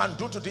thing you can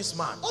do to this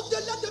man,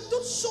 au-delà de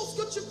toute chose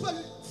que tu peux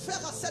faire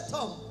à cet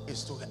homme,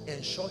 is to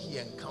ensure he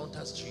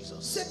encounters Jesus.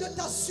 c'est de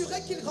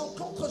t'assurer qu'il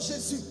rencontre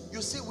Jésus.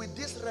 You see, with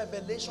this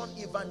revelation,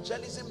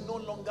 evangelism no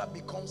longer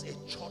becomes a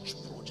church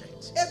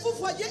project. Et vous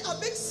voyez,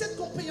 avec cette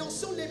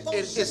compréhension,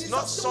 It's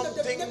not l'évangélisation ne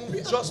devient something plus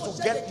un just to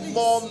projet get d'église.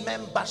 more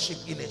membership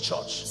in a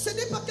church. Ce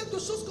n'est pas quelque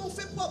chose qu'on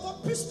fait pour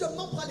avoir plus de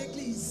membres à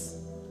l'église.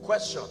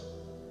 Question: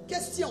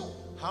 Question: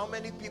 how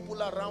many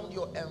people around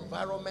your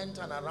environment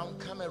and around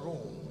Cameroon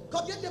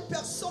combien de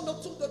personnes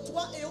autour de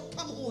toi et au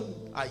Cameroun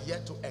are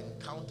yet to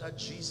encounter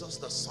Jesus,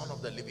 the Son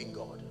of the living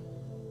God?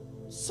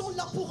 sont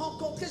là pour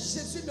rencontrer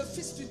Jésus, le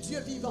Fils du Dieu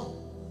vivant?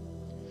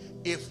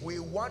 If we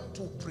want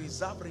to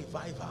preserve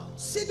revival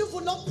Si nous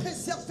voulons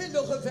préserver le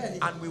réveil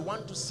and we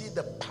want to see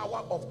the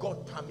power of God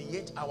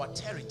permeate our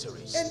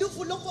territories, et nous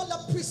voulons voir la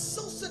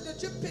puissance de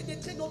Dieu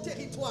pénétrer nos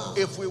territoires,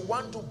 if we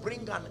want to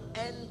bring an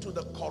end to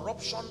the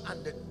corruption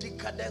and the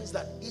decadence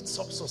that eats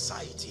up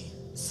society,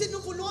 si nous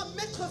voulons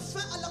mettre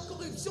fin à la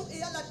corruption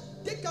et à la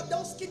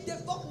décadence qui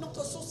dévore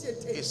notre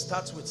société, it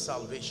starts with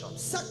salvation.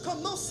 ça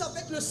commence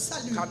avec le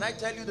salut. Can I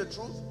tell you the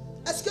truth?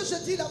 Est-ce que je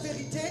dis la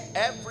vérité?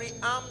 Every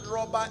armed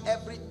robber,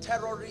 every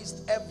terrorist,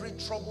 every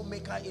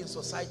troublemaker in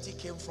society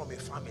came from a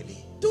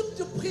family. Tout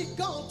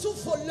brigand, tout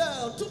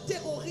voleur, tout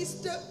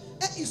terroriste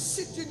est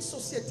issu d'une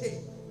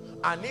société.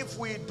 And if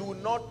we do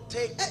not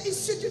take est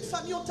issu d'une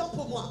famille autant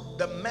pour moi.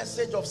 The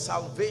message of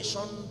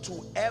salvation to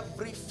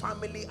every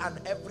family and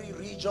every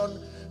region,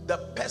 the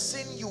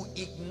person you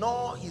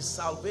ignore his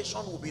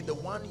salvation will be the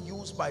one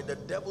used by the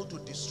devil to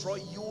destroy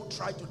you,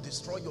 try to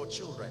destroy your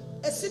children.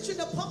 Et si tu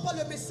ne prends pas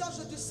le message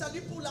du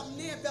salut pour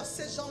l'amener vers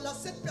ces gens-là,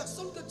 cette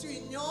personne que tu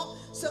ignores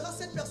sera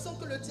cette personne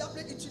que le diable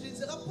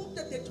utilisera pour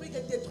te détruire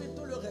et détruire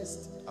tout le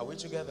reste. Are we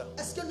together?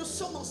 Est-ce que nous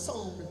sommes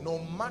ensemble? No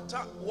matter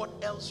what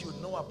else you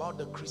know about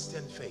the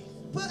Christian faith,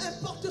 peu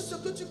importe ce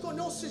que tu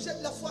connais au sujet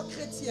de la foi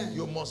chrétienne,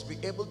 you must be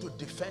able to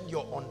defend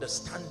your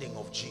understanding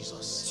of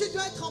Jesus. tu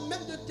dois être en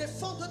même de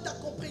défendre ta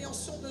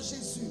compréhension de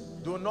Jésus.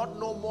 Do not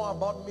know more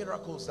about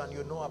miracles than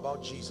you know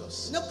about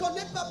Jesus. Ne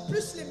connais pas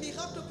plus les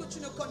miracles que tu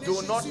ne connais Do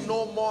Jésus. not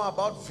know more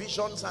about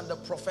visions and the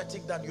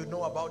prophetic than you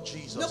know about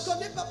Jesus. Ne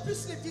connais pas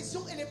plus les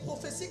visions et les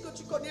prophéties que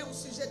tu connais au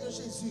sujet de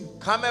Jésus.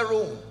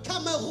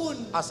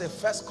 Cameroon, As a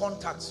first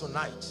contact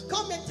tonight,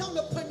 comme étant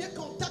le premier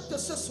contact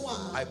ce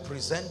soir, I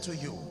present to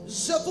you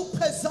je vous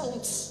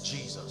présente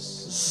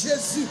Jesus.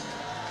 Jésus.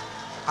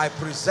 I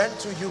present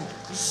to you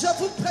Je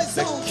vous the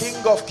présente King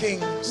of Kings,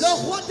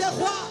 le roi des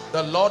rois,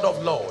 the Lord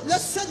of Lords. le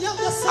Seigneur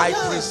des I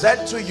seigneurs.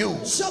 present to you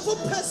Je vous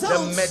the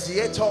présente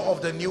mediator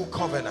of the new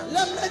covenant.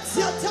 le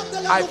médiateur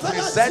de la I nouvelle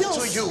present alliance.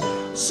 to you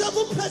Je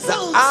vous the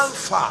présente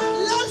Alpha,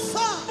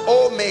 l'alpha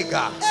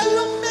Omega. et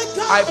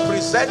l'oméga. I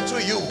present to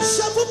you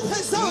Je vous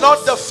présente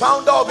not the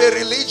founder of a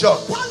religion,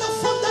 pas le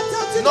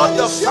fondateur d'une not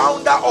the religion,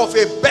 founder of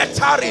a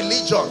better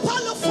religion, pas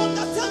le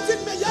fondateur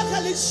d'une meilleure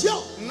religion,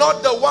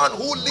 not the one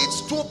who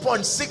leads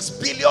 2.6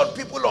 billion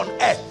people on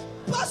earth.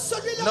 pas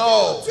celui-là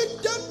No. qui conduit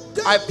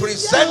deux I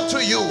present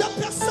to you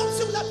de personnes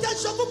sur la terre.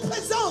 Je vous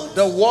présente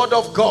the Word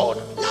of God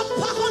la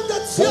parole de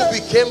who Dieu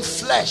became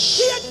flesh,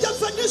 qui est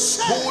devenue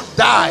chair, who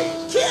died,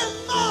 qui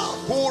est mort,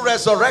 who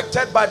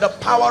resurrected by the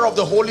power of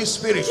the Holy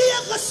Spirit, qui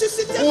est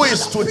ressuscité, who par is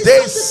la today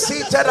puissance du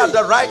seated at Saint-Esprit,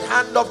 the right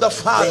hand of the qui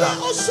Father.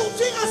 est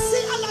aujourd'hui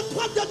assis à la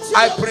droite de Dieu.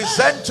 I le Père.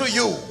 present to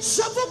you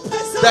Je vous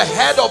présente the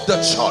head of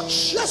the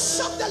church, le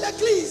chef de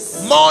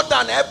l'église, more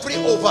than every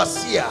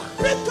overseer,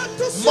 plus que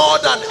tous more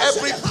ceux than qui sont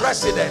every généraux,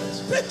 president,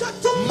 plus que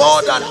tout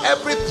more than président,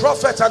 every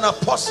prophet and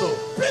apostle.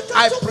 plus que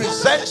I tout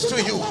present prophète, to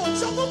tout you apôtre.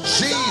 Je vous présente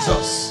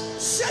Jesus.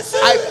 Jésus.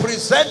 I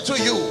present to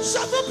you Je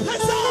vous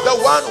présente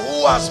the one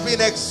who has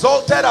been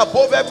exalted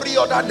above every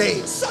other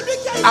name, celui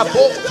qui a été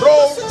above élevé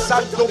thrones au-dessus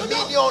and de tout nom,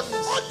 dominions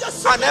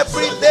au-dessus and de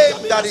every toute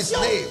name that is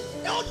domination, named.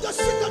 et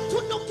au-dessus de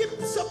tout nom qui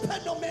se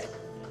peut nommer.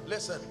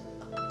 Listen,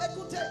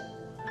 Écoutez,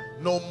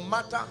 no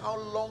matter how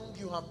long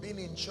you have been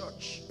in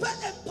church, peu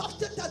importe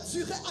ta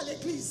durée à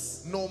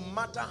l'église, no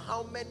matter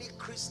how many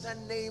Christian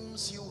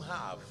names you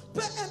have,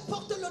 peu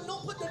importe le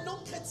nombre de noms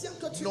chrétiens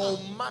que tu no as,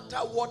 matter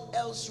what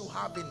else you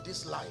have in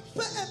this life,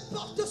 peu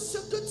importe ce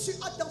que tu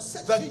as dans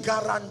cette the vie,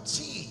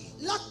 guarantee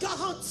la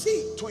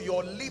garantie to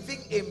your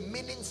living a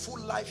meaningful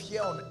life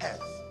here on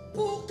earth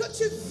pour que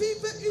tu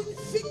vives une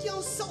vie qui a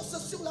un sens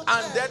sur la and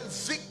terre then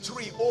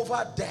victory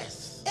over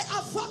death et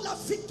avoir la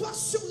victoire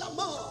sur la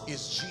mort,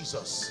 is Jesus.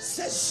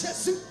 c'est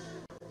Jésus.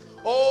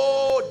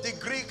 Oh,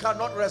 degree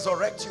cannot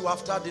resurrect you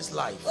after this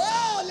life.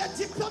 Oh, les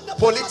diplômes ne peuvent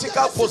Political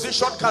pas te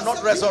position ressusciter cannot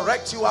après cette vie.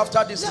 resurrect you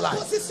after this Les life.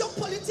 positions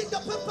politiques ne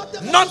peuvent pas te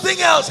Nothing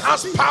ressusciter else après has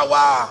cette vie.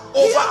 power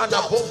over and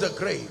above the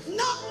grave.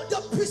 Non,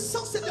 de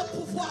puissance et de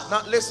pouvoir.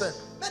 Now listen,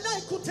 Maintenant,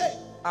 écoutez.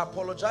 I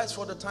apologize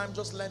for the time.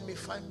 Just lend me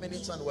 5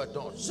 minutes and we're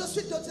done. Je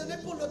suis désolé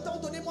pour le temps.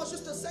 Donnez-moi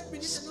juste 5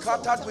 minutes et nous sommes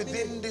Scattered terminés.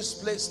 within this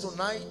place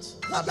tonight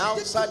and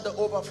outside the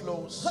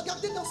overflows,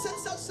 Regardez dans cette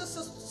salle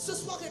ce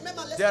soir et même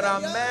à there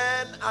are l'extérieur.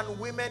 men and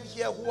women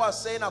here who are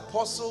saying,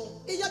 Apostle,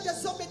 Il y a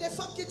des hommes et des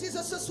femmes qui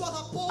disent ce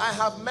soir, apôtre, I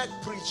have met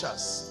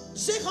preachers.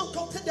 j'ai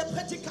rencontré des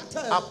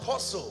prédicateurs,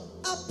 Apostle,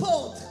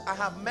 apôtres, I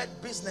have met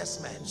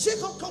businessmen. j'ai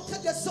rencontré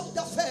des hommes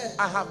d'affaires,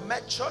 I have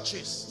met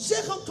churches. j'ai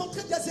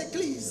rencontré des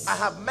églises, I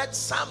have met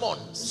sermons.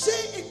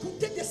 j'ai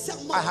écouté des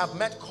sermons I have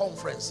met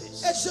conferences.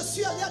 et je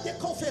suis allé à des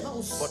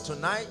conférences. But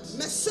tonight,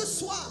 Mais ce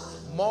soir,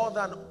 more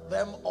than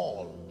them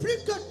all, plus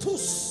que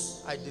tous,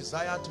 I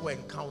desire to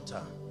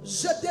encounter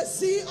je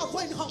désire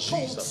avoir une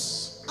rencontre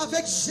Jesus,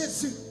 avec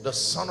Jésus, the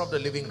Son of the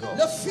living God.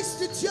 le Fils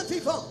du Dieu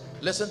vivant.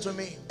 Listen to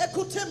me.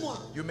 Écoutez-moi,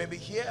 You may be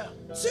here,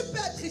 tu peux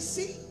être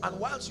ici and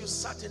whilst you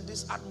sat in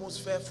this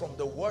atmosphere from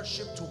the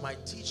worship to my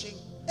teaching,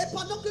 et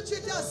pendant que tu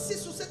étais assis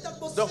sous cette the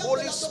atmosphère de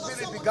Holy l'adoration,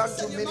 Spirit mon began to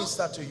enseignement,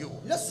 minister to you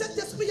le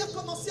Saint-Esprit a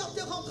commencé à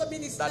te rendre that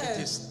ministère. it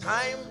is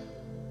time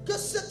Que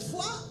cette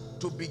fois,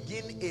 to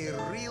begin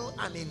a real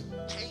and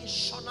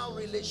intentional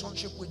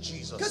relationship with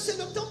Jesus. que c'est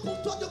le temps pour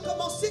toi de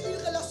commencer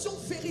une relation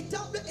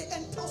véritable et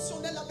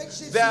intentionnelle avec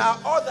Jésus. There are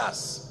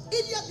others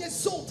Il y a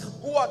des autres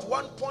who at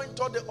one point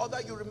or the other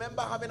you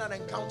remember having an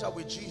encounter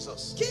with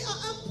Jesus, qui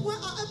à un point,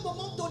 à un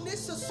moment donné,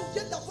 se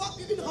souviennent d'avoir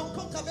eu une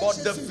rencontre avec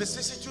but the Jésus.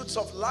 vicissitudes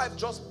of life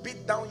just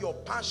beat down your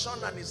passion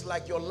and it's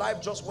like your life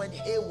just went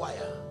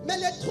haywire. Mais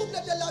les troubles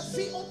de la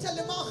vie ont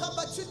tellement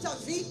rabattu ta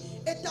vie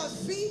et ta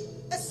vie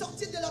est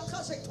sortie de la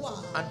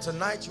trajectoire. And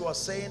tonight you are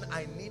saying,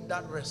 I need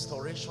that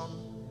restoration.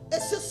 Et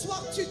ce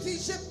soir, tu dis,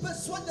 j'ai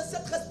besoin de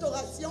cette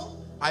restauration.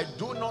 I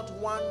do not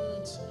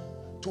want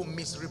to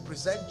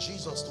misrepresent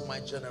Jesus to my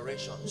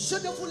generation. Je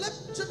ne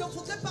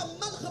voudrais pas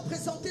mal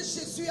représenter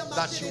Jésus à ma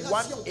That you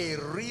want génération.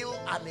 a real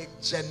and a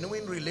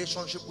genuine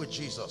relationship with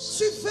Jesus.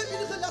 Tu veux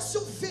une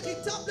relation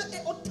véritable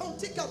et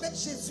authentique avec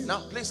Jésus.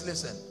 Now please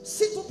listen.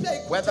 S'il vous plaît,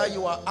 écoutez. Whether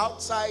you are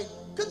outside,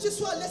 Que tu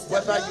sois à whether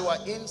l'extérieur, you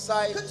are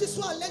inside, que tu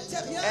sois à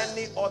l'intérieur,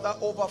 any other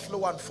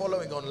overflow and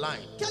following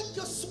online, quel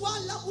que soit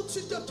là où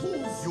tu te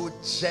trouves, you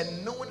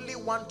genuinely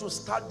want to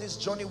start this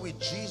journey with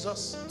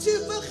Jesus, tu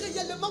veux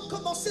réellement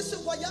commencer ce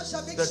voyage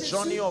avec the Jésus,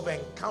 journey of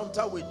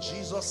encounter with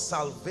Jesus,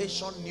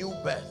 salvation, new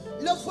birth.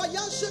 le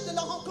voyage de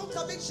la rencontre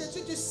avec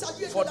Jésus, du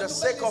salut et For de la the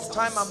nouvelle sake of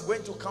time, naissance. I'm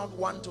going to count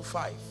 1 to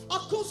 5. À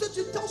cause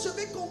du temps, je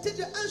vais compter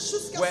de 1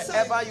 jusqu'à 5.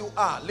 Wherever you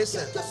are,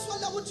 listen. Quel que soit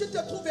là où tu te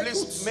trouves,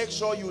 Please écoute. make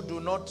sure you do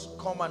not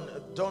come and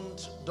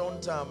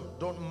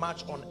don't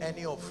march on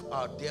any of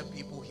our dear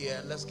people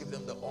here. Let's give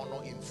them the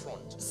honor in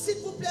front. S'il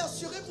vous plaît,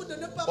 assurez-vous de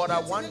ne pas But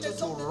I piétiner want you les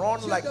to hommes de run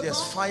Dieu like there's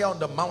devant. fire on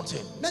the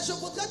mountain. Mais je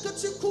voudrais que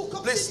tu cours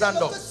comme Please s'il y avait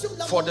stand up feu sur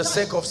la for the montagne.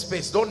 sake of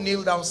space. Don't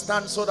kneel down,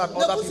 stand so that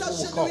Ne other vous people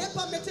will agenouillez come.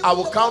 pas, mettez I vos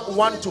will deux count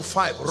bras 1 pour to les-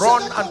 5. Je Run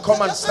vais and come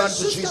compter and de stand 1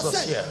 to jusqu'à Jesus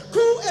 5. here.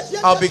 Cours et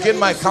viens I'll te begin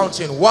my tenir ici.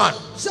 counting. 1.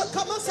 Je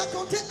commence à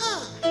compter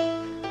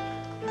 1.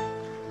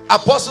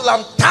 Apostle,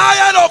 I'm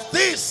tired of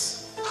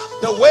this.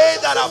 The way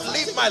that I've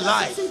lived my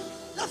life.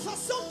 La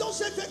façon dont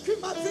j'ai vécu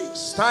ma vie.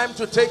 It's time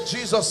to take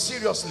Jesus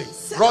seriously.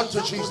 C'est Run le to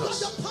temps pour toi Jesus.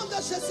 de prendre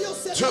Jésus au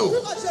sérieux. 2.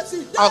 Cours à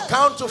Jésus. I'll 2.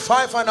 count to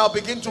 5 and I'll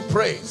begin to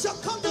pray. Je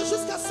compte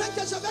jusqu'à 5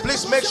 et je vais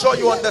Please commencer make à sure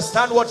you prier.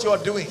 understand what you're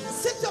doing.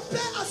 S'il te plaît,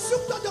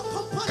 assure-toi de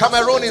comprendre.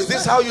 Cameroon, ce que is tu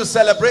this fais. how you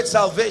celebrate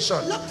salvation?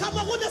 Le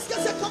Cameroun, est-ce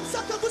que c'est comme ça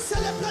que vous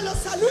célébrez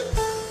le salut?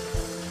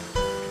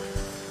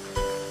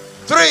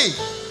 3.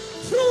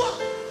 3.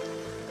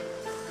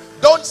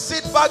 Don't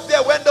sit back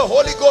there when the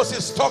Holy Ghost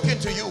is talking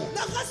to you.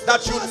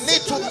 That you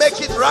need to make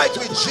it right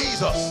with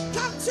Jesus.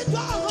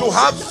 To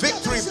have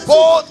victory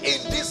both in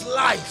this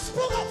life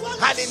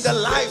and in the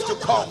life to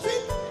come.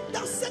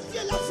 Dans cette vie,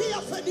 la vie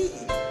à venir.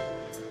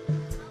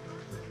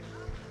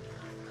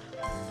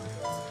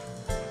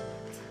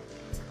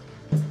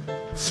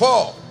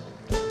 4.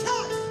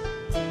 4.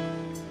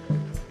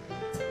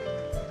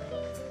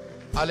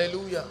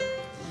 Hallelujah.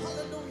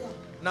 Alléluia.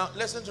 Now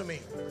listen to me.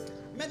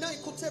 Maintenant,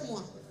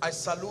 écoutez-moi. I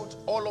salute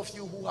all of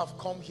you who have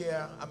come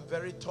here. I'm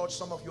very touched.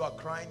 Some of you are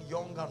crying,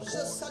 young and Je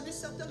old. salue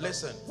certains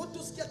Listen. vous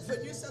tous qui êtes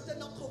venus, certains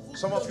d'entre vous.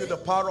 Some of you, the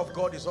pleurez. power of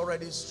God is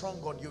already strong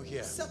on you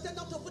here. Certains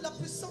d'entre vous, la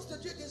puissance de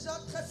Dieu est déjà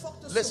très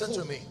forte sur Listen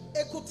vous. to me.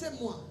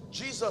 Écoutez-moi.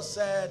 Jesus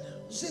said,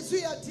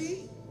 Jésus a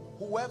dit,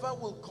 whoever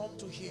will come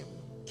to him,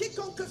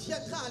 quiconque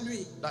viendra à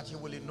lui, that he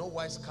will in no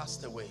wise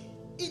cast away.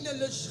 il ne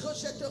le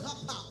rejettera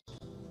pas.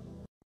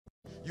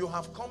 You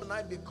have come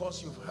tonight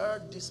because you've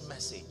heard this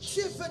message.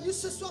 Tu es venu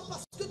ce soir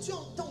parce que tu as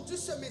entendu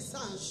ce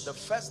message. The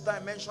first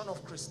dimension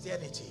of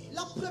Christianity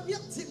La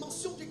première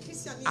dimension du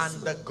christianisme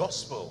and the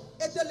gospel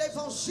et de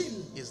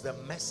l'évangile, is the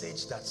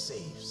message that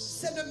saves.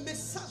 c'est le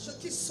message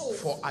qui sauve.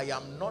 For I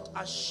am not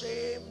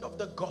ashamed of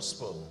the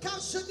gospel. Car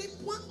je n'ai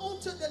point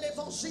honte de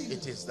l'évangile.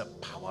 It is the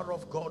power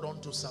of God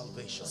unto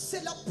salvation.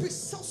 C'est la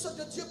puissance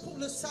de Dieu pour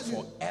le salut.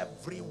 For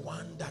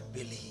everyone that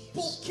believes.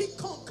 Pour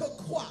quiconque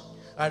croit.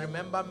 I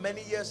remember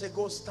many years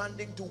ago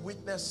standing to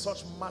witness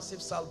such massive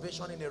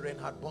salvation in a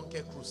Reinhard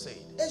Bonnke crusade.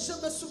 Et je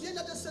me souviens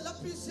de cela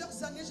plusieurs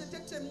années.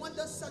 J'étais témoin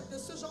de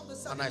ce genre de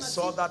salut And I massif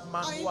saw that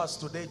man à who has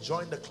today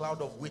joined the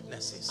cloud of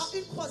witnesses, à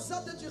une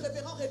croisade du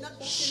révérend Reinhard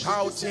Bonnke,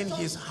 shouting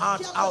his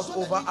heart qui a out rejoint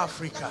over la nuit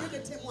Africa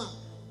des témoins,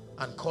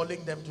 and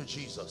calling them to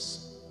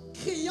Jesus.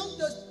 criant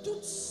de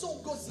tout son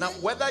gosier Now,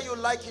 whether you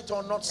like it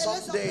or not, et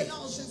les someday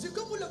appelant en Jésus. Que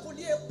vous le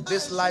vouliez ou pas,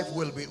 this un life jour,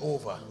 will be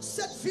over.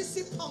 cette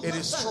vie-ci prendra It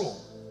is fin. true.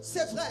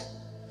 C'est vrai.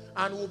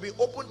 And we'll be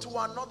open to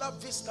another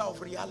vista of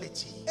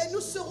reality. Et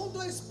nous serons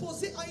donc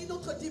exposés à une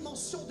autre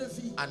dimension de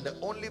vie. And the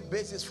only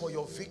basis for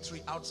your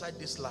victory outside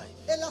this life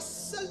Et la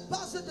seule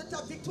base de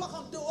ta victoire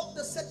en dehors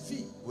de cette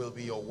vie will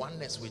be your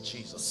oneness with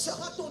Jesus.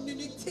 sera ton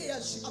unité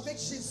avec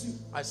Jésus.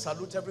 I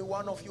salute every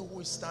one of you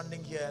who is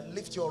standing here.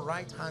 Lift your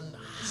right hand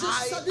Je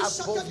high salue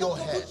chacun above your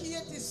d'entre vous head. qui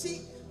est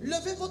ici.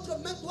 Levez votre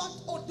main droite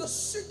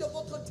au-dessus de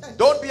votre tête.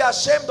 Don't be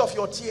ashamed of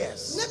your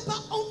tears. N'aie pas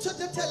honte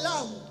de tes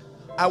larmes.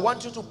 I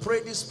want you to pray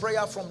this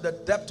prayer from the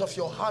depth of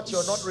your heart.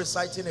 You're not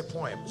reciting a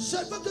poem. Je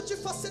veux que tu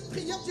fasses cette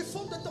prière du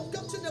fond de ton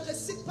cœur. Tu ne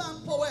récites pas un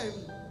poème.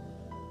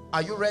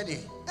 Are you ready?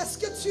 Est-ce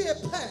que tu es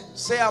prêt?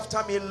 Say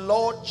after me,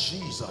 Lord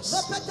Jesus.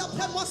 Répète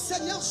après moi,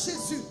 Seigneur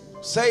Jésus.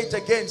 Say it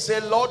again.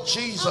 Say, Lord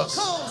Jesus.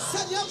 Encore,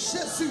 Seigneur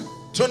Jésus.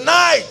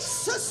 Tonight,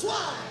 Ce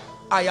soir,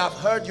 I have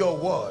heard your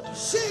word.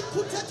 j'ai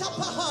écouté ta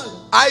parole.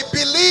 I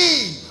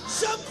believe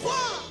Je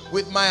crois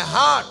with my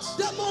heart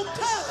de mon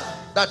cœur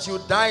that you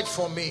died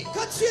for me.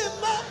 que tu es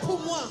mort pour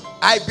moi.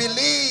 I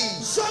believe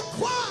Je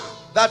crois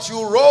that you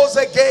rose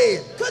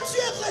again que tu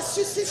es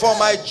ressuscité for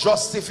my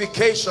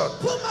justification.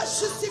 pour ma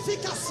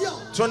justification.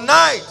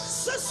 Tonight,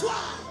 Ce soir,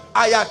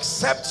 I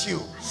accept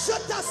you je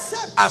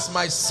t'accepte as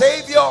my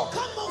Savior,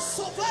 comme mon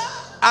sauveur,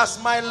 as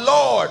my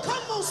Lord, comme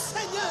mon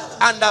Seigneur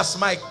and as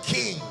my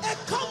King. et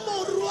comme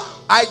mon roi.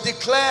 I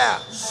declare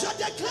Je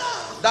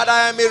déclare that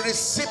I am a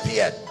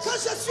recipient que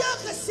je suis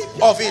un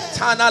récipiendaire of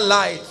eternal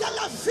life. de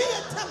la vie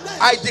éternelle.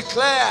 I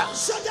declare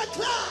Je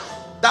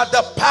déclare that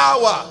the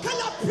power que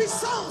la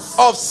puissance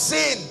of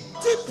sin,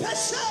 du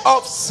péché,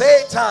 of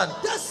Satan,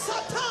 de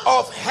Satan,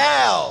 of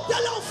hell, de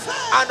l'enfer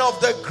and of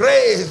the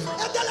grave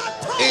et de la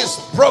tombe is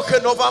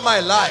broken over my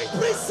life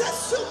brisé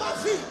sur ma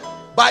vie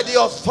by the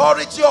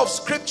authority of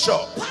Scripture.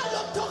 par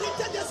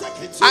l'autorité des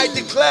Écritures. I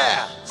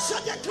declare Je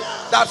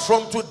déclare that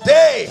from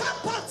today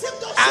qu'à partir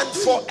and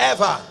d'aujourd'hui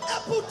forever,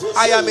 et pour toujours,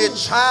 I am a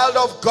child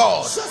of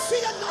God. je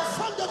suis un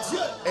enfant de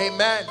Dieu.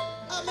 Amen.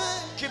 Amen.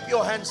 Keep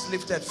your hands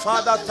lifted.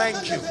 Father,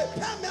 thank you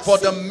for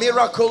the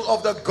miracle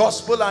of the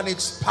gospel and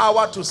its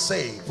power to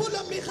save. Pour le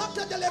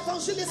miracle de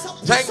l'évangile et sa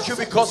Thank you puissance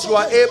because pour you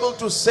are sauver. able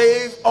to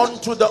save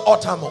unto the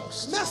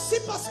uttermost. Merci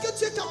parce que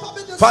tu es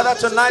capable de Father,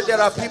 sauver tonight jusqu'aux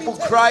there are people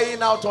extrémités.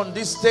 crying out on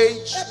this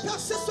stage Et Père,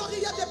 ce soir, il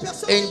y a des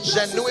personnes in qui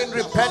pleurent genuine sur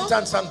ce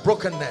repentance and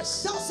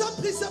brokenness. moment, dans un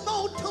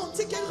brisement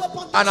authentique et une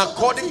repentance And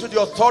according to authentique.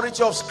 the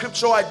authority of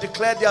Scripture, I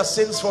declare their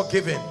sins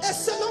forgiven. Et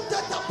selon ta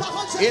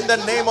parole, je In the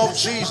déclare name la of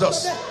péché Jesus,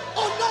 pardonné.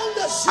 Au nom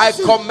de Jésus, I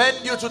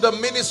commend you to the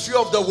ministry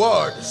of the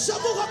Word, je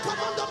vous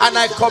recommande au and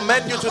I ministère de la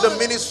commend you to the parole.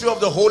 ministry of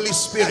the Holy Et je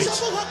Spirit.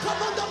 vous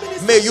recommande au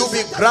ministère May du you be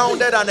Saint-Esprit.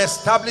 grounded and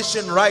established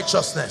in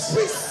righteousness.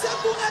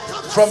 Puissez-vous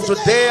être From enracinés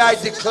today, I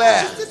dans la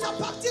declare justice. À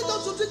partir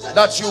d'aujourd'hui, je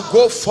that you déclare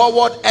go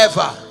forward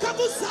ever que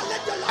vous allez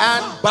de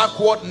and l'avant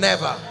backward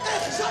never.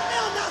 et jamais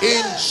en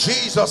In arrière.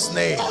 Jesus'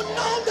 name. Au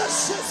nom de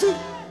Jésus.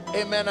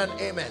 Amen and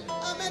amen.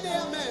 Amen et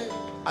amen.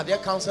 Are there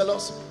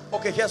counselors?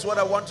 Okay, here's what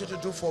I want you to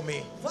do for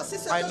me. Voici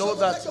ce I que know je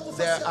voudrais that que vous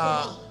there fassiez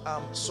are pour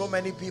moi. so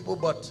many people,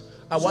 but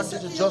I Je want sais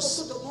you to qu'il y a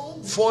just beaucoup de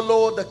monde,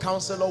 follow the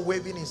counselor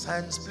waving his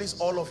hands. Please,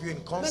 all of you in mais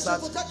je concert.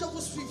 voudrais que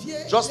vous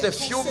suiviez Just les a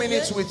few conseillers.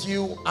 minutes with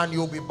you and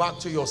you'll be back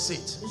to your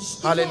seat. Il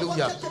faut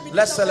Hallelujah. avoir quelques minutes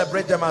Let's avec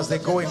celebrate vous them pour as they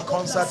que go vous in soyez à vos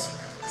concert.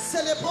 places.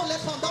 Célébrons-les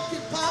pendant qu'ils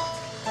partent.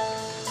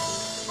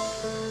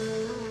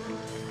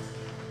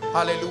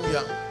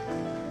 Hallelujah.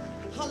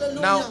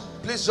 Alléluia. Now,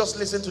 please just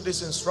listen to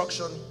this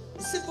instruction.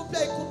 S'il vous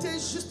plaît, écoutez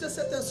juste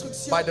cette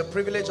instruction. By the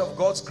privilege of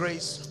God's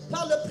grace,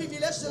 Par le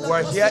privilège de la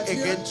we're grâce here de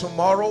Dieu, again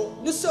tomorrow,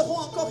 nous serons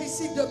encore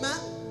ici demain.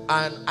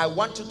 and I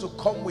want you to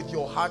come with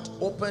your heart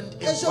opened.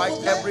 Et je Invite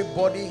voudrais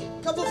everybody.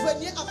 que vous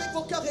veniez avec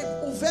vos cœurs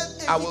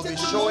ouverts. I will Invitez be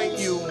tout le showing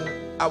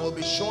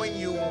monde.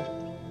 you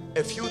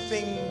a few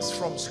things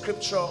from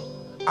Scripture,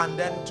 and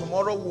then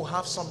tomorrow we'll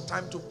have some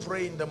time to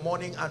pray in the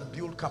morning and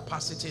build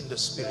capacity in the Et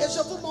Spirit.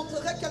 je vous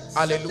montrerai certaines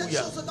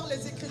Hallelujah. choses dans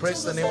les Écritures.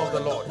 Praise the Nous name of aurons the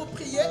le temps Lord. pour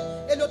prier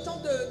et le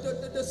temps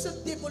de se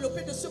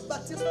développer, de se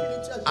bâtir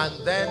spirituellement.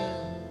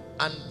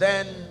 And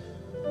then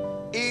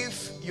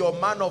if your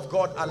man of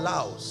God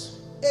allows,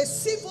 Et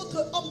si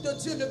votre homme de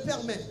Dieu le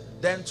permet,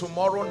 then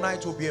tomorrow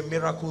night will be a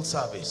miracle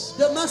service.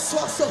 demain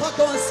soir sera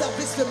dans un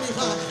service de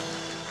miracle.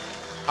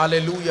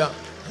 Hallelujah.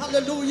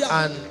 Alléluia.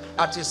 And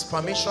at his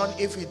permission,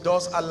 if he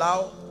does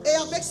allow, Et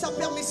avec sa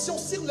permission,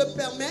 s'il le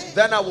permet,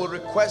 then I will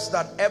request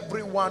that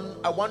everyone,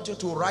 I want you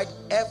to write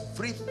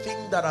everything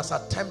that has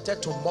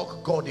attempted to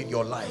mock God in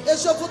your life. et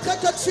je voudrais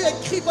que tu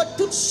écrives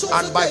toutes choses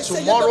And qui by ont essayé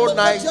de tomorrow moquer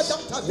night, Dieu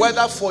dans ta vie.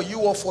 whether for you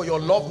or for your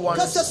loved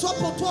Que ce ones, soit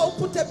pour toi ou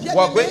pour tes we're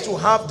going bien-aimés, to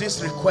have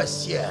this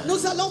request here.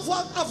 nous allons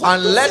avoir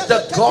And toutes let ces the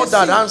requêtes God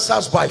that ici.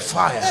 answers by Et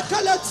fire, que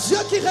le Dieu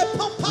qui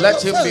répond par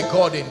let le him feu, be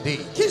God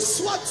indeed. qu'il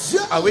soit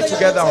Dieu en Are we réalité.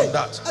 together on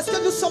that? Est-ce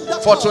que nous sommes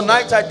For d'accord?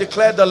 tonight, I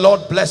declare the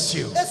Lord bless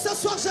you. Et ce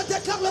soir, je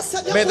déclare le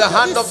Seigneur May vous the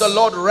hand of the bénisse.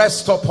 Lord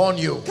rest upon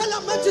you. Que la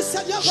main du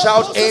Seigneur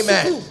Shout repose sur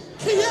amen. vous.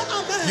 Criez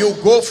amen. You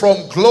go from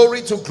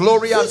glory to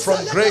glory and Vous from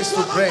allez de grace to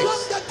gloire en grace. gloire,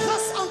 de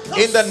grâce en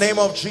grâce. In the name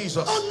of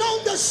Jesus. Au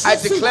nom de Jésus. I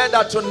declare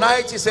that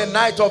tonight is a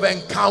night of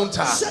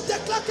encounter. Je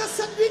déclare que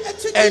cette nuit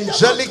est une nuit de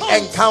Angelic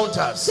rencontres.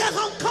 encounters. Des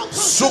rencontres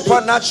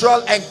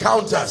Supernatural angéliques.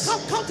 encounters. Des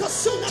rencontres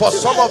For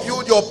some of surnaturelles.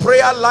 you, your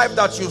prayer life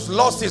that you've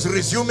lost is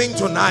resuming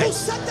Pour tonight.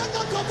 certains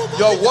d'entre vous,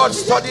 Your votre word vie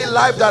study est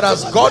life that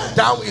has votre gone vie.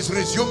 down is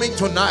resuming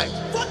tonight.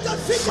 Votre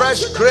vie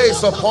Fresh est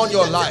grace votre upon vie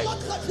your est life.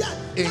 votre vie.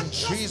 In La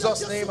grâce de Jesus'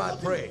 Dieu name sur I votre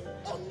pray. vie.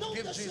 Au nom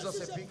Give de Jesus Jésus, a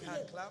je big prie.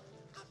 hand clap.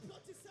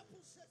 Applaudissez pour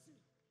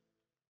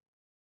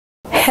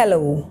Jésus.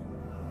 Hello.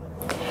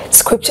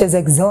 Scriptures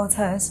exhort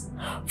us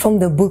from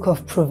the book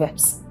of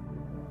Proverbs.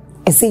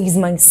 It says,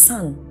 "My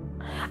son,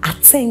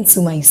 attend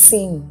to my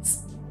sayings,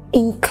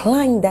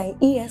 incline thy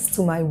ears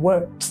to my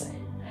words.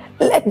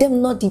 Let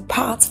them not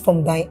depart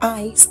from thy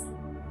eyes,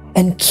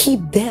 and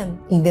keep them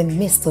in the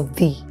midst of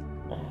thee."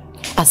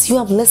 As you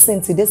have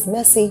listened to this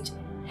message,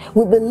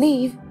 we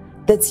believe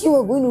that you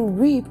are going to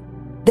reap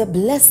the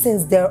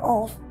blessings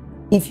thereof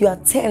if you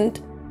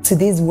attend to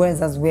these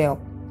words as well.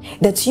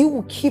 That you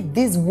will keep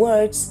these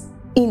words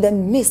in the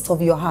midst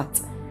of your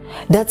heart.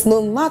 That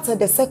no matter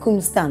the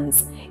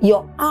circumstance,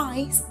 your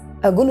eyes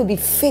are going to be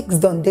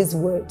fixed on these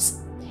words.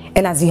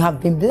 And as you have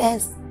been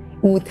blessed,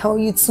 we will tell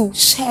you to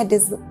share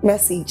this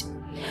message.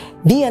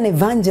 Be an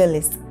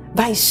evangelist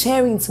by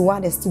sharing to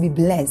others to be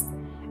blessed.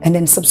 And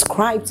then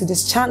subscribe to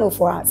this channel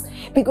for us,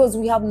 because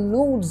we have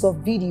loads of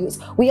videos,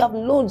 we have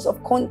loads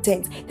of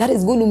content that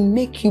is going to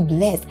make you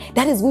blessed,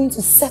 that is going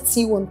to set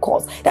you on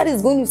course, that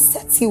is going to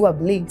set you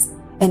ablaze.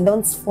 and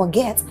don't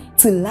forget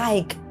to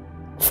like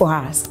for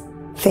us.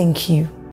 Thank you.